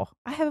 wow,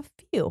 I have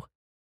a few.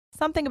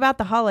 Something about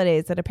the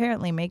holidays that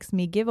apparently makes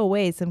me give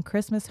away some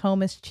Christmas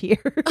homish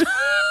cheer.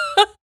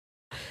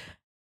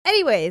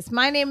 Anyways,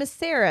 my name is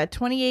Sarah,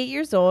 28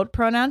 years old,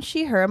 pronoun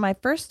she, her. My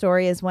first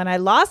story is when I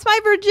lost my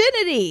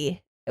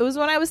virginity. It was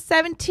when I was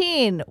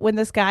 17, when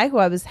this guy who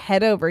I was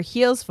head over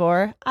heels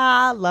for,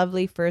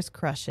 lovely first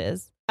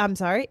crushes. I'm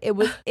sorry, it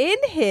was in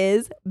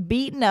his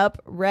beaten up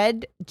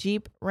red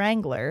Jeep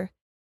Wrangler.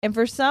 And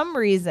for some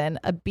reason,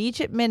 a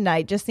beach at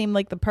midnight just seemed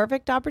like the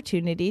perfect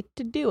opportunity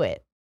to do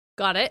it.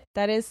 Got it.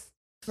 That is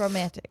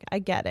romantic. I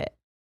get it.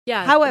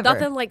 Yeah. However,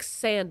 nothing like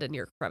sand in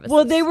your crevices.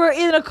 Well, they were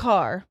in a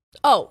car.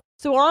 Oh.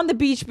 So on the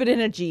beach, but in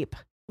a Jeep.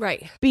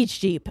 Right. Beach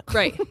Jeep.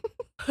 Right.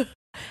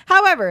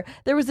 However,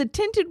 there was a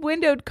tinted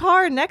windowed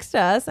car next to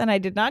us, and I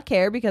did not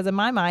care because in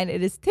my mind,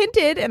 it is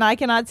tinted and I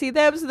cannot see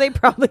them, so they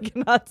probably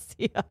cannot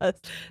see us.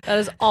 That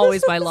is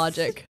always my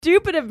logic.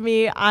 Stupid of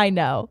me, I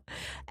know.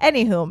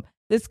 Anywho,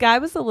 this guy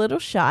was a little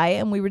shy,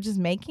 and we were just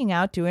making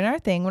out, doing our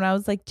thing, when I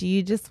was like, do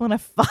you just want to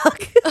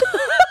fuck?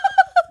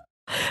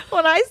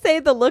 When I say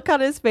the look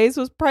on his face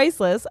was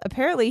priceless,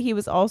 apparently he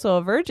was also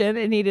a virgin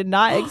and he did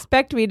not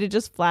expect me to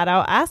just flat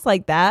out ask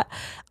like that.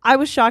 I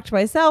was shocked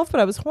myself, but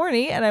I was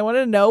horny and I wanted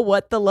to know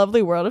what the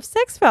lovely world of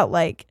sex felt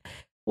like.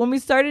 When we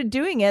started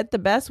doing it the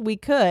best we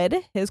could,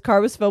 his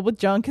car was filled with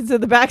junk into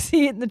the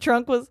backseat and the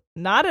trunk was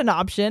not an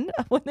option.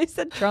 When they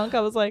said trunk,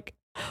 I was like,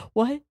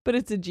 what? But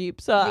it's a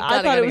Jeep. So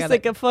I thought it was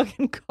like a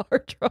fucking car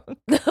trunk.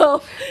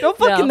 No, don't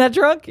fucking that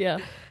trunk. Yeah.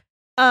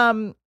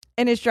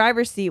 And his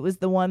driver's seat was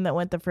the one that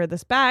went the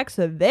furthest back.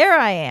 So there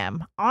I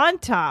am on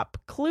top,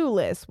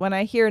 clueless, when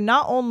I hear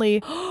not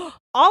only All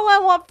I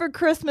Want for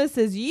Christmas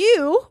Is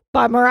You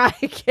by Mariah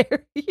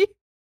Carey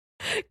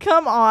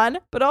come on,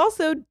 but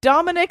also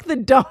Dominic the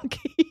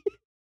Donkey.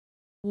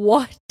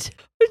 What?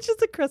 Which is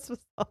a Christmas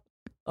song.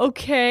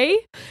 Okay.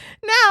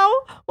 Now,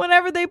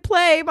 whenever they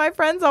play, my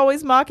friends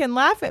always mock and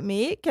laugh at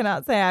me.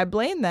 Cannot say I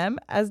blame them.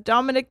 As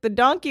Dominic the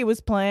Donkey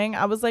was playing,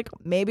 I was like,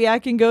 maybe I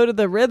can go to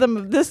the rhythm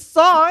of this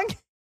song.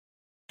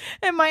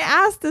 And my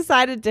ass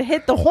decided to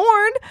hit the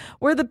horn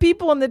where the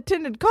people in the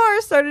tinted car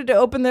started to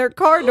open their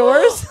car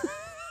doors.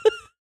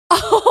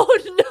 Oh,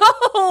 no.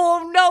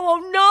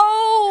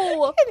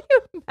 Can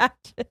you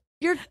imagine?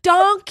 Your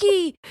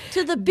donkey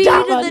to the beat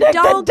of the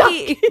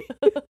donkey.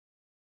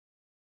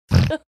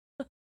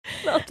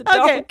 Not the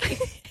donkey.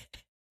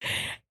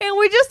 And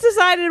we just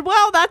decided,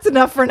 well, that's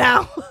enough for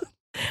now.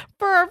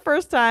 For our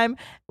first time,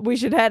 we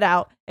should head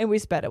out, and we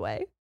sped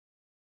away.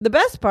 The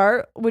best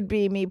part would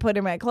be me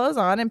putting my clothes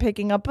on and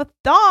picking up a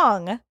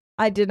thong.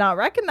 I did not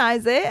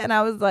recognize it, and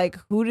I was like,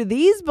 who do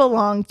these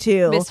belong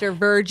to? Mr.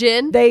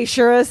 Virgin. They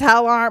sure as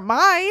hell aren't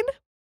mine.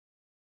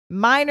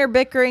 Mine are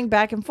bickering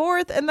back and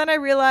forth, and then I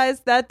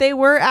realized that they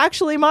were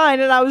actually mine,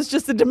 and I was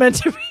just a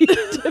demented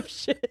piece of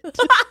shit.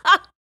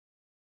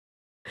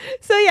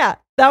 So yeah,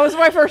 that was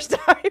my first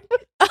time.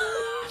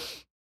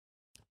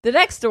 The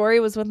next story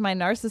was with my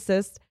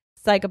narcissist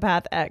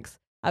psychopath ex.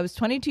 I was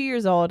 22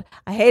 years old.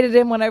 I hated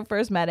him when I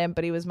first met him,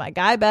 but he was my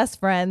guy best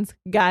friend.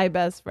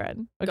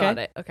 Okay? Got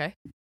it. Okay.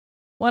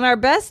 When our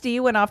bestie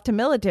went off to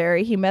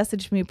military, he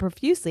messaged me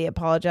profusely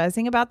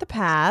apologizing about the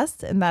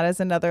past, and that is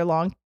another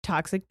long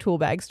toxic tool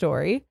bag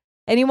story.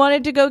 And he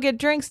wanted to go get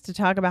drinks to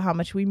talk about how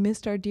much we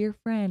missed our dear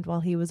friend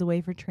while he was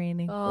away for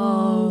training.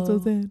 Oh, so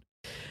sad.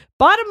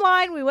 Bottom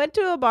line, we went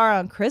to a bar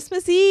on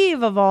Christmas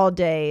Eve of all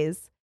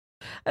days.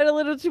 I had a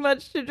little too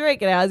much to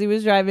drink, and as he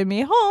was driving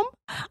me home,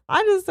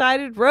 I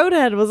decided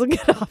Roadhead was a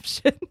good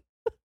option.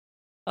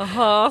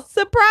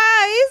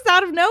 Surprise!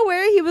 Out of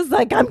nowhere, he was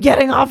like, I'm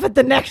getting off at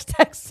the next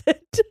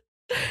exit.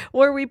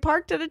 Where we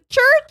parked at a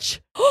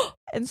church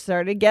and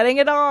started getting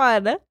it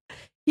on.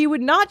 He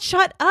would not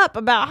shut up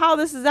about how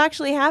this is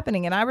actually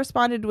happening, and I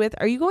responded with,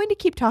 are you going to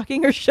keep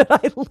talking or should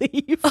I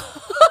leave?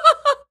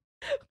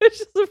 Which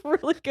is a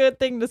really good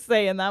thing to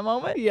say in that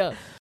moment. Yeah.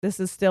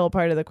 This is still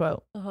part of the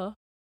quote.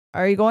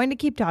 Are you going to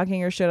keep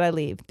talking or should I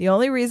leave? The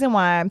only reason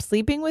why I'm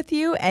sleeping with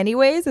you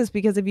anyways is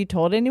because if you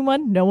told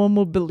anyone, no one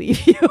will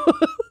believe you.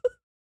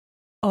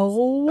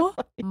 Oh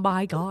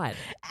my God.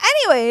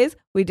 Anyways,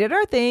 we did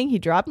our thing. He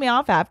dropped me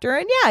off after.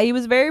 And yeah, he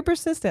was very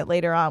persistent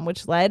later on,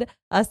 which led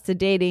us to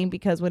dating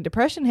because when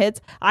depression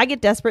hits, I get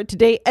desperate to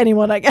date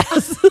anyone, I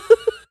guess.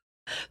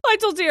 I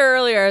told you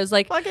earlier, I was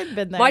like, fucking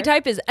been there. My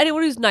type is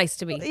anyone who's nice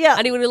to me. Yeah.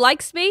 Anyone who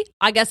likes me,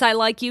 I guess I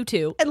like you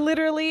too. And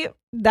literally,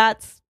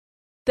 that's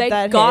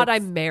Thank God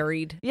I'm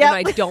married and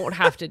I don't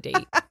have to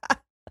date.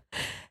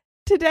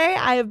 Today,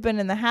 I have been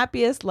in the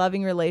happiest,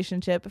 loving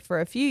relationship for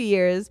a few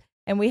years,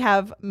 and we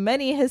have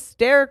many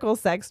hysterical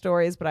sex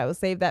stories, but I will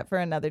save that for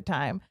another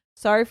time.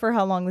 Sorry for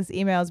how long this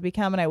email has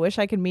become, and I wish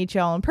I could meet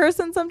y'all in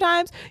person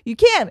sometimes. You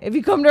can if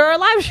you come to our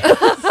live show.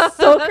 It's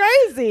so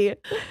crazy.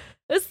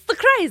 It's the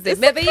crazy. It's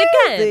Maybe the you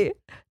crazy.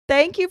 can.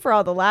 Thank you for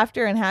all the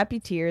laughter and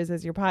happy tears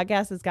as your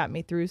podcast has got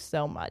me through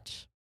so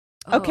much.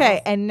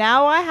 Okay, and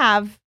now I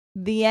have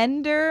the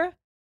ender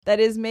that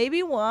is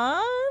maybe one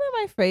of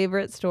my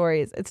favorite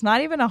stories. It's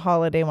not even a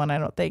holiday one, I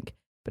don't think,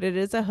 but it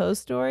is a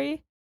host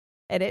story,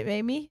 and it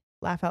made me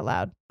laugh out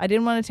loud. I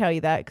didn't want to tell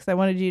you that because I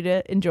wanted you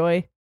to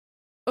enjoy.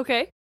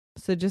 Okay.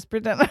 So just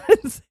pretend I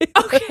didn't say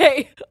that.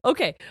 Okay.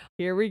 Okay.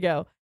 Here we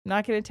go. I'm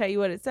not going to tell you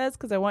what it says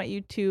because I want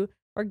you to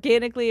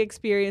organically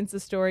experience the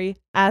story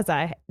as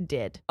I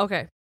did.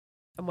 Okay.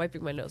 I'm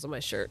wiping my nose on my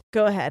shirt.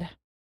 Go ahead.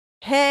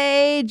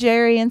 Hey,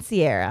 Jerry and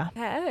Sierra.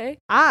 Hey.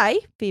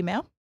 I,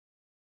 female,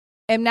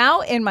 am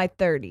now in my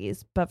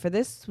 30s, but for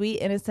this sweet,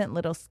 innocent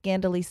little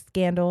scandal,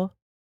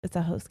 it's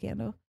a host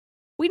scandal,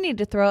 we need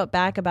to throw it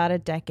back about a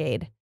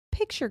decade.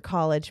 Picture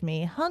college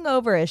me,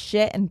 hungover as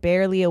shit and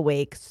barely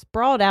awake,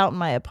 sprawled out in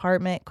my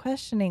apartment,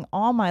 questioning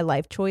all my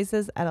life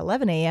choices at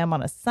 11 a.m.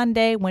 on a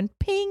Sunday when,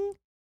 ping,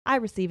 I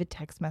receive a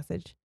text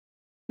message.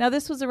 Now,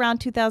 this was around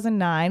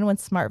 2009 when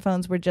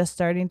smartphones were just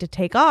starting to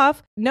take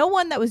off. No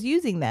one that was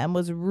using them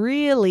was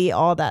really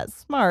all that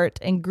smart,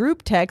 and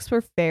group texts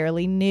were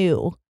fairly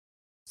new.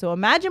 So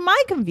imagine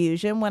my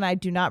confusion when I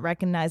do not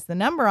recognize the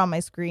number on my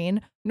screen,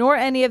 nor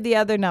any of the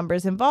other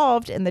numbers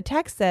involved, and the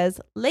text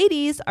says,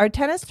 ladies, our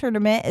tennis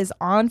tournament is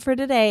on for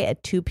today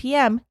at 2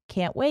 p.m.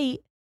 Can't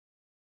wait.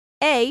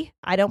 A,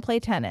 I don't play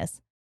tennis.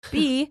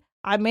 B,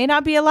 I may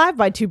not be alive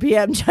by 2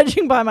 p.m.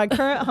 judging by my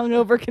current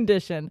hungover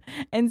condition.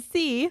 And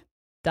C, ...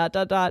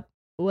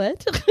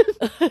 What?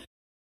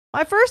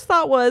 My first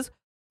thought was,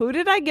 who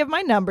did I give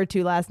my number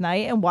to last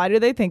night, and why do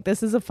they think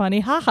this is a funny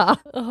haha?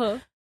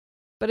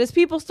 But as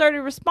people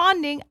started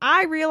responding,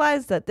 I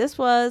realized that this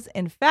was,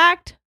 in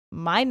fact,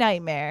 my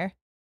nightmare.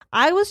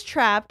 I was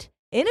trapped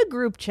in a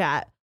group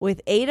chat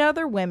with 8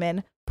 other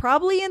women,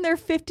 probably in their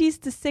 50s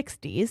to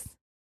 60s,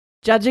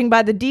 judging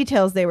by the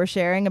details they were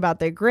sharing about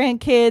their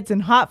grandkids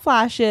and hot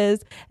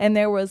flashes, and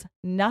there was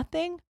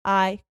nothing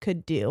I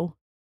could do.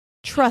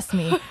 Trust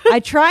me, I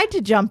tried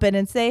to jump in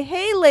and say,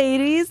 hey,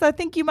 ladies, I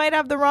think you might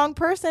have the wrong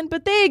person,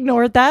 but they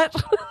ignored that.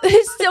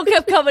 They still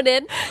kept coming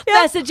in. Yep.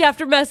 Message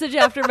after message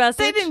after message.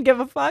 They didn't give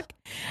a fuck.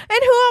 And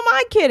who am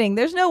I kidding?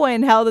 There's no way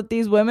in hell that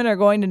these women are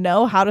going to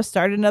know how to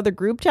start another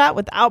group chat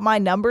without my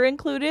number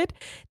included.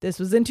 This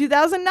was in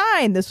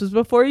 2009. This was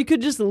before you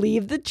could just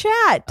leave the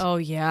chat. Oh,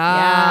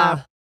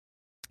 yeah.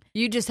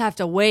 You just have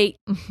to wait.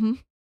 Mm-hmm.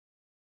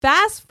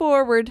 Fast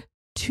forward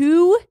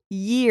 2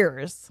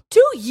 years.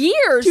 2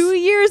 years? 2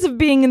 years of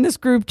being in this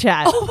group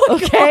chat. Oh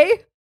my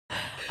God.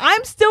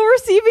 I'm still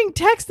receiving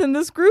texts in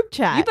this group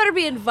chat. You better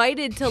be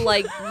invited to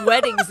like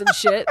weddings and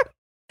shit.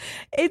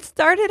 It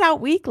started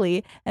out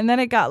weekly and then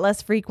it got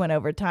less frequent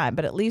over time,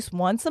 but at least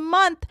once a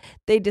month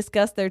they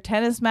discussed their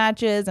tennis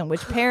matches and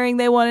which pairing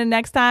they wanted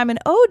next time. And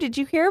oh, did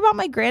you hear about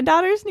my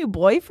granddaughter's new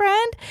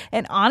boyfriend?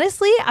 And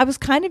honestly, I was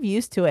kind of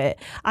used to it.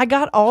 I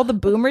got all the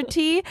boomer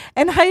tea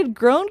and I had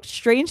grown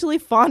strangely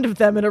fond of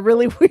them in a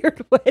really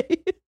weird way.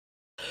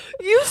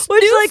 You knew so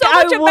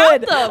much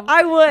about them.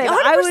 I would. 100%.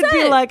 I would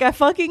be like, I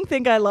fucking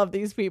think I love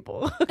these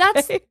people.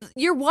 Okay?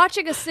 You're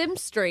watching a Sim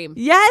stream.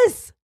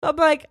 Yes. I'm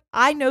like,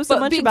 I know so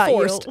much about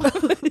forced.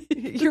 you.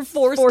 You're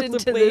forced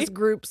into this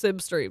group sim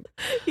stream.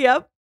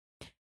 Yep.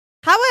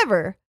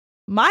 However,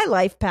 my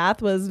life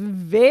path was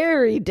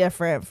very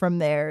different from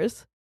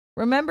theirs.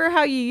 Remember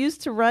how you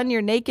used to run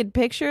your naked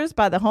pictures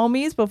by the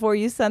homies before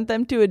you sent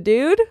them to a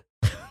dude?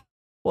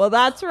 Well,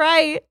 that's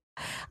right.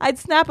 I'd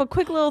snap a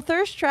quick little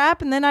thirst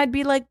trap and then I'd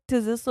be like,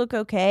 does this look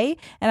okay?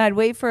 And I'd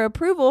wait for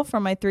approval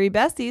from my 3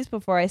 besties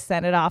before I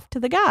sent it off to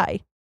the guy.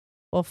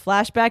 Well,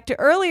 flashback to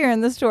earlier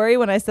in the story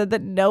when I said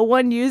that no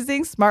one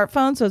using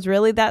smartphones was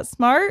really that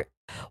smart.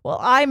 Well,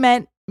 I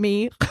meant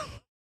me.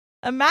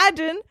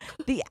 Imagine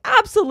the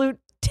absolute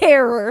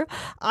terror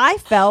I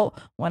felt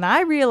when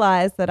I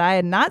realized that I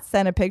had not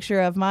sent a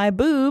picture of my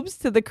boobs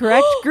to the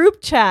correct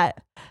group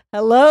chat.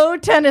 Hello,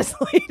 tennis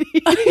ladies.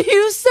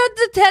 You sent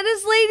the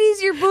tennis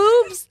ladies your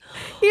boobs?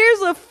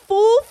 Here's a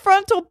full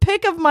frontal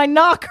pic of my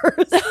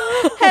knockers.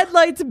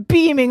 Headlights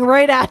beaming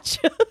right at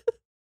you.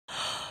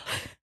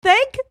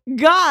 Thank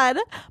God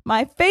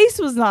my face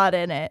was not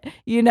in it,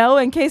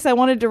 in case I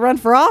wanted to run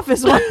for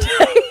office one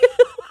day.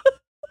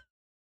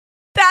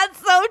 That's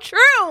so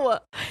true.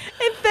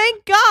 And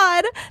thank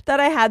God that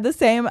I had the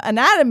same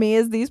anatomy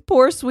as these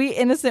poor, sweet,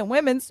 innocent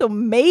women, so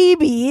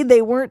maybe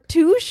they weren't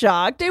too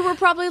shocked. They were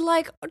probably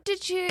like,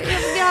 did you ever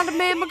get on a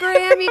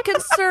mammogram? You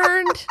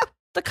concerned?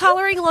 The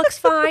coloring looks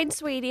fine,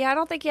 sweetie. I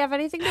don't think you have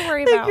anything to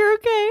worry about. You're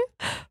okay.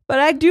 But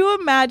I do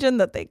imagine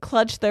that they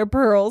clutched their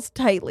pearls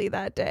tightly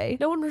that day.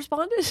 No one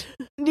responded?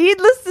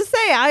 Needless to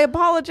say, I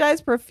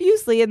apologized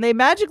profusely, and they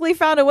magically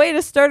found a way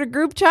to start a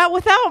group chat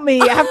without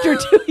me after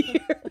 2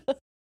 years.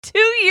 2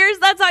 years?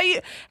 That's how you...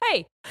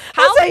 Hey,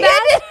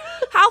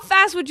 how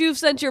fast would you have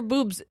sent your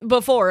boobs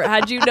before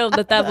had you known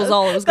that was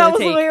all it was going to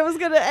take? That was the way it was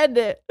going to end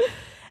it.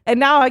 And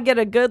now I get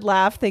a good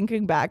laugh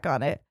thinking back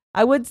on it.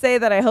 I would say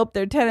that I hope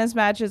their tennis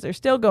matches are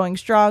still going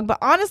strong, but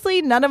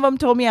honestly, none of them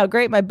told me how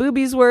great my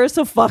boobies were,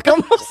 so fuck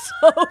them.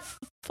 So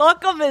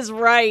fuck them is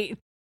right.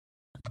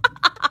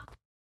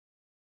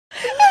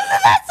 Isn't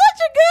that such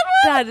a good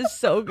one? That is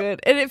so good.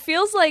 And it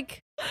feels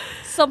like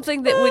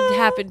something that would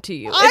happen to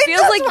you. It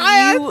feels like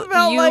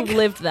you've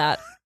lived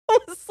that.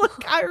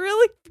 I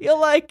really feel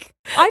like...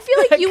 I feel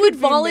like you would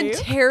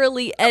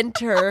voluntarily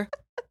enter...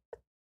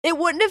 It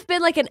wouldn't have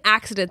been like an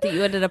accident that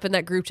you ended up in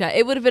that group chat.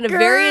 It would have been a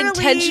very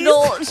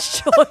intentional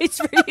choice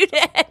for you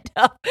to end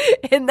up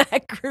in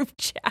that group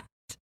chat.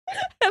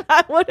 And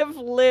I would have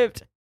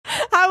lived.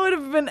 I would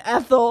have been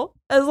Ethel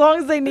as long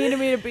as they needed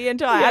me to be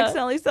until I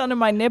accidentally sounded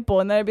my nipple.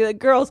 And then I'd be like,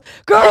 girls,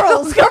 come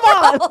on.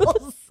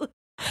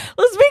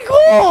 Let's be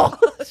cool.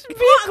 Let's be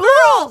cool.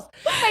 Girls.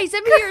 Hey,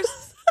 send me yours.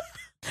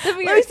 Let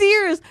me see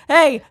yours.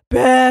 Hey,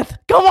 Beth,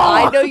 come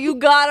on. I know you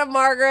got him,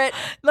 Margaret.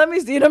 Let me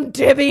see them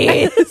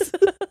tibbies.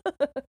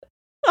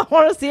 I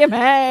want to see him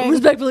hang.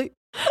 Respectfully.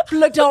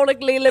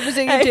 Platonically, let me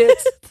see your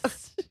tits.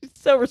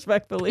 So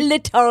respectfully.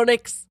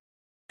 Platonics.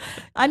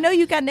 I know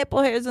you got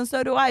nipple hairs, and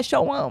so do I.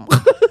 Show them.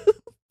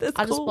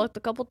 I just plucked a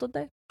couple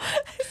today.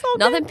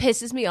 Nothing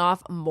pisses me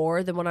off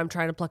more than when I'm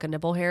trying to pluck a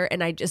nipple hair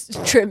and I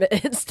just trim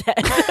it instead.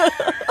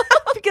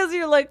 Because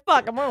you're like,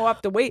 fuck, I'm gonna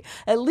have to wait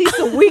at least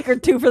a week or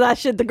 2 for that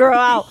shit to grow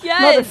out.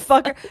 Yes.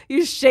 Motherfucker.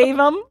 You shave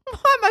them.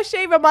 Why am I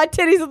shaving my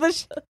titties in the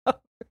shower?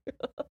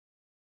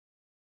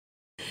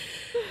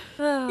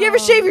 You ever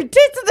shave your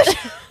tits in the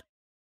shower?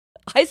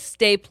 I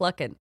stay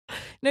plucking.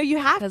 No, you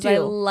have to. Because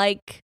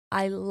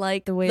I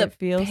like the way the it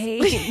feels.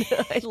 Pain.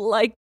 I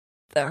like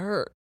the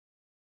hurt.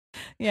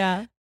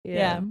 Yeah.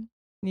 Okay.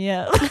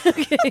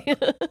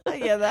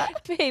 Yeah,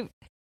 that. Babe,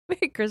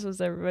 Merry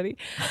Christmas, everybody.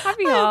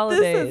 Happy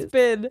holidays. This has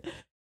been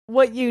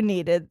what you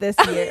needed this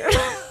year.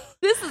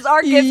 This is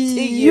our gift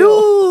to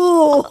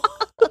you.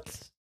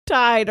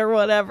 Tide or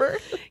whatever.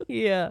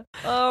 Yeah.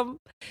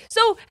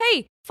 So,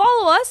 hey,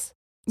 follow us.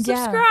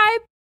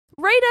 Subscribe.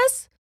 Rate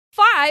us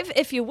 5,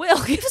 if you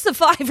will. Give us a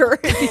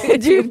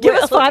 $5. Dude, give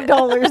us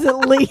 $5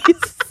 at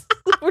least.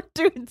 We're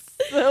doing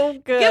so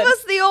good. Give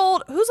us the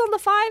old... Who's on the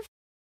 5?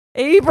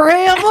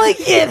 Abraham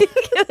Lincoln.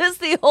 Give us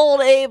the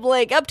old Abe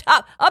Link. Up top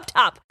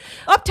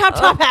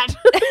hat.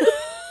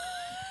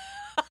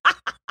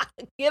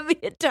 Give me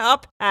a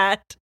top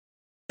hat.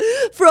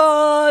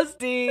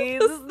 Frosty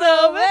the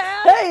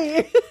Snowman.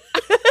 Hey.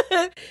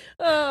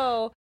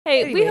 Oh.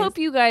 Hey, anyways, we hope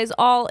you guys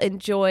all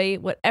enjoy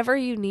whatever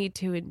you need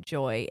to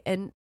enjoy,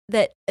 and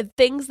that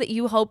things that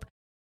you hope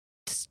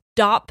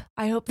stop,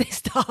 I hope they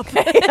stop.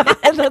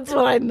 That's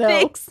what I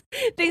know.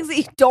 Things that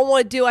you don't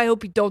want to do, I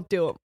hope you don't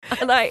do them.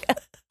 And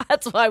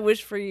that's what I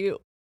wish for you.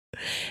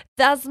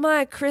 That's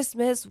my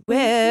Christmas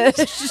wish.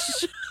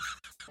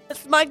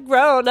 It's my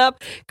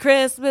grown-up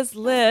Christmas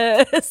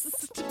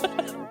list.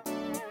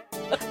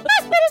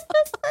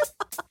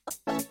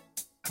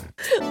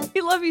 We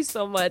love you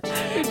so much.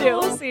 We do.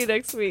 We'll see you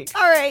next week.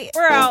 All right.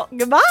 We're out.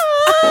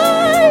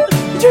 Goodbye.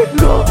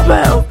 Jingle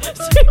bell.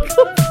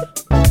 Jingle bell.